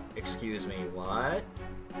 excuse me, what?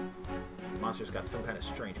 The monster's got some kind of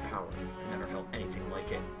strange power. I never felt anything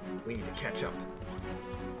like it. We need to catch up.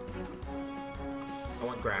 I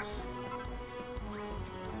want grass.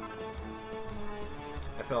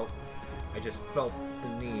 I just felt the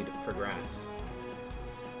need for grass.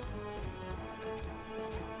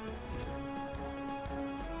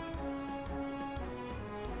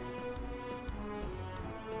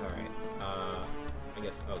 Alright, I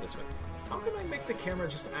guess, oh, this way. How can I make the camera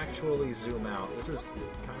just actually zoom out? This is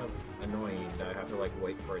kind of annoying that I have to, like,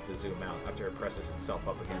 wait for it to zoom out after it presses itself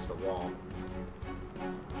up against the wall.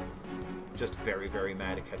 Just very, very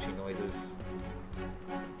mad at catchy noises.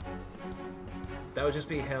 That would just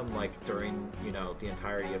be him, like, during, you know, the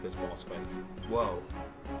entirety of his boss fight. Whoa.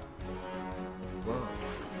 Whoa.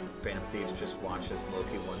 Phantom Thieves just watch as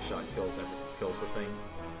Loki one-shot kills the thing.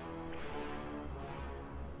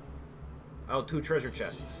 Oh, 2 treasure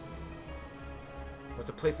chests. What's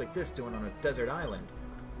a place like this doing on a desert island?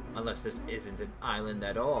 Unless this isn't an island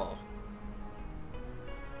at all.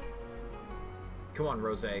 Come on,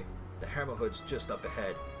 Rose. The Hammerhood's just up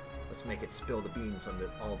ahead. Let's make it spill the beans on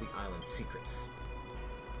all the island's secrets.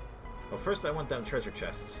 Well, first I want them treasure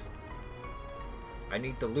chests. I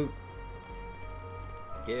need the loot.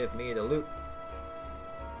 Give me the loot.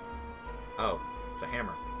 Oh, it's a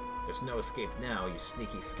hammer. There's no escape now, you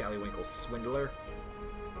sneaky scallywinkle swindler.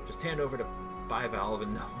 Just hand over to Bivalve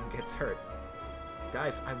and no one gets hurt.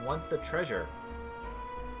 Guys, I want the treasure.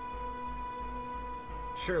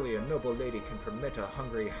 Surely a noble lady can permit a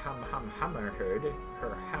hungry hammerhead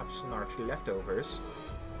her half-snarfed leftovers.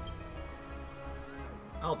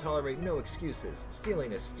 I'll tolerate no excuses.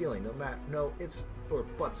 Stealing is stealing, no ifs or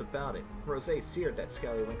buts about it. Rosé seared that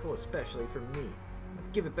scallywinkle especially for me.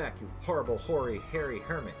 But give it back, you horrible, hoary, hairy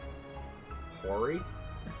hermit. Hoary?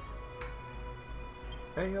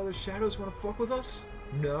 Any other shadows want to fuck with us?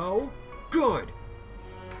 No? Good!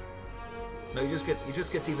 No, he just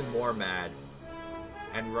gets even more mad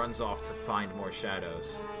and runs off to find more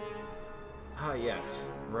shadows. Ah yes,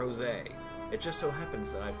 Rosé. It just so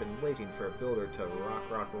happens that I've been waiting for a builder to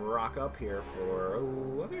rock up here for,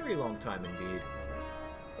 oh, a very long time indeed.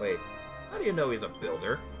 Wait, how do you know he's a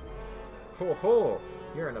builder? Ho ho!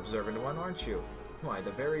 You're an observant one, aren't you? Why,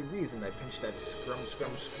 the very reason I pinched that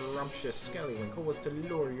scrumptious scallywinkle was to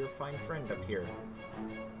lure your fine friend up here.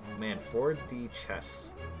 Man, 4D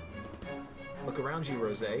chess. Look around you,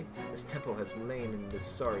 Rosé. This temple has lain in this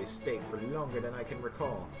sorry state for longer than I can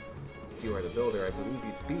recall. If you are the builder I believe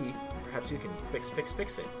you to be, perhaps you can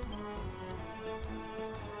fix it.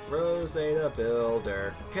 Rosé the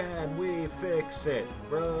builder, can we fix it?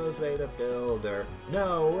 Rosé the builder,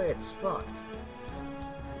 no, it's fucked.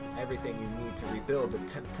 Everything you need to rebuild the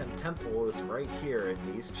temple is right here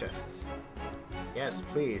in these chests. Yes,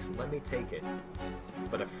 please, let me take it.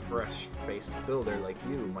 But a fresh-faced builder like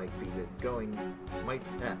you might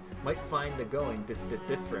find the going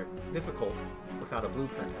difficult without a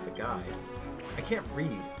blueprint as a guide. I can't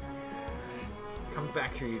read. Come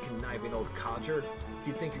back here, you conniving old codger. If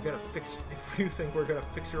you think we're gonna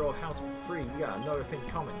fix your old house for free, you got another thing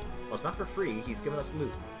coming. Well, it's not for free. He's giving us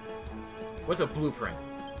loot. What's a blueprint?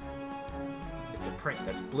 It's a print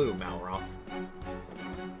that's blue, Malroth.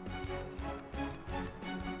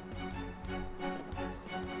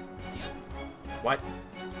 What?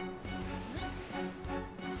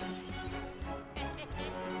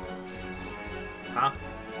 Huh?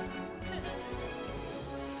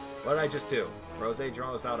 What did I just do? Rosé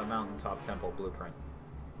draws out a mountaintop temple blueprint.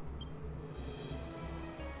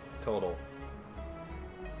 Total.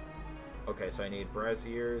 Okay, so I need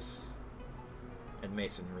braziers and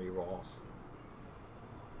masonry walls.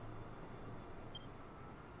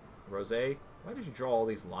 Rosé, why did you draw all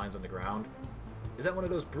these lines on the ground? Is that one of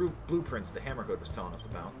those blueprints the Hammerhood was telling us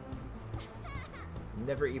about?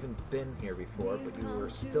 Never even been here before, but you were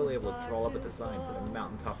still able to draw up a design for the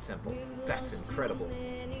mountaintop temple. That's incredible.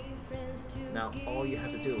 Now, all you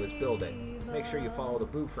have to do is build it. Make sure you follow the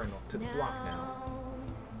blueprint to the block now.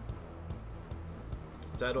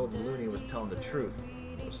 That old loony was telling the truth.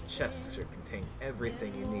 Those chests should contain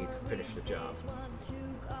everything you need to finish the job.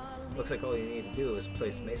 Looks like all you need to do is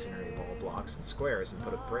place masonry wall blocks and squares and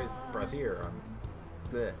put a brazier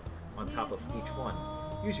on top of each one.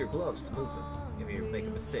 Use your gloves to move them. If you make a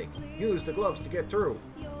mistake, use the gloves to get through.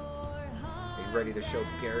 Are you ready to show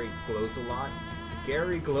Gary Glows a Lot?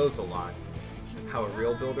 Gary Glows a Lot. How a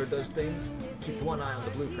real builder does things? Keep one eye on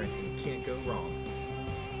the blueprint and you can't go wrong.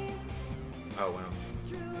 Oh, wow.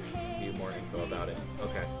 A few more info about it.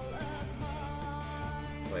 Okay.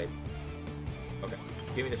 Wait. Okay.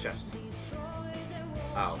 Give me the chest.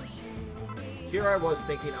 Oh. Here I was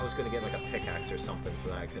thinking I was going to get like a pickaxe or something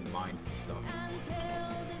so that I could mine some stuff.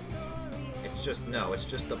 It's just, no, it's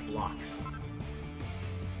just the blocks.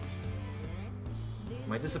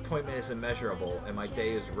 My disappointment is immeasurable, and my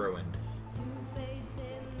day is ruined.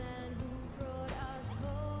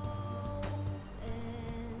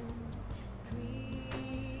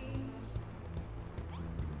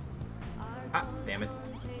 Ah, damn it.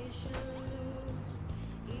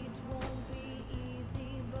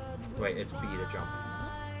 Wait, it's B to jump.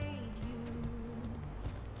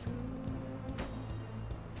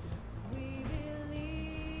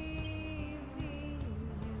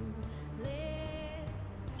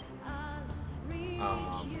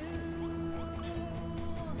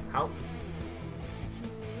 How?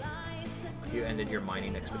 You ended your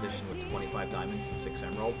mining expedition with 25 diamonds and 6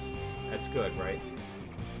 emeralds? That's good, right?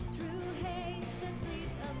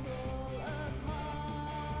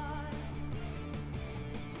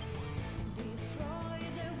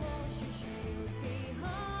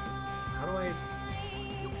 How do I...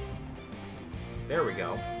 There we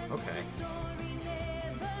go. Okay.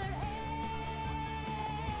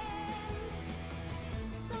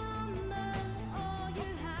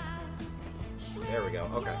 There we go.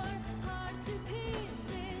 Okay.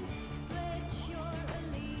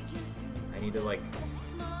 I need to like.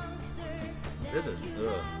 This is.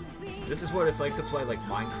 Ugh. This is what it's like to play like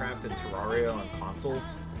Minecraft and Terraria on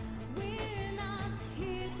consoles.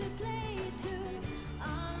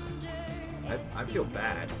 I feel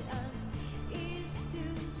bad.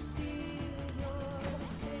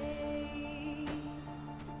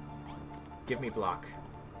 Give me block.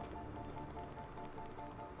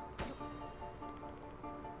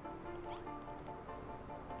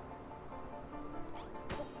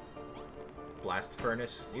 Blast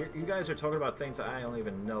furnace. You guys are talking about things I don't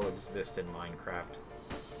even know exist in Minecraft.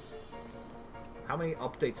 How many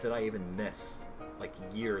updates did I even miss? Like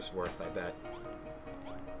years worth, I bet.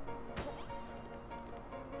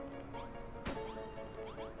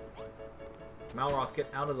 Malroth, get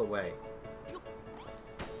out of the way.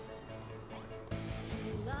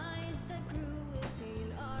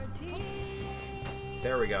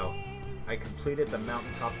 There we go. I completed the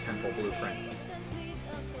Mountaintop Temple blueprint.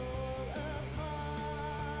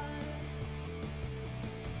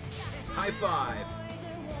 High five!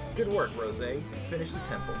 Good work, Rose. You finished the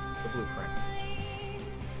temple, the blueprint.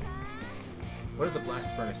 What does a blast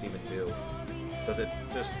furnace even do? Does it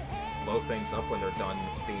just blow things up when they're done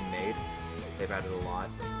being made? They've added a lot.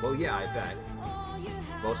 Well, yeah, I bet.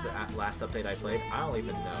 Most of the last update I played, I don't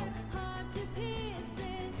even know.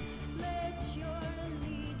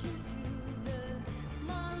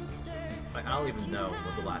 I don't even know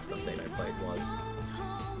what the last update I played was.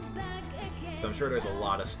 So I'm sure there's a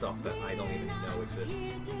lot of stuff that I don't even know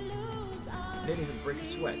exists. I didn't even break a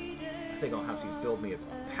sweat. I think I'll have to build me a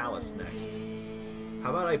palace next.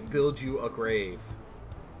 How about I build you a grave?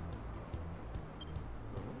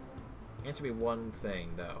 Answer me one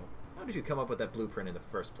thing, though. How did you come up with that blueprint in the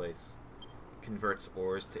first place? Converts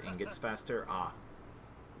ores to ingots faster? Ah.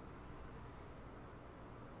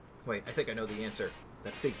 Wait, I think I know the answer.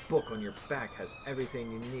 That big book on your back has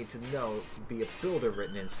everything you need to know to be a builder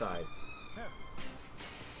written inside.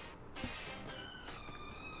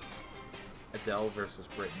 Adele versus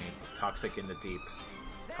Brittany. Toxic in the deep.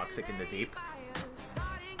 Toxic in the deep?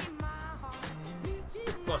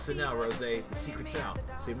 Bust it now, Rose. The secret's out,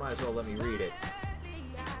 so you might as well let me read it.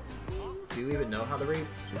 Do you even know how to read?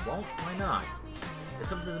 You won't? Why not? Is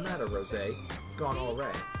something the matter, Rose? Gone all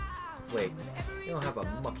red. Wait, you don't have a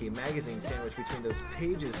mucky magazine sandwich between those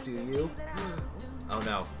pages, do you? Oh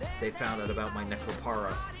no, they found out about my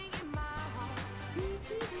necropara.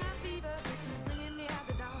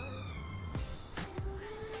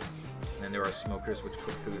 And then there are smokers which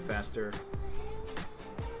cook food faster.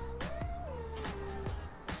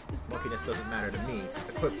 Muckiness doesn't matter to me.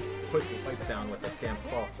 A quick wipe down with a damp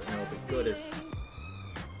cloth and it'll be good as...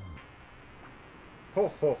 Ho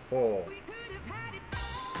ho ho!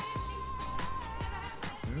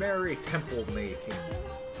 Merry temple making.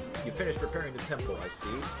 You finished preparing the temple, I see.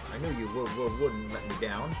 I knew you wouldn't let me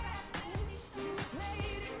down.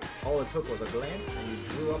 All it took was a glance, and you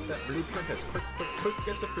drew up that blueprint as quick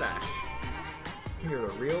as a flash. You're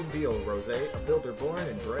the real deal, Rose. A builder born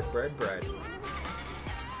and bred.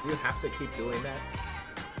 Do you have to keep doing that?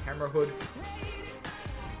 Camera hood?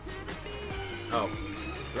 Oh.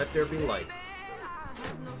 Let there be light.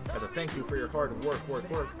 As a thank you for your hard work,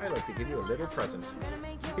 I'd like to give you a little present.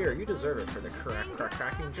 Here, you deserve it for the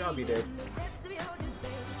cracking job you did.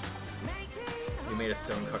 You made a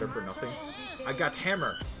stone cutter for nothing? I got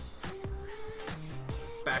hammer!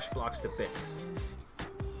 Bash blocks to bits.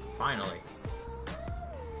 Finally.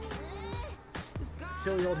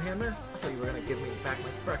 silly old hammer? I thought you were gonna give me back my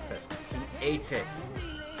breakfast. You ate it.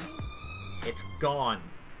 It's gone.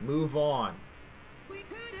 Move on.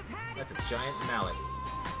 That's a giant mallet.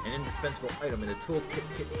 An indispensable item in the toolkit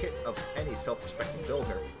kit of any self-respecting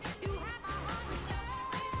builder.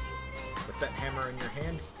 With that hammer in your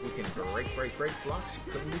hand, you can break blocks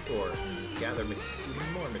you couldn't before, and gather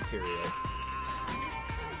even more materials.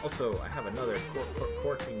 Also, I have another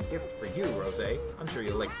corking gift for you, Rose. I'm sure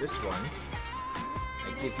you'll like this one.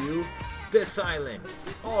 I give you this island.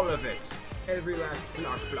 All of it. Every last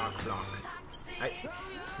block.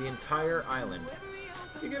 The entire island.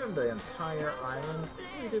 You give him the entire island?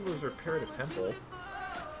 All he did was repair the temple.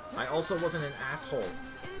 I also wasn't an asshole.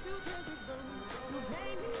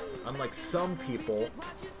 Unlike some people.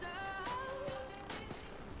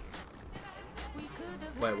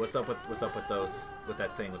 Wait, what's up with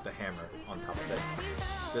that thing with the hammer on top of it?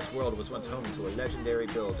 This world was once home to a legendary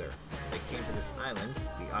builder. They came to this island,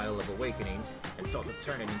 the Isle of Awakening, and sought to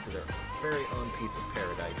turn it into their very own piece of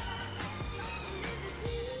paradise.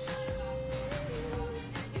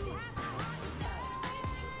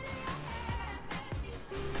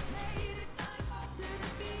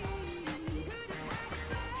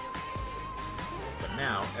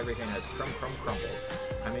 Now, everything has crumbled.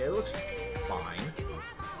 I mean, it looks fine.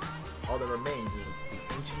 All that remains is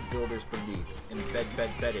the ancient builder's belief,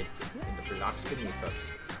 embedded in the blocks beneath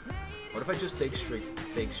us. What if I just dig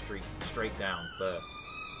straight down the...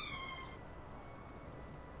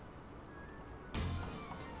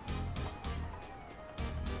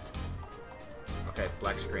 Okay,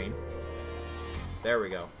 black screen. There we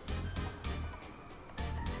go.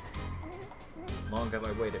 Long have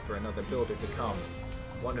I waited for another builder to come.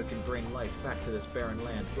 One who can bring life back to this barren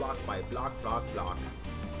land, block by block.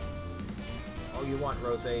 All you want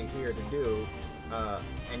Rose here to do,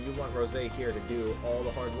 and you want Rose here to do all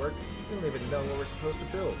the hard work? You don't even know what we're supposed to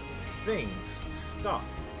build. Things. Stuff.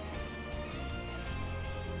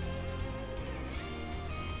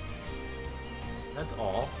 That's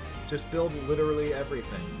all. Just build literally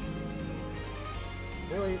everything.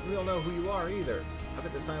 We don't know who you are either. I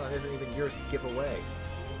bet this island isn't even yours to give away.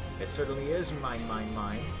 It certainly is mine.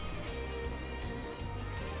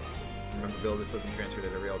 Remember, Bill, this doesn't transfer to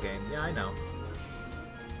the real game. Yeah, I know.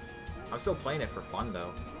 I'm still playing it for fun,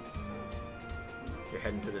 though. You're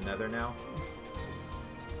heading to the nether now?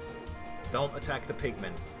 Don't attack the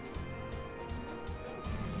pigmen.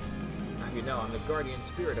 Now you know, I'm the guardian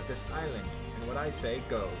spirit of this island, and what I say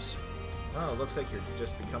goes. Oh, it looks like you're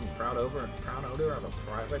just become proud owner of a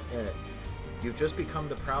private... You've just become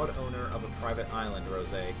the proud owner of a private island,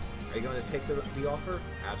 Rose. Are you going to take the offer?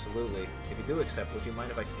 Absolutely. If you do accept, would you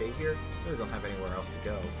mind if I stay here? I really don't have anywhere else to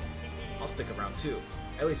go. I'll stick around too.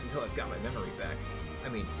 At least until I've got my memory back. I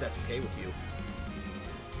mean, if that's okay with you.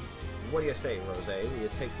 What do you say, Rose? Will you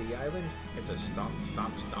take the island? It's a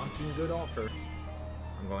stonking good offer.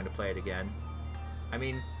 I'm going to play it again. I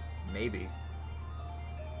mean, maybe.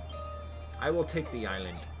 I will take the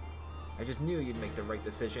island. I just knew you'd make the right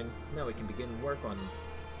decision. Now we can begin work on...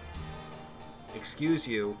 Excuse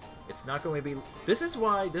you. It's not going to be... This is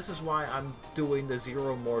why I'm doing the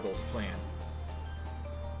Zero Mortals plan.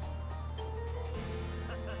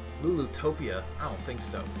 Lulutopia? I don't think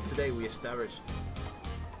so. Today we established...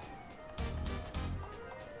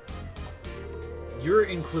 You're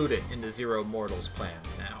included in the Zero Mortals plan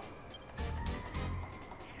now.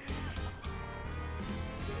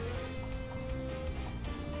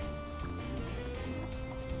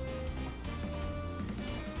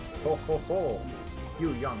 Ho ho ho!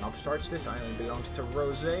 You young upstarts, this island belongs to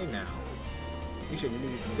Rose now. You should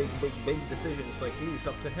leave big decisions like these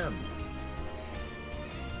up to him.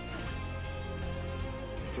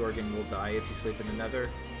 Jorgen will die if you sleep in the nether.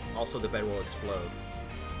 Also, the bed will explode.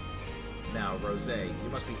 Now, Rose, you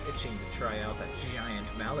must be itching to try out that giant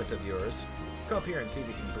mallet of yours. Come up here and see if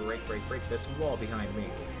you can break this wall behind me.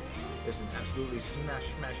 There's an absolutely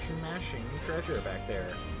smashing treasure back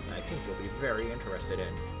there, and I think you'll be very interested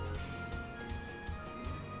in.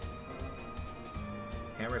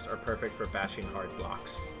 Hammers are perfect for bashing hard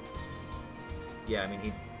blocks. Yeah, I mean,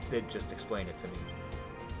 he did just explain it to me.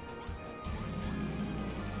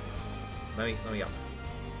 Let me up.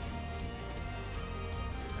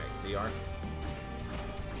 Alright, ZR.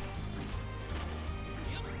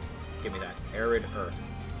 Give me that. Arid Earth.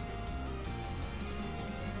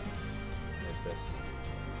 What is this?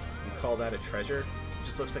 You call that a treasure? It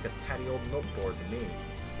just looks like a tatty old note board to me.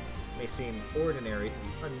 It may seem ordinary to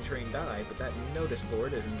the untrained eye, but that notice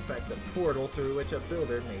board is in fact a portal through which a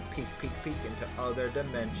builder may peek into other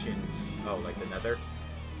dimensions. Oh, like the nether?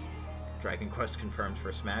 Dragon Quest confirmed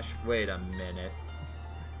for Smash? Wait a minute.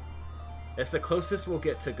 It's the closest we'll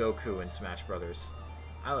get to Goku in Smash Brothers.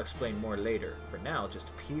 I'll explain more later. For now,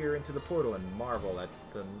 just peer into the portal and marvel at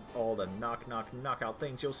all the knockout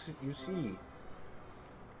things you see.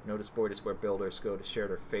 Notice board is where builders go to share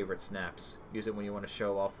their favorite snaps. Use it when you want to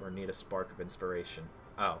show off or need a spark of inspiration.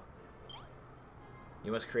 Oh.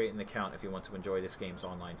 You must create an account if you want to enjoy this game's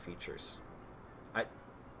online features.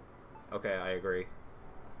 Okay, I agree.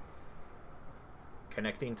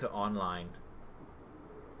 Connecting to online.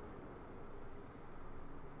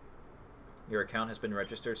 Your account has been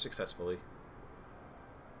registered successfully.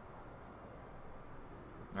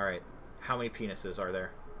 Alright. How many penises are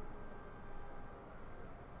there?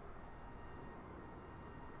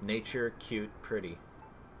 Nature, cute, pretty.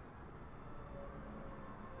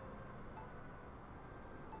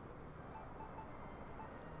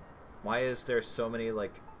 Why is there so many,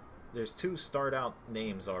 like... There's 2 start out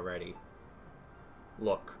names already.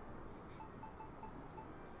 Look.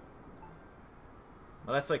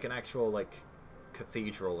 Well, that's like an actual, like,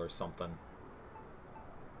 cathedral or something.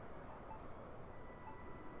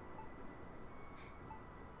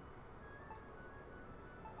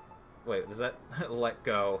 Wait, does that... let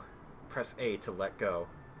go. Press A to let go.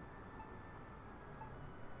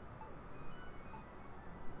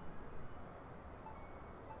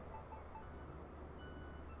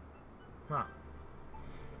 Huh.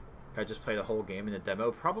 Can I just play the whole game in the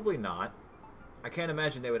demo? Probably not. I can't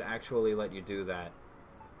imagine they would actually let you do that.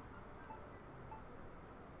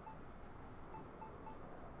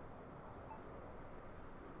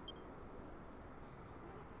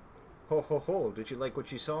 Ho ho ho, did you like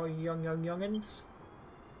what you saw, youngins?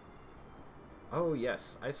 Oh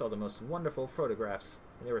yes, I saw the most wonderful photographs.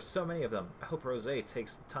 And there were so many of them. I hope Rosé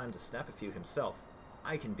takes the time to snap a few himself.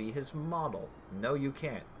 I can be his model. No, you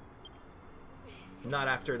can't. Not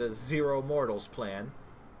after the Zero Mortals plan.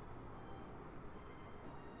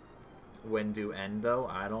 When do end, though?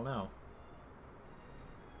 I don't know.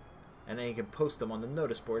 And then you can post them on the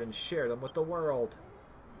notice board and share them with the world.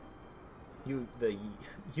 You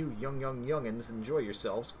youngins, enjoy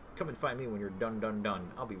yourselves. Come and find me when you're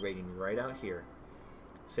done. I'll be waiting right out here.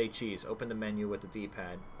 Say cheese. Open the menu with the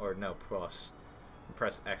D-pad. Or no, plus. And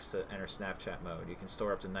press X to enter Snapchat mode. You can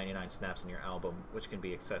store up to 99 snaps in your album, which can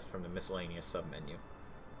be accessed from the miscellaneous submenu.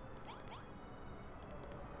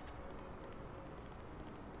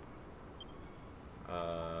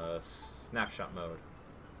 Snapshot mode.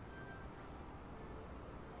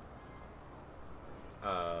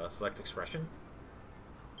 Select expression.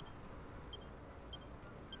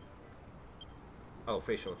 Oh,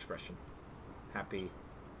 facial expression. Happy,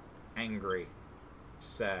 angry,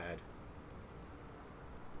 sad.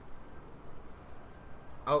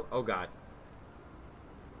 Oh God.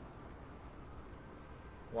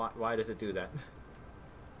 Why does it do that?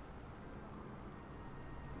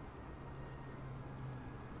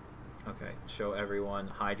 Okay, show everyone,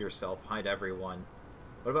 hide yourself, hide everyone.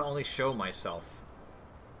 What about only show myself?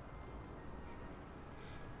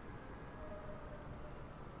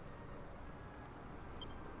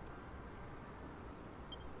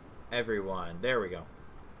 Everyone, there we go.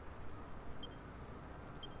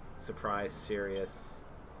 Surprise, serious,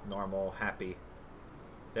 normal, happy.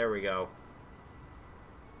 There we go.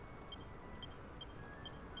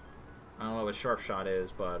 I don't know what sharp shot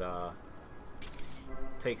is, but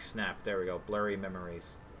take snap. There we go. Blurry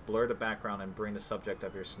memories. Blur the background and bring the subject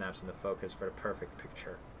of your snaps into focus for the perfect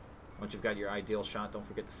picture. Once you've got your ideal shot, don't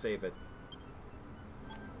forget to save it.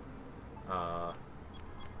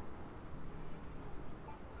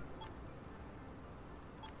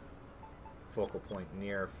 Focal point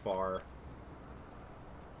near, far.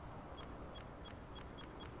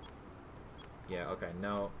 Yeah, okay,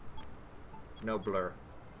 no blur.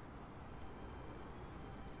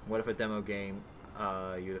 What if a demo game,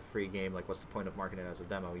 you the free game, like what's the point of marketing it as a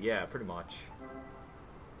demo? Yeah, pretty much. You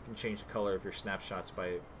can change the color of your snapshots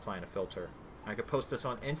by applying a filter. I could post this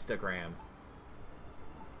on Instagram.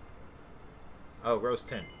 Oh, rose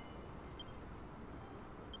tint.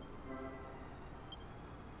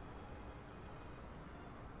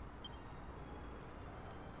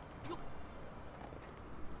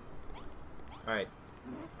 Alright,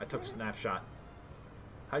 I took a snapshot.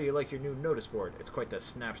 How do you like your new notice board? It's quite the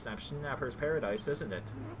snapper's paradise, isn't it?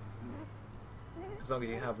 As long as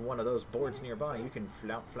you have one of those boards nearby, you can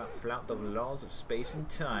flout the laws of space and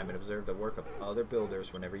time and observe the work of other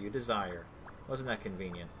builders whenever you desire. Wasn't that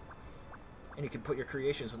convenient? And you can put your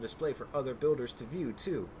creations on display for other builders to view,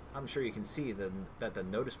 too. I'm sure you can see that the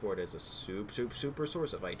notice board is a super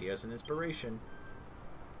source of ideas and inspiration.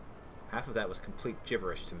 Half of that was complete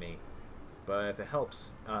gibberish to me. But if it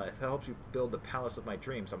helps you build the palace of my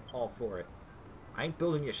dreams, I'm all for it. I ain't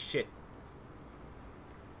building your shit.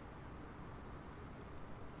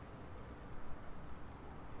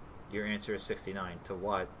 Your answer is 69. To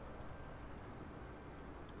what?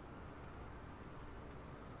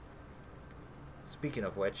 Speaking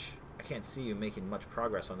of which, I can't see you making much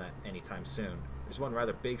progress on that anytime soon. There's one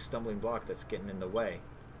rather big stumbling block that's getting in the way.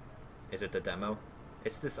 Is it the demo?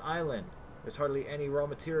 It's this island. There's hardly any raw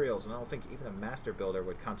materials, and I don't think even a master builder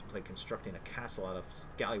would contemplate constructing a castle out of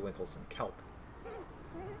scallywinkles and kelp.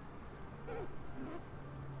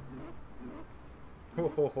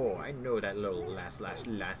 Ho ho ho! I know that little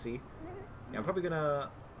lassie. Yeah, I'm probably gonna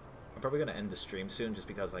end the stream soon, just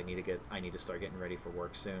because I need to start getting ready for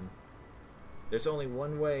work soon. There's only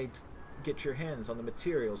one way to get your hands on the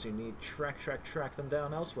materials you need. Track them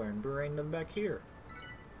down elsewhere and bring them back here.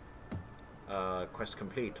 Quest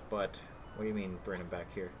complete, but what do you mean bring them back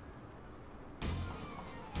here?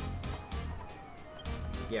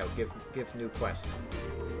 Yeah, give new quest.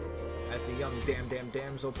 As the young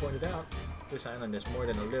damsel pointed out, this island is more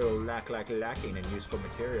than a little lacking in useful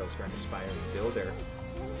materials for an aspiring builder.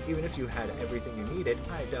 Even if you had everything you needed,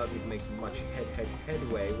 I doubt you'd make much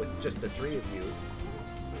headway with just the three of you.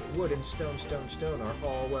 Wood and stone are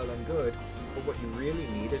all well and good, but what you really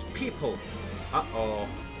need is people. Uh-oh.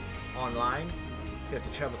 Online? You have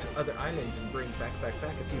to travel to other islands and bring back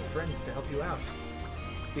a few friends to help you out.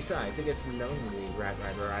 Besides, it gets lonely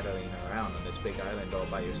rattling around on this big island all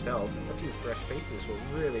by yourself. A few fresh faces will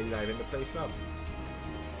really liven the place up.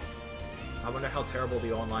 I wonder how terrible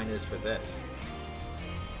the online is for this.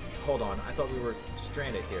 Hold on, I thought we were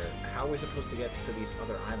stranded here. How are we supposed to get to these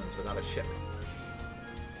other islands without a ship?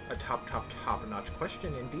 A top-notch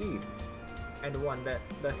question indeed. And one that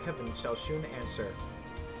the heavens shall soon answer.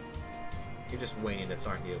 You're just winging this,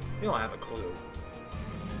 aren't you? You don't have a clue.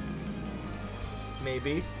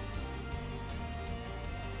 Maybe.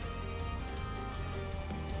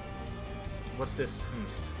 What's this?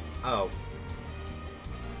 Oh.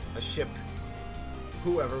 A ship.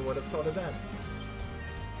 Whoever would have thought of that?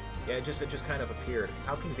 Yeah, it just kind of appeared.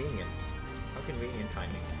 How convenient. How convenient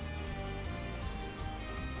timing.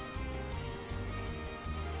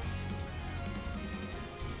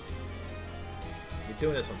 You're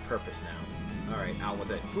doing this on purpose now. Alright, out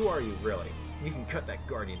with it. Who are you, really? You can cut that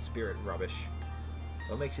guardian spirit rubbish.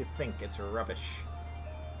 What makes you think it's rubbish?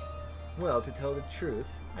 Well, to tell the truth,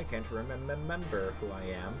 I can't remember who I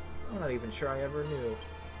am. I'm not even sure I ever knew.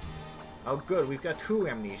 Oh good, we've got two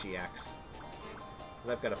amnesiacs.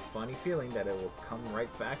 But I've got a funny feeling that it will come right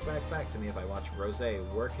back to me if I watch Rosé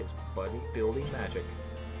work his building magic.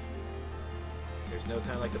 There's no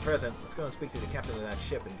time like the present. Let's go and speak to the captain of that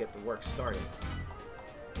ship and get the work started.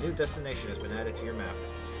 A new destination has been added to your map.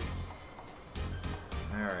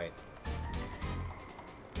 Alright.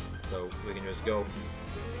 So we can just go.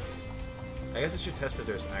 I guess I should test if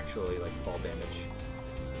there's actually like fall damage.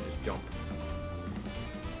 Just jump.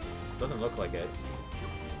 Doesn't look like it.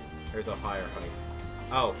 There's a higher height.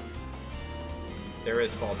 Oh. There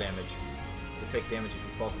is fall damage. You take damage if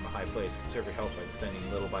you fall from a high place. Conserve your health by descending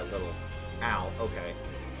little by little. Ow. Okay.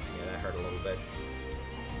 Yeah, that hurt a little bit.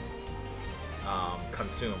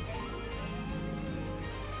 Consume.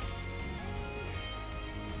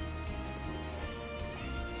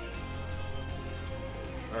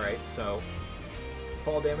 Alright, so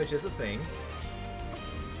fall damage is a thing.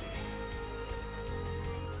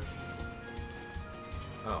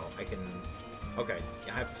 Oh, I can... Okay,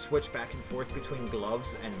 I have to switch back and forth between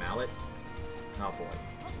gloves and mallet. Oh boy,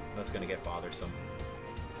 that's gonna get bothersome.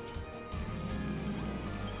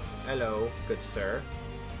 Hello, good sir.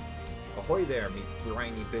 Ahoy there, me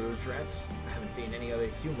briny bilge rats. I haven't seen any other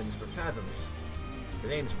humans for fathoms. The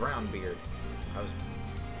name's Brownbeard.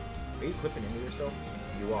 Are you clipping into yourself?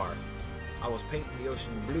 You are. I was painting the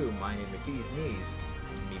ocean blue, minding me bee's knees.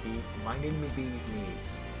 Minding me bee's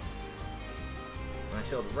knees. When I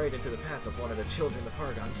sailed right into the path of one of the children of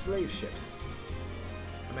Hargon's slave ships.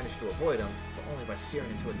 I managed to avoid them, but only by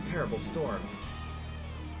steering into a terrible storm.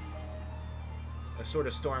 A sort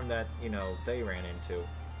of storm that, you know, they ran into.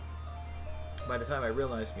 By the time I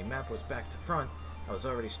realized my map was back to front, I was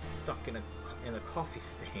already stuck in a coffee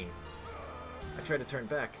stain. I tried to turn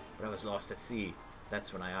back, but I was lost at sea.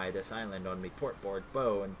 That's when I eyed this island on me portboard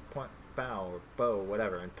bow and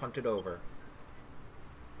whatever, and punted over.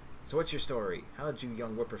 So what's your story? How did you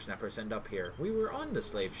young whippersnappers end up here? We were on the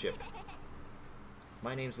slave ship.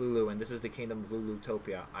 My name's Lulu, and this is the kingdom of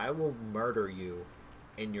Lulutopia. I will murder you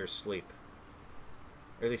in your sleep.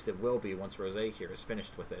 Or at least it will be once Rosé here is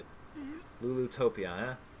finished with it.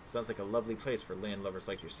 Lulutopia, eh? Sounds like a lovely place for land lovers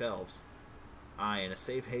like yourselves. Aye, and a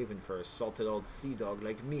safe haven for a salted old sea dog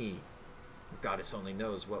like me. Goddess only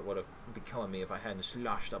knows what would have become of me if I hadn't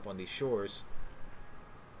sloshed up on these shores.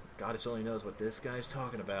 Goddess only knows what this guy's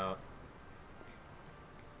talking about.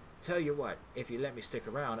 Tell you what, if you let me stick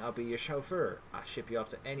around, I'll be your chauffeur. I'll ship you off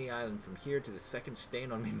to any island from here to the second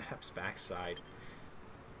stain on me map's backside.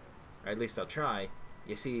 Or at least I'll try.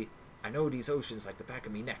 You see, I know these oceans like the back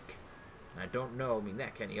of me neck. And I don't know me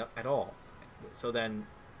neck any at all. So then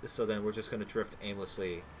we're just going to drift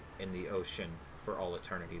aimlessly in the ocean for all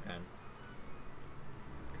eternity then.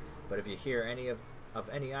 But if you hear any of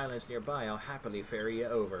any islands nearby, I'll happily ferry you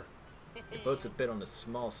over. The boat's a bit on the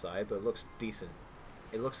small side, but it looks decent.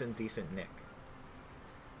 It looks in decent nick.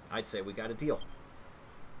 I'd say we got a deal.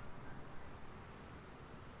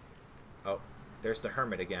 Oh, there's the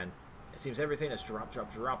hermit again. It seems everything is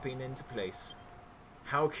dropping into place.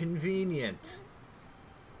 How convenient!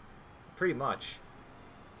 Pretty much.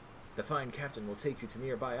 The fine captain will take you to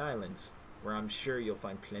nearby islands, where I'm sure you'll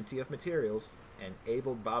find plenty of materials and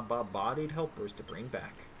able-bodied helpers to bring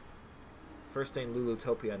back. First thing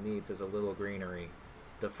Lulutopia needs is a little greenery.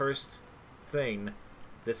 The first thing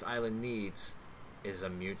this island needs is a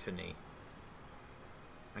mutiny.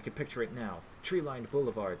 I can picture it now. Tree-lined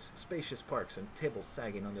boulevards, spacious parks, and tables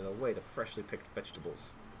sagging under the weight of freshly picked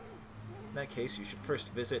vegetables. In that case, you should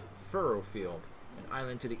first visit Furrowfield, an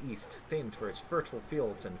island to the east, famed for its fertile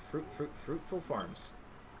fields and fruitful farms.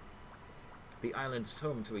 The island is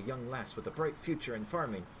home to a young lass with a bright future in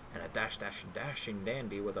farming, and a dashing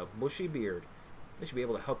dandy with a bushy beard. They should be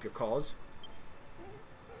able to help your cause.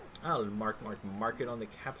 I'll mark it on the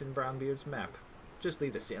Captain Brownbeard's map. Just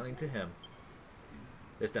leave the sailing to him.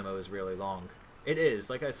 This demo is really long. It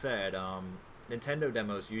is, like I said, Nintendo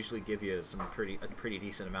demos usually give you a pretty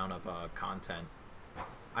decent amount of content.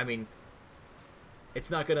 I mean,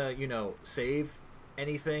 it's not gonna, you know, save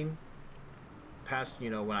anything past,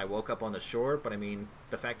 you know, when I woke up on the shore, but I mean,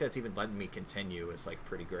 the fact that it's even letting me continue is, like,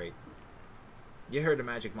 pretty great. You heard the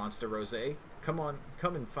magic monster, Rosé. Come on,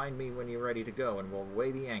 come and find me when you're ready to go, and we'll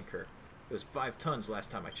weigh the anchor. It was 5 tons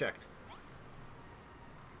last time I checked.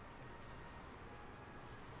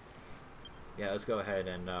 Yeah, let's go ahead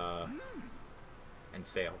and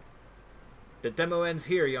sail. The demo ends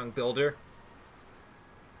here, young builder.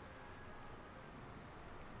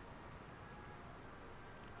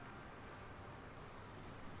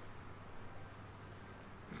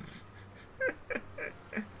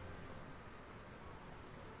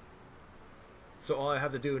 So all I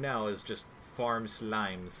have to do now is just farm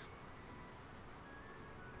slimes.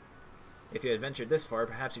 If you adventured this far,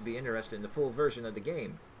 perhaps you'd be interested in the full version of the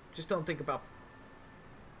game. Just don't think about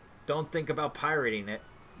pirating it,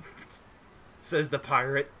 says the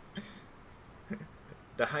pirate.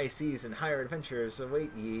 The high seas and higher adventures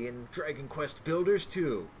await ye in Dragon Quest Builders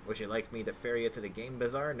 2. Would you like me to ferry you to the game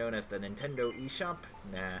bazaar known as the Nintendo eShop?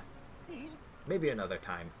 Nah. Maybe another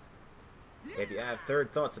time. If you have third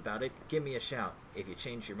thoughts about it, give me a shout. If you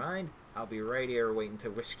change your mind, I'll be right here waiting to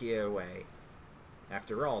whisk you away.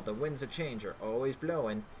 After all, the winds of change are always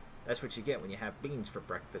blowing. That's what you get when you have beans for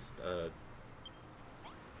breakfast.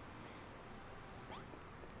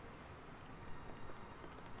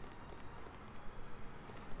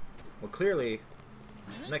 Well, clearly,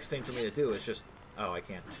 the next thing for me to do is just... Oh, I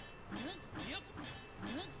can't.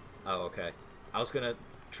 Oh, okay. I was gonna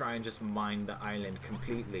try and just mine the island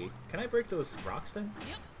completely. Can I break those rocks then?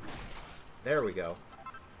 There we go.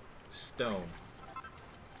 Stone.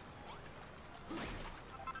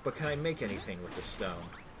 But can I make anything with the stone?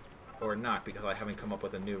 Or not, because I haven't come up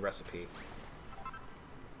with a new recipe.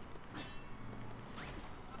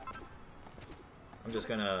 I'm just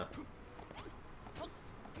gonna...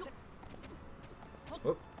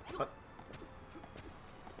 Whoop. What?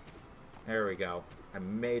 There we go. I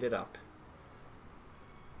made it up.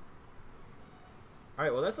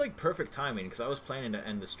 Alright, well that's like perfect timing, because I was planning to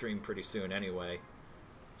end the stream pretty soon anyway.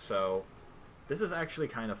 So, this is actually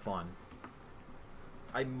kind of fun.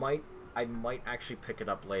 I might actually pick it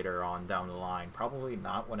up later on down the line. Probably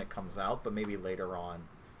not when it comes out, but maybe later on.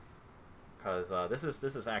 Because this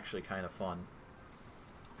is actually kind of fun.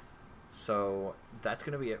 So, that's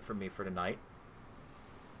going to be it for me for tonight.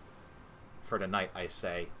 For tonight, I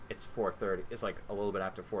say. It's 4:30. It's like a little bit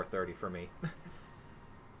after 4:30 for me.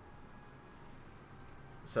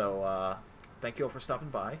 So, thank you all for stopping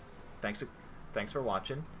by. Thanks for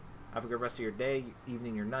watching. Have a good rest of your day,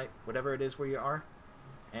 evening, your night, whatever it is where you are.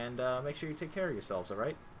 And make sure you take care of yourselves,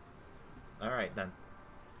 alright? Alright then.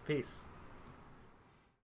 Peace.